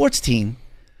of a sports team,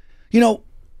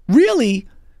 really,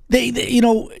 you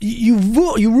know, you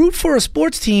root for a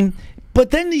sports team,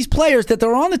 but then these players that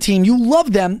are on the team, you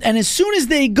love them, and as soon as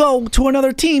they go to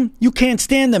another team, you can't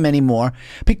stand them anymore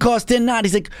because they're not.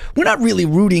 He's like, we're not really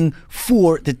rooting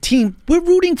for the team. We're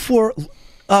rooting for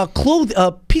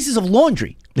pieces of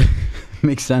laundry.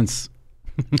 Makes sense.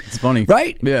 It's funny,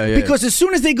 right? Yeah. Because as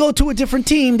soon as they go to a different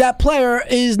team, that player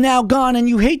is now gone, and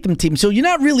you hate them team. So you're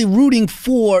not really rooting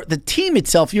for the team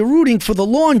itself. You're rooting for the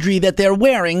laundry that they're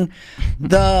wearing,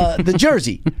 the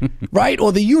jersey, right,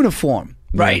 or the uniform.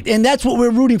 Right, and that's what we're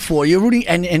rooting for. You're rooting,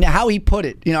 and how he put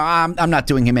it. You know, I'm not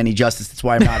doing him any justice. That's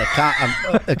why I'm not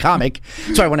a comic.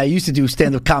 Sorry, when I used to do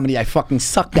stand-up comedy, I fucking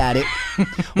sucked at it.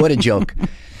 What a joke!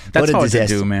 That's what a hard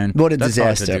disaster. to do, man. What a That's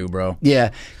disaster, hard to do, bro.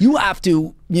 Yeah, you have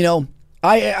to. You know,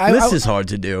 this is hard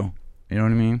to do. You know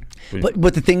what I mean?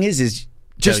 But the thing is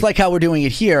just like how we're doing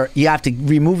it here, you have to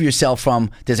remove yourself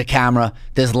from. There's a camera,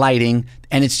 there's lighting,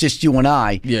 and it's just you and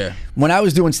I. Yeah. When I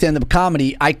was doing stand-up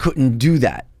comedy, I couldn't do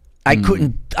that. I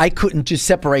couldn't just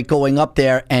separate going up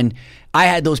there, and I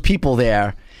had those people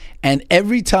there, and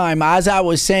every time as I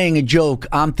was saying a joke,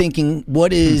 I'm thinking,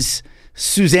 what is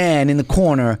Suzanne in the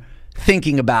corner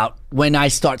thinking about when I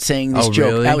start saying this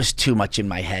joke? Really? That was too much in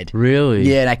my head. Really?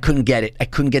 Yeah, and I couldn't get it. I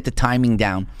couldn't get the timing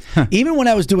down. Even when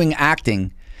I was doing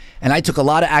acting, and I took a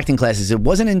lot of acting classes, it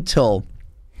wasn't until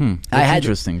That's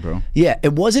interesting, bro. Yeah,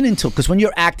 it wasn't until, because when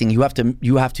you're acting, you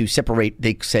have to separate.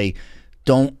 They say,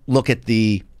 don't look at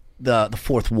the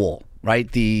fourth wall,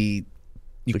 right? You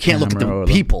can't look at the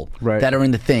people that are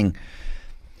in the thing.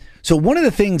 So one of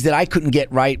the things that I couldn't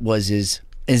get right is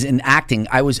in acting,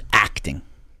 I was acting.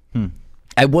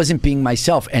 I wasn't being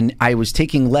myself, and I was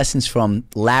taking lessons from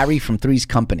Larry from Three's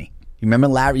Company. You remember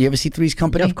Larry? You ever see Three's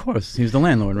Company? Yeah, of course. He was the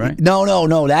landlord, right? No. He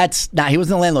wasn't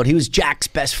the landlord. He was Jack's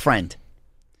best friend.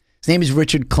 His name is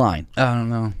Richard Klein. I don't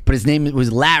know. But his name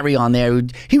was Larry on there.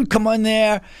 He would come on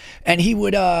there, and he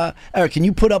would, Eric, can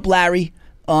you put up Larry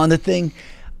on the thing?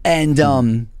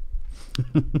 And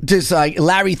just like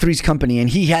Larry Three's Company, and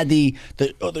he had the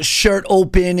shirt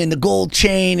open and the gold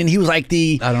chain, and he was like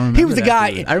I don't remember. He was the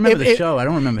guy. Dude. I remember the show. I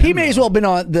don't remember. He may as well have been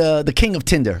on the King of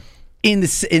Tinder in the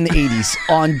 80s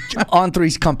on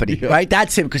Three's Company, right?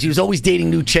 That's him, because he was always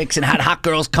dating new chicks and had hot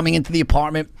girls coming into the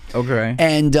apartment. Okay.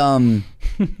 And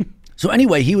so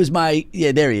anyway, he was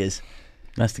there he is.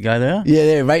 That's the guy there? Yeah,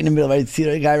 there, right in the middle. Right, see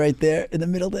the guy right there in the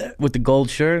middle there with the gold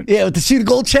shirt? Yeah, see the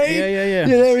gold chain? Yeah. Yeah,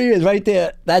 there he is, right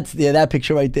there. That's that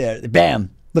picture right there. Bam!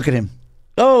 Look at him.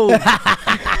 Oh,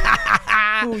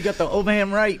 we got the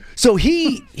overhand right. So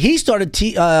he started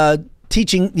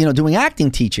teaching, doing acting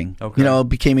teaching. Okay.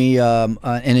 Became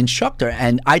an instructor,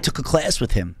 and I took a class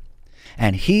with him.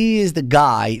 And he is the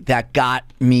guy that got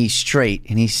me straight.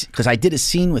 And because I did a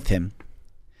scene with him.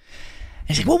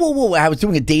 He's like, whoa. I was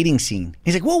doing a dating scene.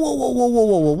 He's like, whoa.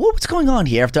 What's going on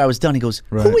here? After I was done, he goes,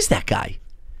 who is that guy?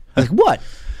 I was like, what?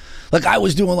 Like I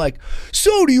was doing like,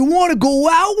 so do you want to go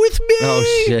out with me?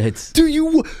 Oh, shit.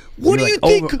 What do you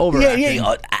think? Overacting.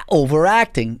 Yeah,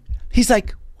 overacting. He's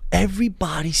like,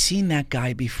 everybody's seen that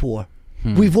guy before.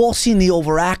 We've all seen the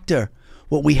overactor.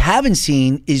 What we haven't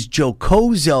seen is Joe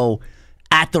Kozo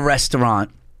at the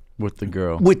restaurant. With the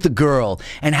girl.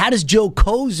 And how does Joe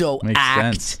Kozo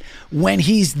act when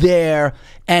he's there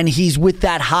and he's with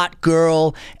that hot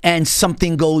girl and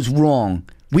something goes wrong?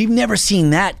 We've never seen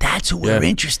that. That's what we're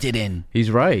interested in. He's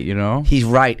right, He's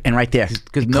right. And right there.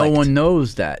 Because no one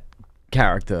knows that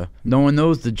character. No one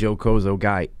knows the Joe Kozo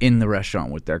guy in the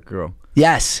restaurant with that girl.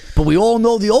 Yes. But we all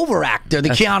know the overactor, the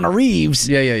Keanu Reeves.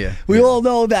 Yeah. We all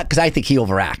know that because I think he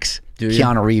overacts.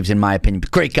 Keanu Reeves, in my opinion.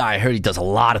 Great guy. I heard he does a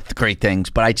lot of great things,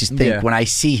 but I just think when I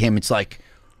see him, it's like...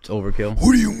 It's overkill.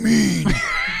 What do you mean?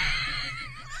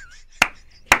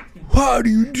 How do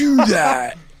you do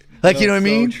that? Like, you know what I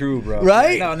mean? So true, bro.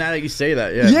 Right? No, now that you say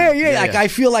that, yeah. Like, I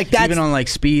feel like that's... Even on, like,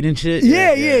 Speed and shit?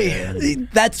 Yeah.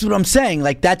 That's what I'm saying.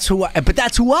 Like, that's who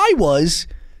I was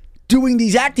doing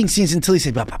these acting scenes until he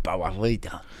said, what are you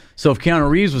doing? So if Keanu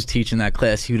Reeves was teaching that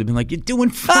class, he would have been like, "You're doing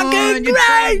fine, you're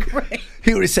doing great."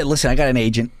 He would have said, "Listen, I got an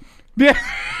agent,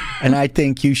 and I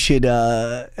think you should. And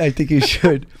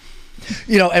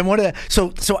one of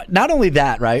so not only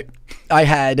that, right? I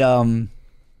had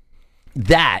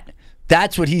that.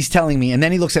 That's what he's telling me, and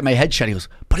then he looks at my headshot. He goes,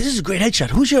 "But this is a great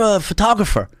headshot. Who's your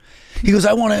photographer?" He goes,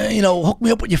 "I want to, hook me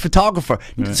up with your photographer."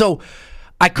 Right. So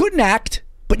I couldn't act,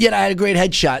 but yet I had a great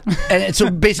headshot, and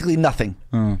so basically nothing,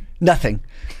 nothing.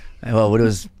 Well, when it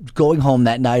was going home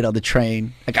that night on the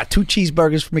train, I got 2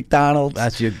 cheeseburgers from McDonald's.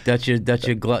 That's your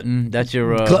glutton. That's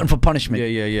your glutton for punishment.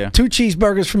 Yeah. 2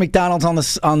 cheeseburgers from McDonald's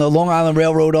on the Long Island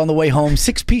Railroad on the way home.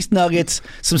 6-piece nuggets,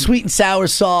 some sweet and sour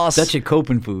sauce. That's your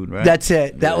coping food, right? That's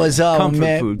it. That was comfort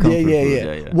man. food. Comfort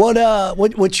food. Yeah.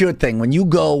 What's your thing when you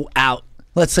go out?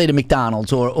 Let's say to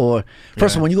McDonald's or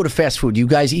first of all, when you go to fast food, do you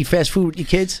guys eat fast food with your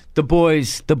kids? The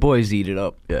boys eat it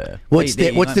up. Yeah. What's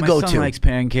the go-to? My son likes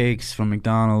pancakes from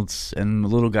McDonald's, and the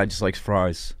little guy just likes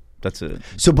fries. That's it.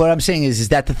 So, what I'm saying is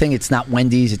that the thing? It's not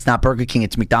Wendy's, it's not Burger King,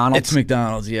 it's McDonald's. It's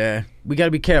McDonald's. Yeah. We got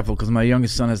to be careful because my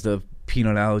youngest son has the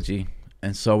peanut allergy,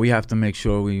 and so we have to make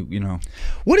sure we,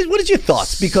 What is your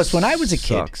thoughts? Because when I was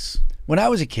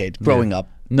a kid growing up.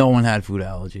 No one had food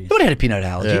allergy. Nobody had a peanut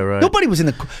allergy. Yeah, right. Nobody was in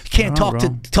the. Can't talk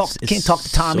to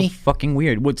Tommy. So fucking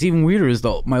weird. What's even weirder is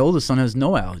though my oldest son has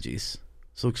no allergies.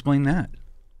 So explain that.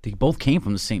 They both came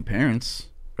from the same parents,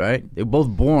 right? They were both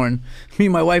born. Me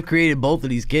and my wife created both of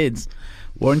these kids.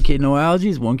 One kid no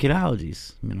allergies, one kid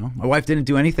allergies. My wife didn't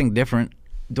do anything different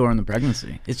during the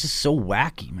pregnancy. It's just so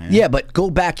wacky, man. Yeah, but go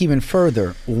back even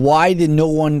further. Why did no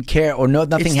one care or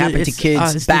nothing happened to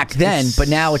kids back then? But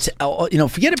now it's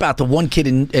forget about the one kid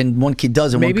and one kid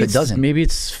does and one kid doesn't. Maybe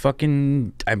it's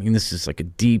fucking. I mean, this is like a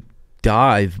deep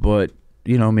dive, but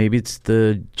maybe it's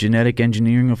the genetic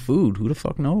engineering of food. Who the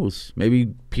fuck knows?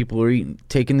 Maybe people are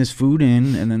taking this food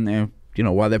in, and then they're.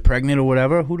 While they're pregnant or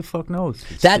whatever, who the fuck knows?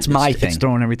 That's my thing. It's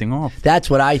throwing everything off. That's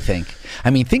what I think.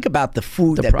 I mean, think about the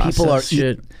food that people are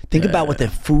eating. Think about what the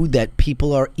food that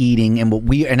people are eating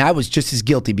and I was just as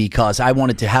guilty because I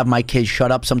wanted to have my kids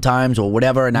shut up sometimes or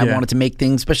whatever, and I wanted to make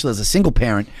things, especially as a single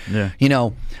parent. Yeah.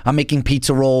 I'm making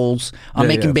pizza rolls. I'm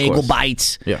making bagel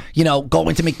bites. Yeah.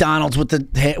 Going to McDonald's with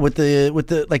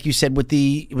the like you said with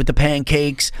the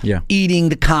pancakes. Yeah. Eating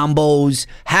the combos,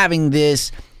 having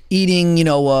this. Eating,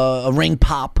 a ring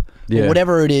pop or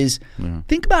whatever it is. Yeah.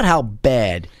 Think about how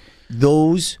bad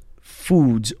those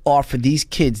foods are for these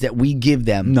kids that we give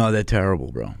them. No, they're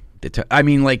terrible, bro. I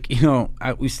mean,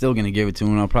 we're still going to give it to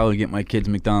them. I'll probably get my kids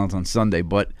McDonald's on Sunday.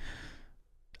 But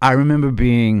I remember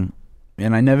and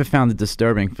I never found it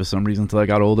disturbing for some reason until I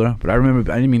got older. But I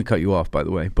didn't mean to cut you off, by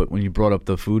the way. But when you brought up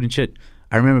the food and shit,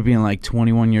 I remember being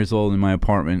 21 years old in my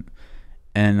apartment.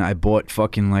 And I bought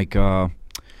fucking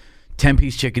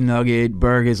 10-piece chicken nugget,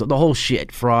 burgers, the whole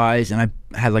shit, fries, and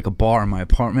I had a bar in my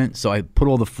apartment, so I put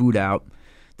all the food out.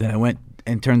 Then I went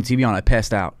and turned the TV on. I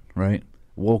passed out, right?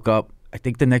 Woke up. I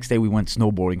think the next day we went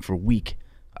snowboarding for a week.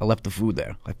 I left the food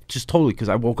there. Just totally, because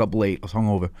I woke up late. I was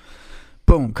hungover.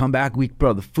 Boom, come back week,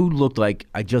 bro. The food looked like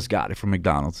I just got it from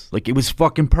McDonald's. It was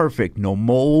fucking perfect. No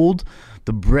mold.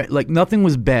 The bread, nothing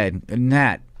was bad. And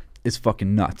that is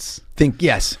fucking nuts.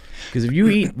 Yes. Because if you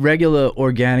eat regular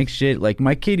organic shit,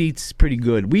 my kid eats pretty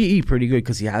good. We eat pretty good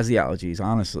because he has the allergies.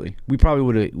 Honestly, we probably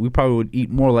would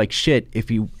eat more like shit if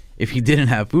he didn't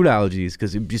have food allergies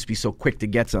because it'd just be so quick to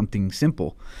get something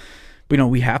simple. But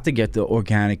we have to get the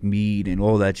organic meat and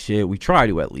all that shit. We try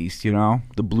to at least, the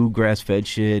bluegrass fed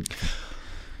shit.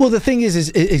 Well, the thing is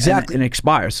exactly and it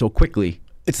expires so quickly.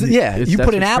 You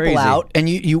put an apple out and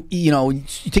you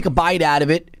take a bite out of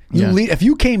it. If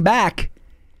you came back.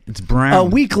 It's brown. A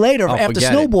week later after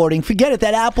snowboarding, forget it.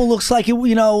 That apple looks like it.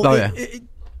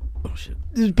 Oh shit!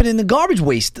 It's been in the garbage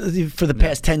waste for the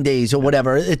past 10 days or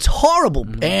whatever. It's horrible.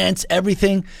 Ants,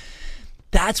 everything.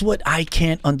 That's what I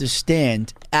can't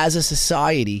understand as a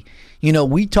society.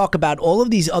 We talk about all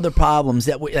of these other problems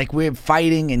that we're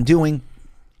fighting and doing,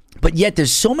 but yet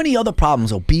there's so many other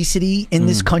problems. Obesity in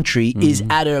this country is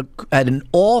at an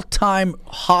all-time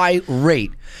high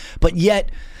rate, but yet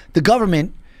the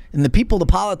government. And the people, the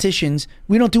politicians,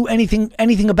 we don't do anything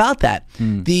about that.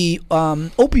 The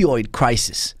opioid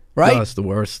crisis, right? No, that's the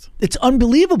worst. It's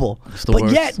unbelievable. It's the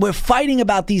worst. Yet we're fighting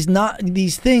about these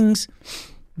things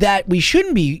that we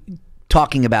shouldn't be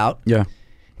talking about. Yeah.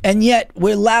 And yet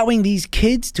we're allowing these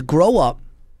kids to grow up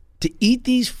to eat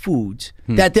these foods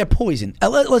that they're poison.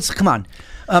 Let's come on.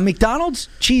 McDonald's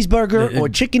cheeseburger or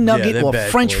chicken nugget or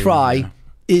French fry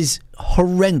is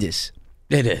horrendous.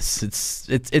 It is.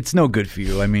 It's no good for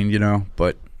you. I mean,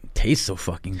 but it tastes so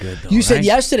fucking good. Though, you said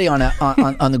yesterday on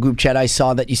the group chat, I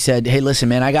saw that you said, "Hey, listen,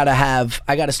 man, I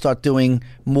gotta start doing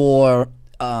more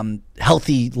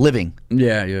healthy living."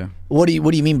 Yeah. What do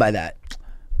you mean by that?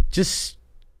 Just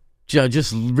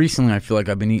recently, I feel like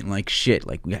I've been eating like shit.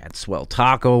 We had swell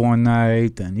taco one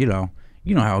night, and you know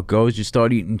how it goes. You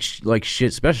start eating like shit,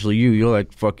 especially you. You're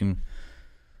like fucking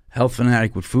health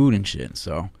fanatic with food and shit.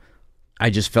 So. I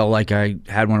just felt like I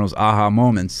had one of those aha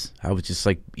moments. I was just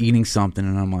eating something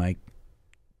and I'm like,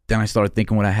 then I started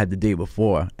thinking what I had the day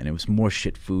before and it was more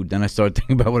shit food. Then I started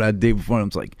thinking about what I had the day before and I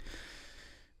was like,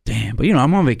 Damn, but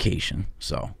I'm on vacation,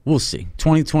 so we'll see.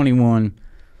 2021,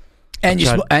 and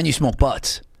you smoke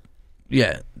butts.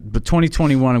 Yeah, but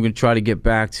 2021, I'm gonna try to get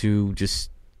back to just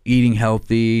eating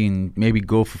healthy and maybe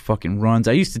go for fucking runs.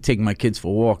 I used to take my kids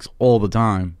for walks all the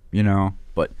time,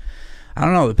 but I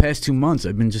don't know. The past 2 months,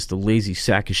 I've been just a lazy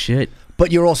sack of shit.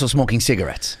 But you're also smoking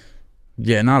cigarettes.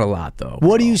 Yeah, not a lot though.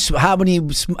 What do you? How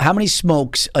many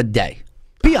smokes a day?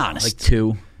 Be honest. Like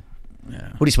 2.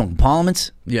 Yeah. What are you smoking?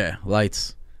 Parliaments? Yeah,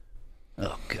 lights.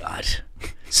 Oh God,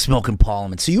 smoking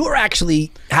Parliaments. So you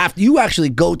actually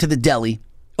go to the deli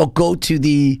or go to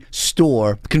the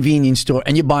store, convenience store,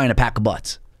 and you're buying a pack of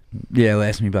butts. Yeah, it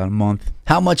lasts me about a month.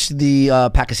 How much the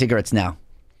pack of cigarettes now?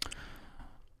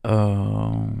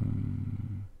 How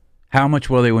much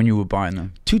were they when you were buying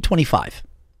them? $2.25.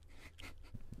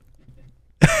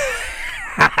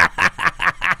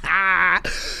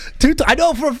 I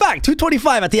know for a fact,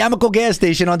 $2.25 at the Amico gas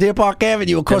station on Deer Park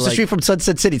Avenue, across the street from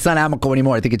Sunset City. It's not Amico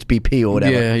anymore. I think it's BP or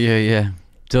whatever. Yeah.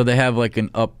 So they have like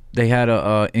they had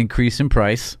a increase in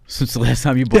price since the last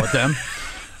time you bought them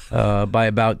by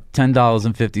about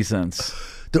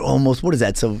 $10.50. They're almost, what is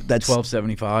that? So that's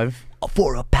 $12.75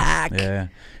 for a pack. Yeah.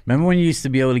 Remember when you used to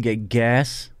be able to get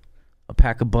gas, a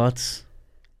pack of butts,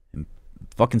 and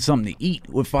fucking something to eat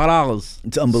with $5?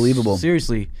 It's unbelievable.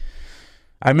 Seriously.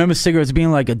 I remember cigarettes being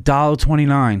like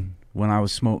 $1.29 when I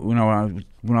was when I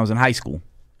was in high school.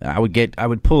 I would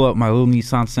pull up my little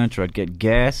Nissan Sentra. I'd get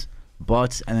gas,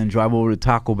 butts, and then drive over to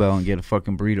Taco Bell and get a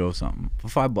fucking burrito or something for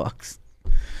 $5.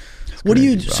 What do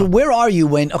you? So where are you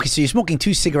when? Okay, so you're smoking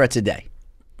 2 cigarettes a day,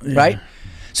 right?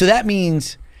 So that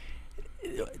means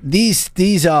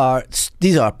these are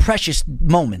precious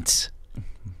moments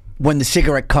when the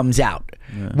cigarette comes out.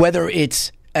 Yeah. Whether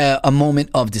it's a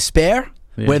moment of despair.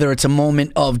 Yeah. Whether it's a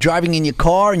moment of driving in your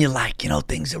car and you're like,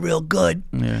 things are real good.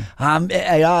 Yeah.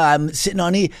 I'm sitting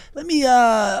on let me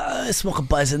smoke a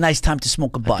bud. It's a nice time to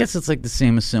smoke a bud. I guess it's like the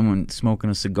same as someone smoking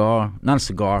a cigar. Not a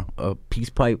cigar, a peace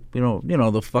pipe.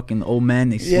 The fucking old men,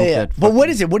 they smoke that. But what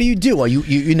is it? What do you do? Are you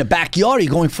in the backyard? Are you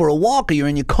going for a walk? Are you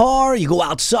in your car? You go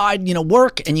outside,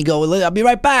 work, and you go, I'll be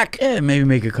right back. Yeah, maybe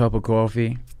make a cup of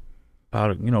coffee.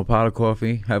 Pot of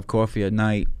coffee. Have coffee at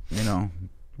night,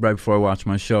 right before I watch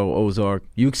my show, Ozark.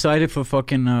 You excited for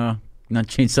fucking, not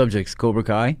change subjects, Cobra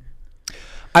Kai?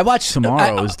 I watched...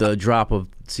 Tomorrow is the drop of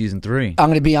season 3. I'm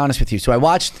going to be honest with you. So I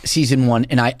watched season 1,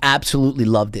 and I absolutely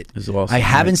loved it. It's awesome. I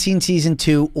haven't seen season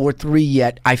 2 or 3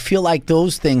 yet. I feel like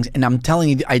those things, and I'm telling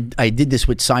you, I did this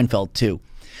with Seinfeld, too.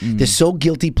 They're so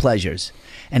guilty pleasures,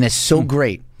 and it's so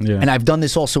great. Yeah. And I've done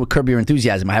this also with Curb Your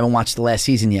Enthusiasm. I haven't watched the last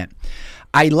season yet.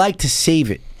 I like to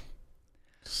save it.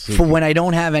 For when I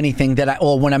don't have anything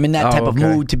or when I'm in that type of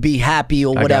mood to be happy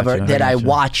or whatever, I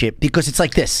watch it, because it's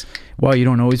like this. Well, you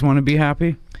don't always want to be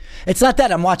happy? It's not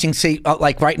that I'm watching,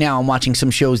 like right now, I'm watching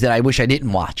some shows that I wish I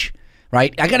didn't watch,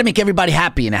 right? I got to make everybody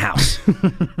happy in the house,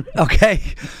 okay?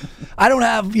 I don't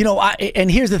have, and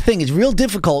here's the thing, it's real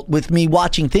difficult with me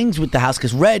watching things with the house,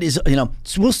 because Red is,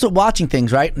 we're still watching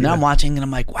things, right? And I'm watching, and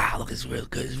I'm like, wow, look, it's real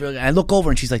good, it's real good. And I look over,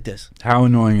 and she's like this. How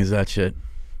annoying is that shit?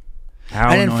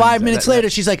 And then 5 minutes later,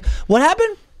 she's like, what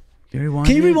happened? Can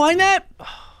you rewind that?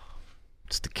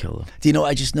 It's the killer.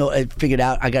 I figured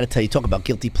out, I got to tell you, talk about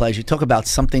guilty pleasure. Talk about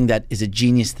something that is a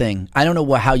genius thing. I don't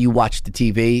know how you watch the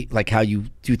TV, like how you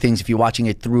do things if you're watching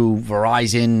it through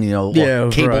Verizon, or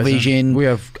Cablevision. We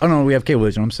have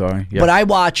Cablevision, I'm sorry. Yeah. But I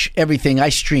watch everything, I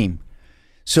stream.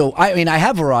 So, I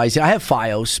have Verizon, I have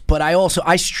Fios, but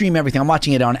I stream everything. I'm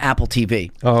watching it on Apple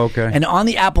TV. Oh, okay. And on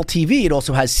the Apple TV, it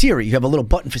also has Siri. You have a little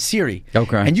button for Siri.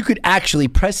 Okay. And you could actually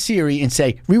press Siri and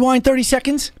say, rewind 30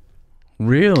 seconds.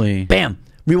 Really? Bam.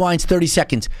 Rewinds 30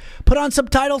 seconds. Put on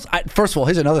subtitles. First of all,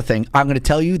 here's another thing I'm going to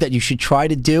tell you that you should try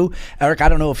to do. Eric, I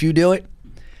don't know if you do it.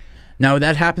 Now,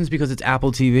 that happens because it's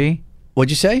Apple TV?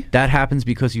 What'd you say? That happens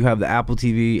because you have the Apple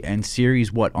TV and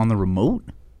Siri's what, on the remote?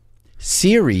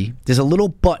 Siri, there's a little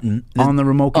button on the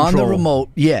remote control. On the remote,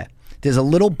 yeah. There's a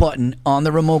little button on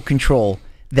the remote control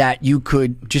that you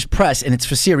could just press, and it's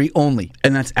for Siri only.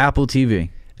 And that's Apple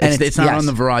TV. And it's not on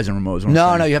the Verizon remote.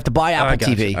 No, you have to buy Apple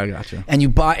TV. I got you.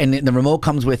 And the remote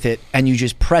comes with it, and you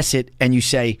just press it, and you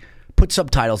say, put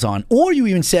subtitles on. Or you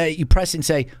even say, you press it and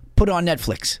say, put it on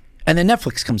Netflix. And then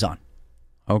Netflix comes on.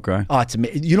 Okay. Oh, it's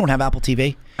amazing. You don't have Apple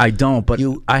TV? I don't, but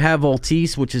I have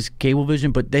Altice, which is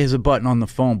Cablevision, but there's a button on the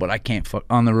phone, but I can't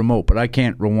on the remote, but I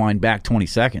can't rewind back 20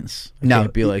 seconds. I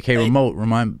can't be like, hey, remote,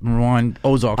 rewind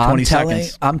Ozark 20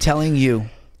 seconds. I'm telling you,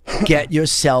 get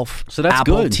yourself so that's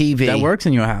Apple good. TV. That works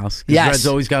in your house. Yes. Red's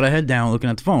always got a head down looking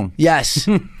at the phone. Yes.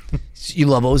 You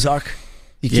love Ozark?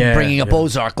 You keep bringing up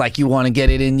Ozark like you want to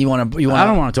get it in. You want to. I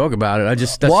don't want to talk about it. I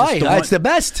just why? Just it's the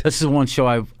best. This is one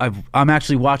show I'm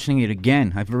actually watching it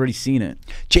again. I've already seen it.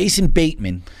 Jason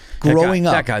Bateman, growing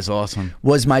up, that guy's awesome.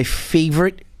 Was my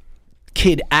favorite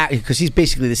kid because he's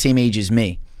basically the same age as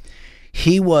me.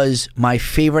 He was my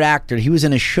favorite actor. He was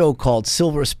in a show called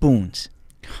Silver Spoons.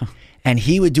 And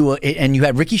he would do and you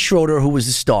had Ricky Schroeder, who was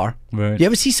the star. Right. You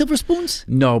ever see Silver Spoons?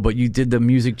 No, but you did the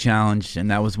music challenge,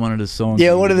 and that was one of the songs.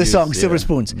 Yeah, one of the songs, Silver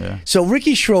Spoons. Yeah. So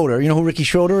Ricky Schroeder, you know who Ricky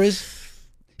Schroeder is?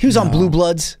 He was on Blue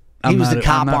Bloods. He was the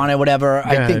cop on it, whatever.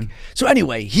 I think. So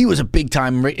anyway, he was a big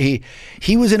time.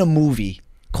 He was in a movie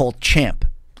called Champ.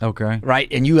 Okay. Right,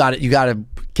 and you got to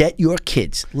get your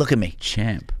kids. Look at me,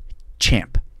 Champ.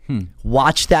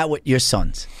 Watch that with your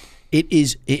sons.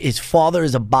 His father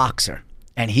is a boxer.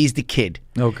 And he's the kid.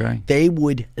 Okay. They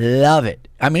would love it.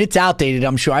 I mean, it's outdated,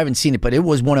 I'm sure. I haven't seen it, but it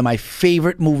was one of my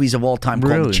favorite movies of all time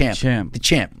called The Champ. The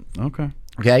Champ. Okay.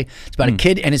 Okay? It's about a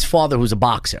kid and his father who's a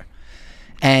boxer.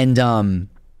 And,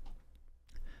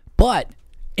 but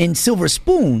in Silver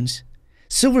Spoons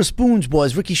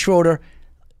was Ricky Schroeder.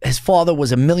 His father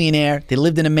was a millionaire. They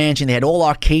lived in a mansion. They had all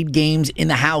arcade games in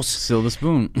the house. Silver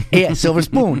Spoon. Yeah, Silver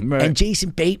Spoon. Right. And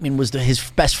Jason Bateman was his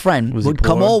best friend. Would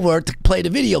come over to play the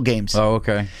video games. Oh,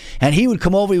 okay. And he would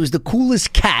come over. He was the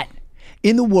coolest cat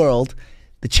in the world.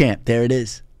 The Champ. There it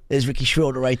is. There's Ricky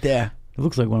Schroeder right there. It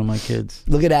looks like one of my kids.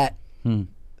 Look at that. You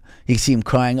can see him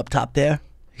crying up top there.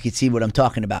 You can see what I'm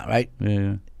talking about, right?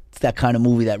 Yeah. It's that kind of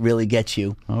movie that really gets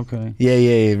you. Okay. Yeah.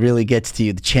 It really gets to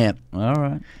you. The Champ. All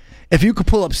right. If you could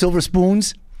pull up Silver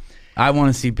Spoons. I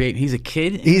want to see Bateman. He's a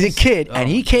kid? He's a kid. And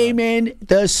he came in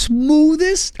the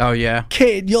smoothest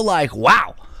kid. You're like,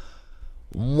 wow.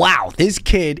 Wow. This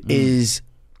kid is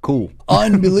cool.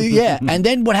 Unbelievable. Yeah. And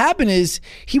then what happened is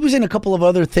he was in a couple of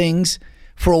other things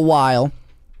for a while.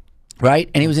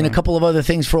 Right? And he was in a couple of other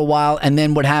things for a while. And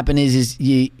then what happened is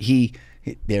he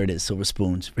there it is, Silver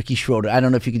Spoons. Ricky Schroeder. I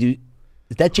don't know if you could do.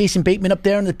 Is that Jason Bateman up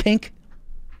there in the pink?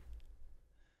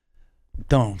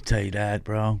 Don't tell you that,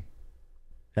 bro.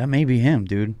 That may be him,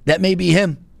 dude. That may be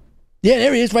him. Yeah,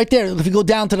 there he is, right there. If you go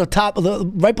down to the top,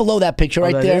 right below that picture,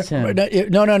 right there. Is him.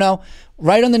 No.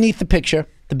 Right underneath the picture,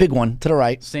 the big one to the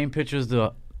right. Same picture as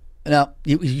the. No,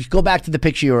 you go back to the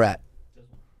picture you were at.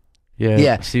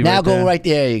 Yeah. See now right go there? Right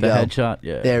there. You the go. Headshot.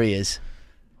 Yeah. There he is.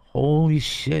 Holy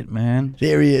shit, man.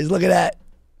 There he is. Look at that.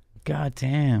 God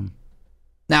damn.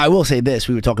 Now I will say this: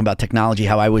 we were talking about technology.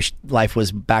 How I wish life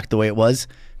was back the way it was.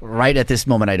 Right at this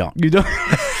moment, I don't. You don't.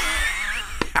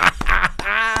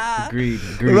 Agreed.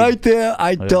 Right there,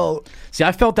 I don't. See,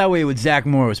 I felt that way with Zach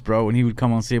Morris, bro. When he would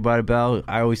come on Saved by the Bell,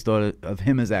 I always thought of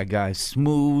him as that guy,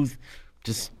 smooth,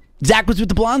 just. Zach was with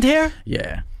the blonde hair.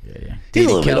 Yeah. He's a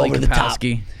little bit over the top.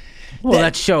 Well,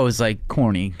 that show is like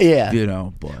corny. Yeah. You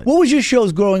know, but. What was your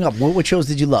shows growing up? What shows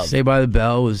did you love? Saved by the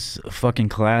Bell was a fucking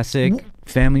classic.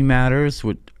 Family Matters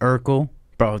with Urkel.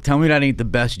 Bro, tell me that ain't the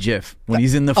best GIF. When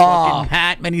he's in the fucking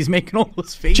hat and he's making all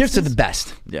those faces. GIFs are the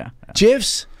best. Yeah.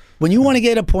 GIFs, when you want to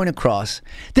get a point across,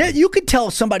 you could tell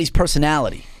somebody's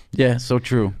personality. Yeah, so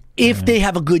true. If they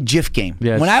have a good GIF game.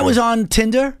 Yeah, when I was on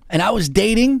Tinder and I was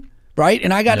dating, right,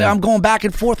 and I'm going back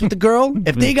and forth with the girl,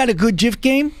 if they got a good GIF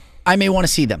game, I may want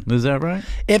to see them. Is that right?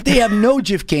 If they have no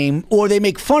GIF game or they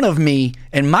make fun of me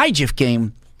and my GIF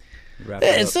game,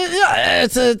 it's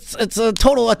a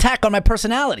total attack on my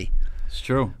personality. It's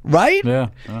true. Right? Yeah.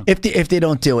 If they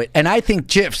don't do it. And I think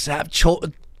GIFs have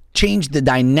changed the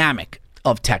dynamic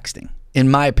of texting,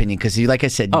 in my opinion, because like I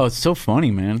said... Oh, it's so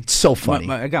funny, man. It's so funny.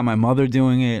 I got my mother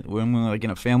doing it when we're like in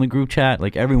a family group chat.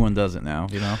 Like everyone does it now,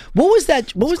 you know? What was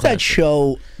that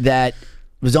show that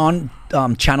was on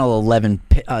Channel 11,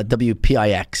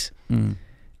 WPIX?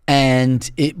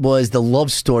 And it was the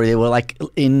love story. They were like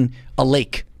in a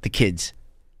lake, the kids.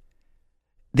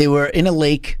 They were in a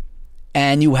lake...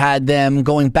 And you had them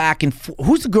going back and forth.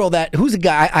 Who's the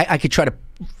guy? I could try to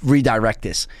redirect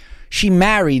this. She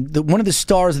married, one of the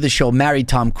stars of the show married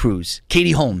Tom Cruise.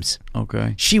 Katie Holmes.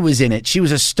 Okay. She was in it. She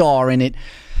was a star in it.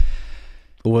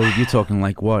 Well, you're talking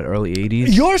like what, early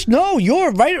 80s?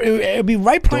 You're right. It'd be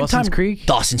right prime time.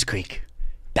 Dawson's Creek.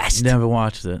 Best. Never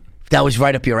watched it. That was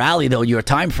right up your alley, though, your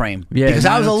time frame. Yeah. Because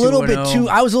I was a little bit too,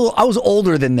 I was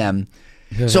older than them.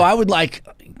 So I would like,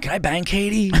 can I bang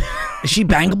Katie? Is she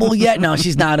bangable yet? No,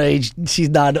 she's not. She's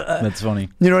not. That's funny.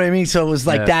 You know what I mean? So it was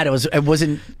like that. It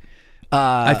wasn't.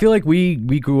 I feel like we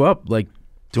grew up like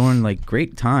during like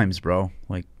great times, bro.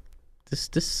 Like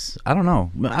this. I don't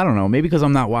know. Maybe because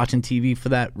I'm not watching TV for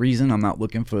that reason. I'm not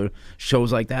looking for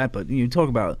shows like that. But you talk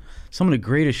about some of the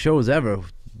greatest shows ever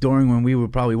during when we were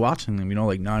probably watching them. You know,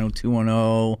 like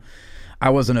 90210. I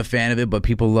wasn't a fan of it, but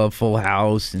people love Full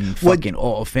House and fucking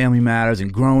all Family Matters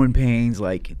and Growing Pains.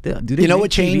 Like, do they you know make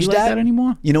what changed TV like that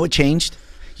anymore? You know what changed?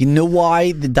 You know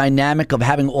why the dynamic of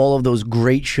having all of those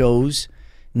great shows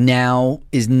now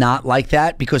is not like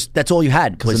that? Because that's all you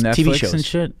had was TV shows and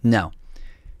shit. No,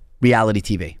 reality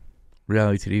TV.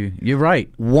 Reality TV. You're right.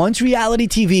 Once reality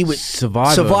TV with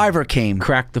Survivor came,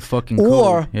 cracked the fucking code.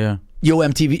 Or Yo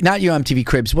MTV, not Yo MTV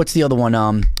Cribs. What's the other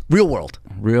one? Real World.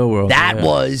 Real World. That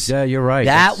was. Yeah, you're right.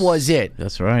 That was it.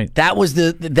 That's right. That was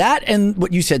that and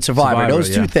what you said, Survivor.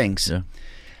 Those two things. Yeah.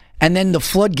 And then the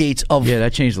floodgates of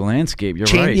that changed the landscape. You're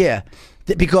right. Yeah,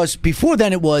 because before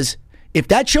then it was, if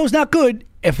that show's not good,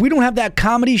 if we don't have that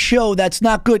comedy show that's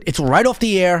not good, it's right off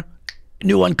the air.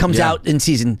 New one comes out in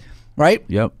season, right?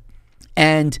 Yep.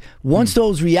 And once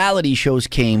those reality shows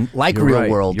came, like Real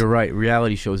World, you're right.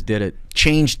 Reality shows did it.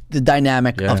 Changed the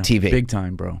dynamic of TV, big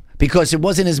time, bro. Because it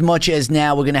wasn't as much as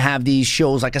now we're going to have these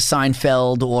shows like a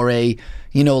Seinfeld or a,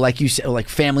 like you said, like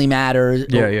Family Matters,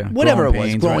 whatever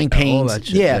Growing Pains, all that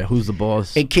shit. Yeah, Who's the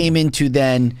Boss? It came into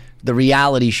then the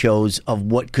reality shows of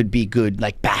what could be good,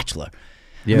 like Bachelor.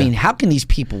 Yeah. I mean, how can these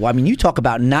people? I mean, you talk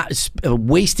about not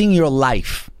wasting your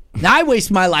life. Now, I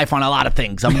waste my life on a lot of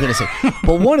things, I'm going to say.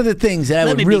 But one of the things that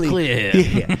I would really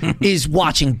is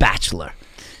watching Bachelor.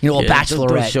 Or Bachelorette.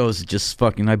 Those shows just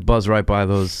fucking, I buzz right by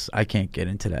those. I can't get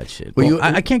into that shit.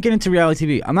 I can't get into reality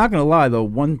TV. I'm not going to lie, though.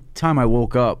 One time I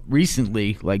woke up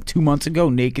recently, like 2 months ago,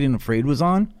 Naked and Afraid was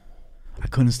on. I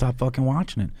couldn't stop fucking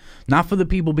watching it. Not for the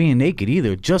people being naked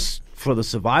either, just for the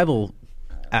survival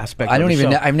aspect of the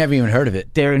show. I've never even heard of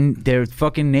it. They're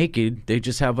fucking naked. They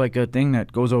just have like a thing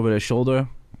that goes over their shoulder.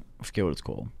 I forget what it's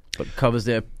called, but covers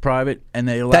their private, and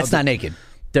that's not naked.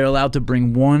 They're allowed to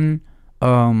bring one.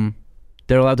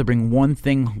 They're allowed to bring one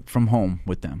thing from home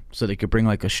with them, so they could bring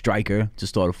like a striker to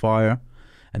start a fire,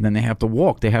 and then they have to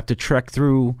walk. They have to trek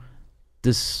through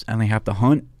this, and they have to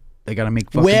hunt. They got to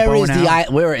make fucking Where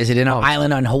is it in an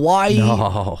island on Hawaii? No,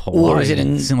 Hawaii. Or is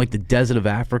it's in like the desert of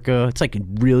Africa? It's like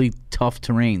really tough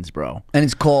terrains, bro. And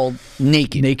it's called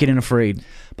Naked. Naked and Afraid.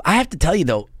 I have to tell you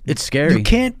though, it's scary. You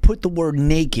can't put the word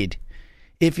naked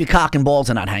if your cock and balls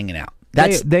are not hanging out.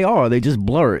 They are. They just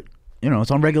blur it.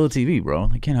 It's on regular TV, bro.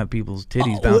 They can't have people's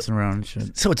titties bouncing around and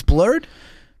shit. So it's blurred?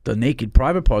 The naked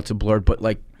private parts are blurred, but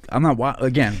like, I'm not,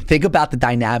 again. Think about the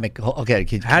dynamic. Okay,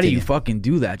 continue. How do you fucking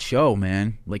do that show,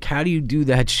 man? Like, how do you do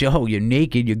that show? You're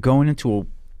naked, you're going into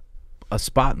a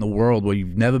spot in the world where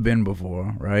you've never been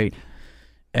before, right?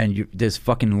 And there's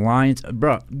fucking lines.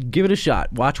 Bro, give it a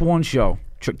shot. Watch one show.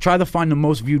 Try to find the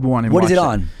most viewed one. And what is it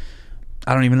on?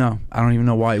 I don't even know. I don't even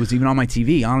know why. It was even on my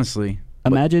TV, honestly.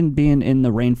 Imagine being in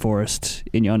the rainforest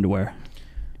in your underwear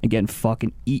and getting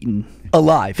fucking eaten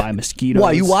alive by mosquitoes.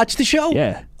 Why, you watch the show?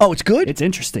 Yeah. Oh, it's good? It's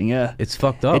interesting, yeah. It's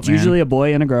fucked up, It's usually a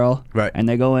boy and a girl. Right. And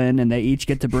they go in and they each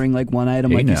get to bring like one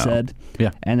item, like you said. Yeah.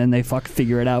 And then they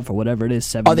figure it out for whatever it is,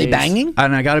 7 days. Are they banging?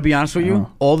 And I got to be honest with you,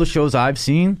 all the shows I've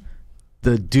seen,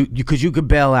 because you could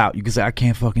bail out. You could say, I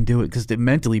can't fucking do it, because it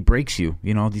mentally breaks you.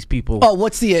 These people. Oh,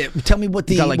 what's the? Tell me what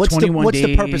the. Like what's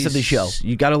the purpose of the show?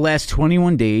 You got to last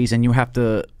 21 days, and you have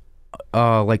to,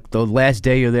 like the last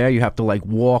day you're there, you have to like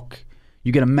walk.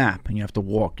 You get a map, and you have to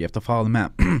walk. You have to follow the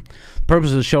map. The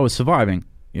purpose of the show is surviving.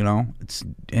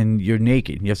 And you're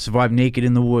naked. You have to survive naked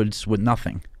in the woods with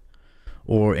nothing,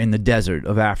 or in the desert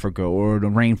of Africa, or the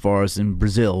rainforest in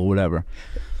Brazil, or whatever.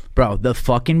 Bro, the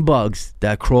fucking bugs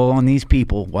that crawl on these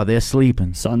people while they're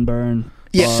sleeping. Sunburn.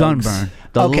 Yeah. Sunburn.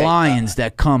 The lions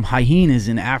that come, hyenas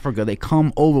in Africa, they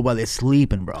come over while they're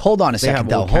sleeping, bro. Hold on a second,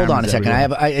 though. Hold on a second.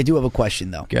 I do have a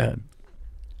question, though. Go ahead.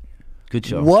 Good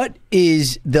show. What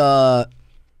is the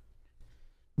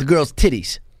girls'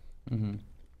 titties? Mm-hmm.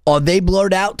 Are they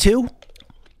blurred out, too?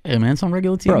 Yeah, man, it's on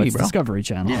regular TV, bro. It's Discovery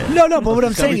Channel. Yeah. No, but what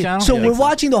I'm saying is, so we're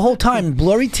watching the whole time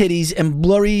blurry titties and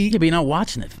blurry... Yeah, but you're not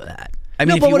watching it for that.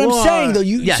 But what I'm saying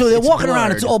though, so they're walking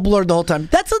around, it's all blurred the whole time.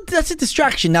 That's a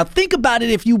distraction. Now think about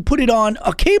it if you put it on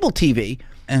a cable TV,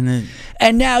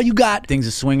 and now you got things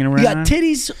are swinging around. You got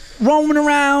titties roaming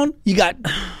around. You got,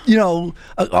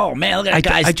 oh man, look at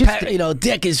that guy's,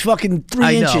 dick is fucking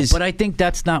 3 inches. But I think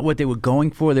that's not what they were going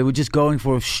for. They were just going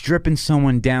for stripping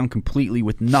someone down completely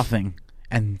with nothing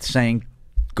and saying,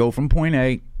 go from point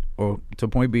A or to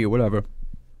point B or whatever.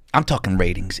 I'm talking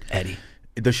ratings, Eddie.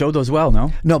 The show does well,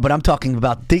 no? No, but I'm talking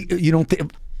about you don't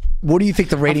think. What do you think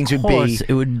the ratings would be?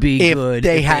 It would be if good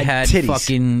they if had they titties.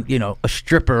 Fucking, a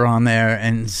stripper on there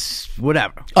and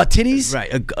whatever. Titties?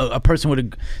 Right. A person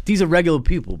with these are regular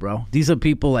people, bro. These are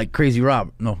people like Crazy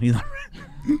Rob. No, he's not.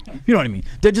 You know what I mean?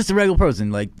 They're just a regular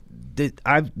person. Like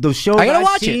those shows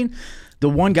I've seen. The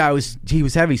one guy he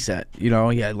was heavy set. He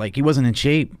wasn't in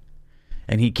shape.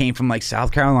 And he came from like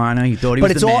South Carolina. He thought he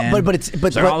was the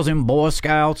man. So I was in Boy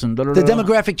Scouts and the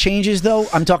demographic changes though.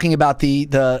 I'm talking about the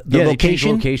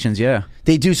location. Locations, yeah.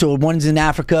 They do. So one's in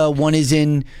Africa, one is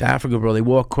in Africa, bro. They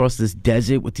walk across this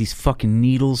desert with these fucking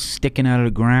needles sticking out of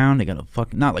the ground. They got a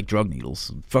fucking, not like drug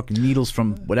needles, fucking needles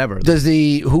from whatever. Does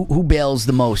who bails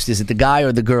the most? Is it the guy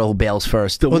or the girl who bails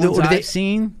first? The ones I've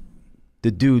seen,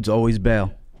 the dudes always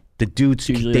bail. The dudes,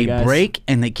 they break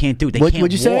and they can't do it. They can't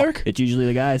What'd you say, Eric? It's usually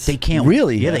the guys. They can't.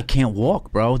 Really? Yeah, they can't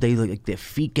walk, bro. They like their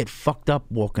feet get fucked up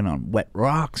walking on wet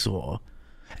rocks or.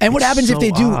 And what happens if they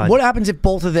do? Odd. What happens if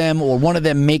both of them or one of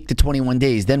them make the 21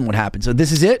 days? Then what happens? So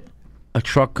this is it? A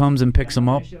truck comes and picks them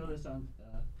up.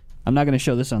 I'm not going to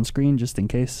show this on screen just in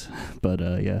case, but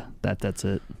yeah, that's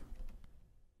it.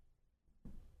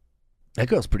 That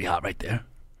girl's pretty hot right there.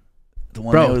 The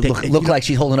one Bro, that look like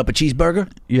she's holding up a cheeseburger.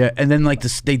 Yeah, and then like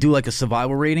this, they do like a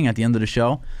survival rating at the end of the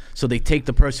show. So they take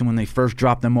the person when they first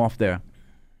drop them off there,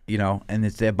 you know, and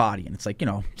it's their body, and it's like, you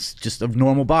know, it's just a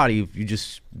normal body if you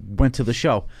just went to the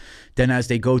show. Then as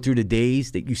they go through the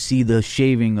days, that you see the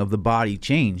shaving of the body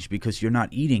change because you're not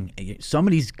eating. Some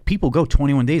of these people go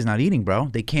 21 days not eating, bro.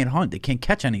 They can't hunt. They can't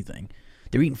catch anything.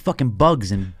 They're eating fucking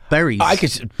bugs and berries. I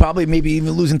could probably maybe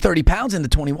even losing 30 pounds in the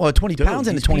 20 pounds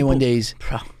in the 21 days.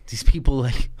 Bro, these people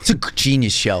like it's a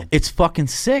genius show. It's fucking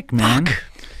sick, man. Fuck.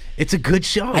 It's a good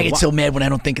show. I get so mad when I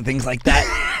don't think of things like that.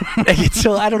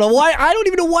 I don't know why. I don't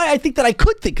even know why I think that I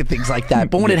could think of things like that.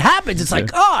 But when it happens, it's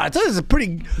like, this is a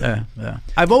pretty. Yeah.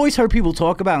 I've always heard people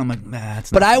talk about it. I'm like, nah,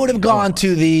 it's not. But I would have gone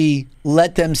to the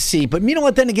let them see. But you know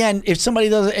what? Then again, if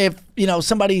somebody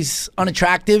somebody's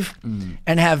unattractive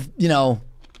and have,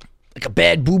 like a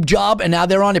bad boob job and now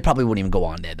they're on, they probably wouldn't even go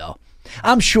on there though.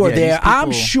 I'm sure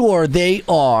I'm sure they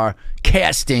are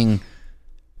casting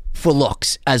for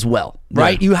looks as well,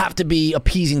 right? Yeah. You have to be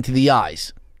appeasing to the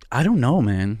eyes. I don't know,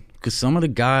 man, because some of the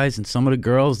guys and some of the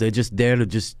girls, they're just there to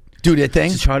just do their thing,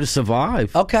 to try to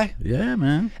survive. Okay, yeah,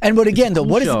 man. And but again, though,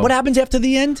 what happens after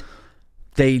the end?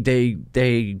 They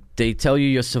tell you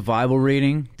your survival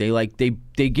rating. They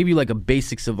give you like a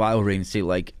basic survival rating, say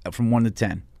like from 1 to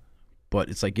 10, but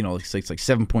it's like it's like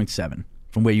 7.7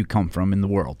 from where you come from in the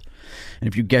world. And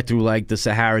if you get through like the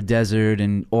Sahara Desert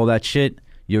and all that shit,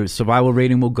 your survival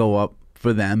rating will go up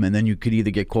for them, and then you could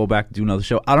either get called back to do another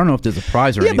show. I don't know if there's a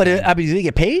prize or anything. Yeah, but I mean, do they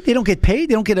get paid? They don't get paid.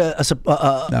 They don't get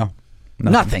no,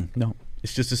 nothing. No,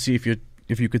 it's just to see if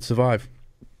you could survive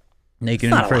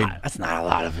naked and afraid. That's not a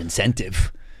lot of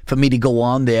incentive for me to go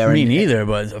on there. Me neither,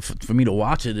 but for me to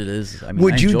watch it, it is. I mean,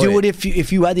 would you do it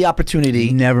if you had the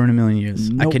opportunity? Never in a million years.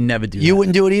 Nope. I could never do that. You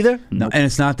wouldn't do it either? No, and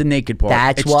it's not the naked part.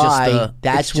 That's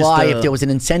why. If there was an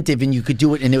incentive and you could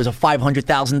do it, and there was a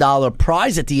 $500,000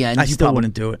 prize at the end, I still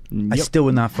wouldn't do it. Yep. I still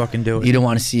would not fucking do it. You don't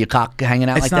want to see your cock hanging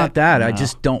out like that? It's not that. No. I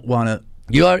just don't want to.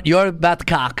 You're about the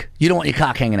cock. You don't want your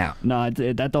cock hanging out. No,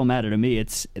 that don't matter to me.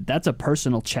 That's a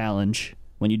personal challenge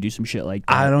when you do some shit like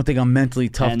that. I don't think I'm mentally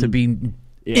tough to be.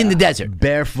 Yeah. In the desert,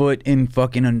 barefoot in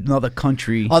fucking another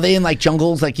country. Are they in like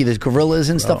jungles, like there's gorillas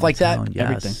and stuff like that? Yes.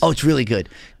 Everything. Oh, it's really good.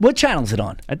 What channel is it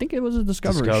on? I think it was a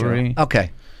Discovery show.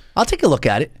 Okay, I'll take a look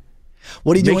at it.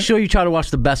 What are you doing? Make sure you try to watch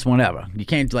the best one ever. You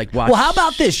can't like watch. Well, how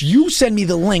about this? You send me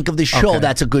the link of the show.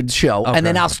 That's a good show, and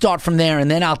then I'll start from there, and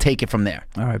then I'll take it from there.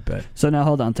 All right, bet. So now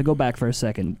hold on. To go back for a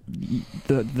second,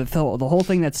 the whole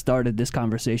thing that started this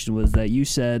conversation was that you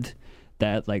said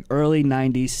that like early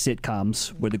 90s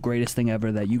sitcoms were the greatest thing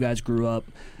ever, that you guys grew up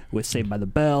with Saved by the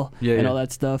Bell and all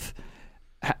that stuff.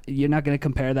 You're not going to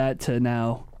compare that to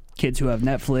now kids who have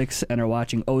Netflix and are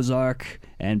watching Ozark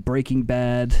and Breaking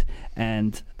Bad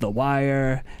and The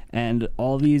Wire and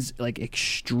all these like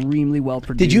extremely well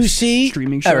produced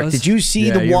streaming shows. Eric, did you see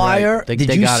The Wire? Right.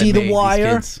 Did you see The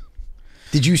Wire?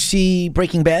 Did you see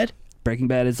Breaking Bad? Breaking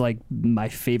Bad is like my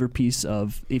favorite piece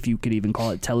of, if you could even call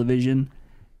it television,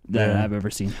 that I've ever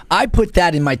seen. I put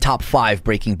that in my top 5,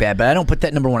 Breaking Bad, but I don't put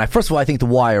that number 1. First of all, I think The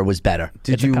Wire was better.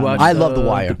 Did you watch? I love The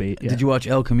Wire. Debate, Did you watch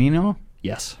El Camino?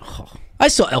 Yes. Oh, I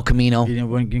saw El Camino. You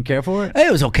didn't care for it?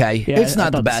 It was okay. Yeah, it's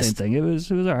not the best. Same thing. It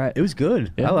was all right. It was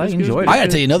good. Yeah, I enjoyed it. I got to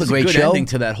tell you another great good show. Ending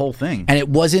to that whole thing. And it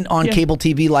wasn't on cable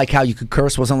TV like how you could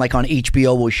curse. Wasn't like on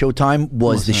HBO or Showtime.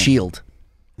 Was The Shield.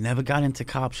 Never got into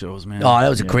cop shows, man. Oh, that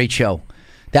was a great show.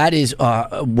 That is,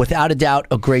 without a doubt,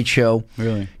 a great show.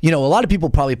 Really? A lot of people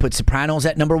probably put Sopranos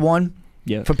at number 1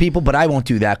 for people, but I won't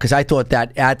do that because I thought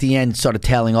that at the end started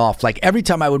tailing off. Like every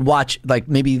time I would watch, like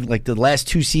maybe like the last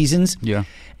 2 seasons,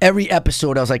 every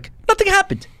episode I was like, nothing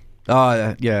happened.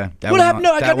 Oh, yeah. What happened?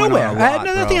 No, I got nowhere.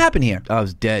 Nothing happened here. I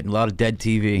was dead. A lot of dead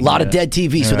TV. A lot of dead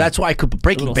TV. So that's why I could.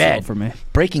 Breaking Bad for me.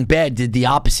 Breaking Bad did the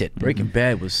opposite. Breaking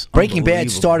Bad was Breaking Bad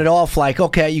started off like,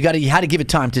 okay, you had to give it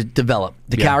time to develop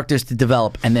the characters to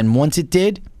develop, and then once it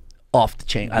did, off the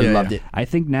chain. I loved it. I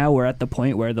think now we're at the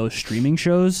point where those streaming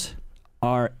shows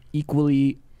are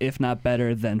equally, if not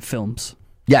better, than films.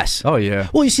 Yes. Oh yeah.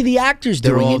 Well, you see the actors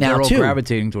doing it now they're too. All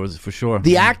gravitating towards it for sure.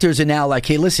 The actors are now like,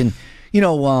 hey, listen,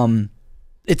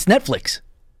 it's Netflix.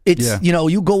 It's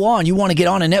you go on, you want to get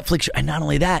on a Netflix show, and not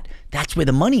only that, that's where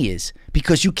the money is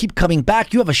because you keep coming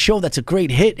back. You have a show that's a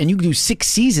great hit, and you do 6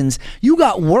 seasons. You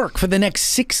got work for the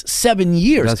next 6-7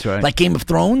 years. That's right. Like Game of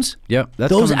Thrones. Yep.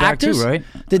 That's those coming actors, back too,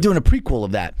 right? They're doing a prequel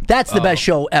of that. That's the best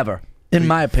show ever, in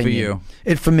my opinion.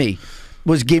 For me.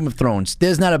 Was Game of Thrones.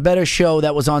 There's not a better show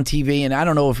that was on TV, and I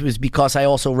don't know if it was because I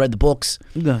also read the books.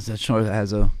 That show has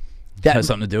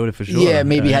something to do with it for sure. Yeah,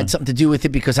 maybe it had something to do with it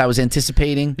because I was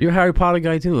anticipating. You're a Harry Potter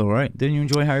guy too, though, right? Didn't you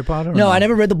enjoy Harry Potter? No, I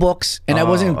never read the books, and I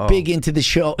wasn't big into the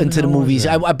show, into the movies.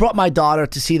 I brought my daughter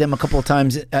to see them a couple of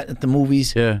times at the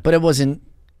movies, but it wasn't.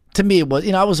 To me, it was.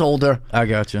 I was older. I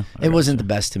got you. It wasn't the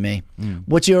best to me.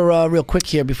 What's your real quick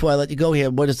here before I let you go here?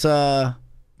 What is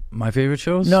my favorite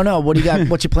shows? No. What do you got?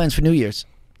 What's your plans for New Year's?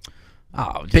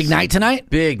 Oh, big night tonight?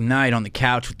 Big night on the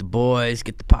couch with the boys.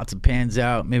 Get the pots and pans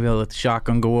out. Maybe I'll let the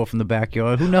shotgun go off in the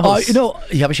backyard. Who knows?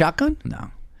 You have a shotgun? No.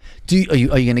 Are you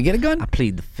going to get a gun? I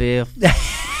plead the fifth.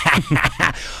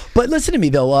 But listen to me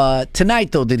though.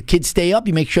 Tonight though, did the kids stay up?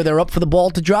 You make sure they're up for the ball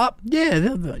to drop?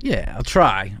 Yeah. I'll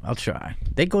try.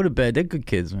 They go to bed. They're good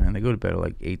kids, man. They go to bed at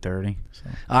like 8:30. So.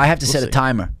 I have to set a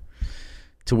timer.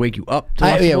 To wake you up to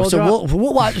watch the ball drop?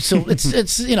 We'll watch. So it's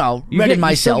ready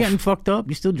myself. You still getting fucked up?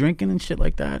 You still drinking and shit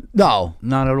like that? No,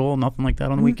 not at all. Nothing like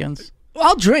that on the weekends.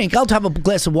 I'll drink. I'll have a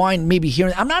glass of wine maybe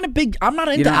here. I'm not into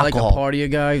alcohol. You're not like a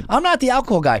partier guy. I'm not the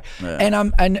alcohol guy, and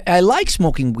I like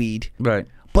smoking weed. Right.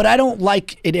 But I don't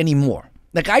like it anymore.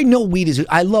 Like I know weed is.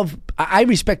 I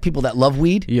respect people that love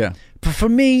weed. Yeah. But for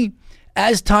me,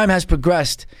 as time has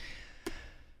progressed,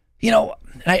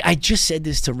 I just said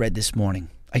this to Red this morning.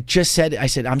 I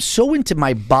said, I'm so into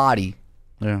my body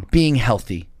being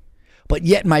healthy, but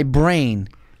yet my brain,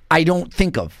 I don't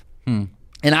think of. And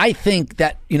I think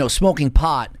that, smoking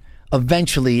pot,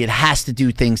 eventually it has to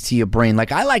do things to your brain.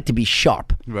 Like I like to be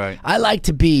sharp. Right. I like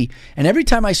to be, and every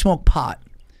time I smoke pot,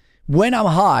 when I'm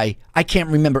high, I can't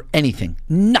remember anything.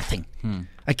 Nothing.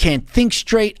 I can't think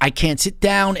straight. I can't sit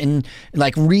down and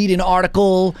like read an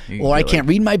article, or I can't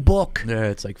read my book. Yeah,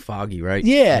 it's like foggy, right?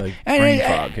 Yeah. Like brain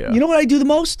fog, yeah. You know what I do the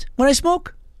most when I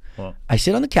smoke? What? I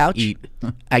sit on the couch. Eat.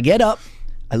 I get up.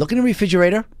 I look in the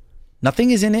refrigerator. Nothing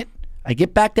is in it. I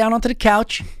get back down onto the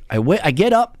couch. I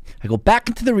get up. I go back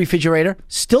into the refrigerator.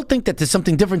 Still think that there's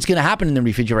something different's going to happen in the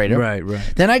refrigerator. Right.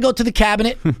 Then I go to the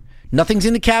cabinet. Nothing's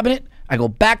in the cabinet. I go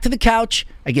back to the couch.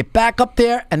 I get back up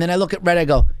there, and then I look at Red. I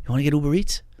go, "You want to get Uber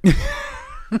Eats?"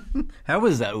 How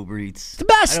was that Uber Eats? It's the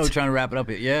best. I know we're trying to wrap it up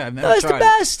here. Yeah, I've never tried. It's the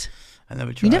best. I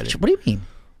never tried it. What do you mean?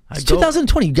 It's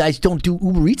 2020. You guys don't do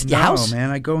Uber Eats at your house? No,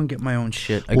 man. I go and get my own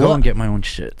shit.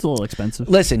 It's a little expensive.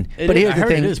 Listen, but here's the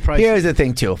thing. Here's the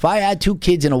thing, too. If I had 2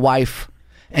 kids and a wife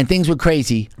and things were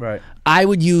crazy, right, I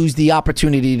would use the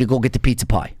opportunity to go get the pizza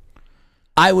pie.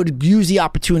 I would use the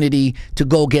opportunity to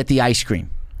go get the ice cream.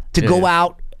 To go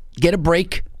out, get a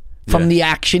break from the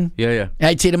action. Yeah. And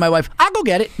I'd say to my wife, I'll go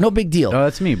get it. No big deal. Oh,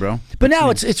 that's me, bro. But now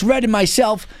it's Red and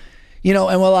myself, and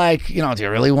we're like, do you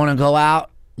really want to go out?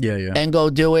 Yeah. And go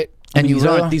do it? And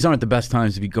these aren't the best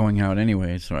times to be going out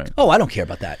anyways, right? Oh, I don't care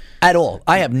about that at all.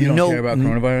 I have You don't care about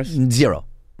coronavirus? Zero.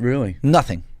 Really?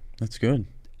 Nothing. That's good.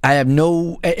 I have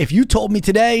no. If you told me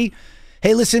today,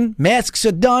 hey, listen, masks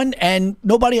are done and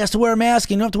nobody has to wear a mask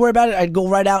and you don't have to worry about it, I'd go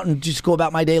right out and just go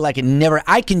about my day like it never.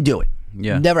 I can do it.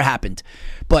 Yeah. Never happened.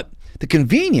 But the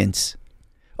convenience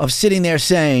of sitting there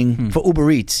saying for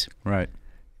Uber Eats, right?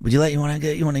 You want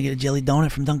to get a jelly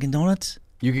donut from Dunkin' Donuts?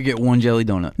 You could get one jelly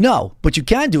donut. No, what you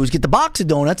can do is get the box of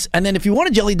donuts, and then if you want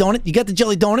a jelly donut, you get the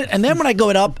jelly donut, and then when I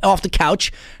go off the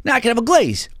couch, now I can have a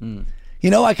glaze.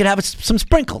 I could have some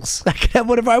sprinkles. I could have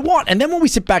whatever I want. And then when we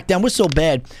sit back down, we're so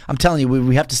bad. I'm telling you,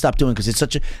 we have to stop doing it because it's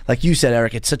such a, like you said,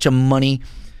 Eric, it's such a money,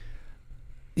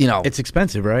 It's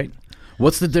expensive, right?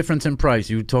 What's the difference in price?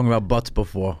 You were talking about butts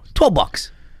before. $12.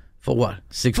 For what?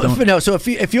 No, so if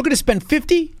you're going to spend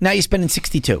 $50, now you're spending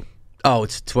 $62. Oh,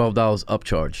 it's $12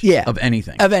 upcharge. Yeah. Of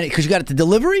anything. Because you got it the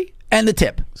delivery and the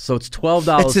tip. So it's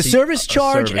 $12. It's the service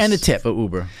charge and the tip for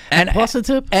Uber, and plus a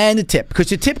tip and the tip because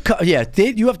your tip.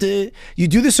 You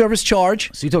do the service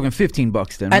charge. So you're talking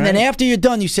 $15 then, and right? then after you're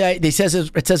done, it says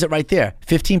it right there: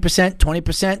 15%,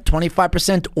 20%,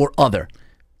 25%, or other.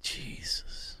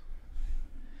 Jesus.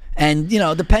 And,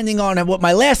 depending on what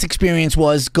my last experience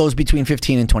was, goes between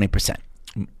 15 and 20%.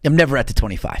 I'm never at the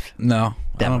 25. No,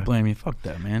 Never. I don't blame you. Fuck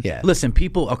that, man. Yeah. Listen,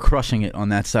 people are crushing it on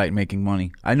that site, making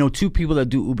money. I know 2 people that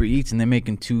do Uber Eats, and they're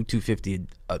making $250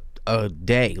 a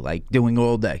day, like doing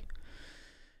all day.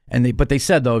 But they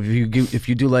said though, if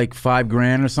you do like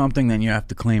 $5,000 or something, then you have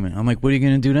to claim it. I'm like, what are you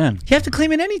gonna do then? You have to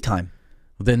claim it anytime.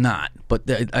 They're not. But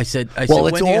I said, well,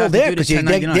 when it's do you all have to there do the because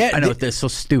 1099? I know they're so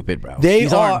stupid, bro.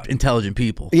 These aren't intelligent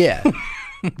people. Yeah.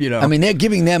 I mean, they're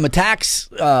giving them a tax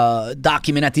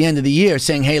document at the end of the year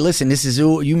saying, hey, listen, this is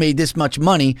you made this much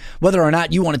money. Whether or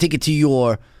not you want to take it to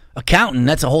your accountant,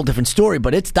 that's a whole different story,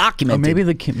 but it's documented. Maybe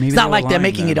it's not like they're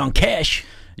making it on cash.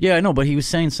 Yeah, I know, but he was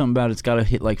saying something about it's got to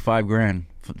hit like $5,000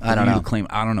 for I don't know. to claim.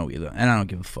 I don't know either, and I don't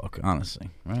give a fuck, honestly.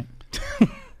 Right?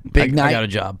 Big night. I got a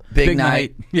job. Big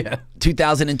night. Yeah.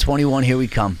 2021. Here we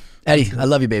come. Eddie, I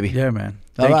love you, baby. Yeah, man.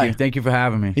 All right. Thank you for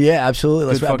having me. Yeah, absolutely.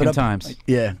 Let's Good wrap it fucking up. times.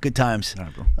 Yeah, good times. All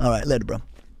right, bro. All right, later, bro.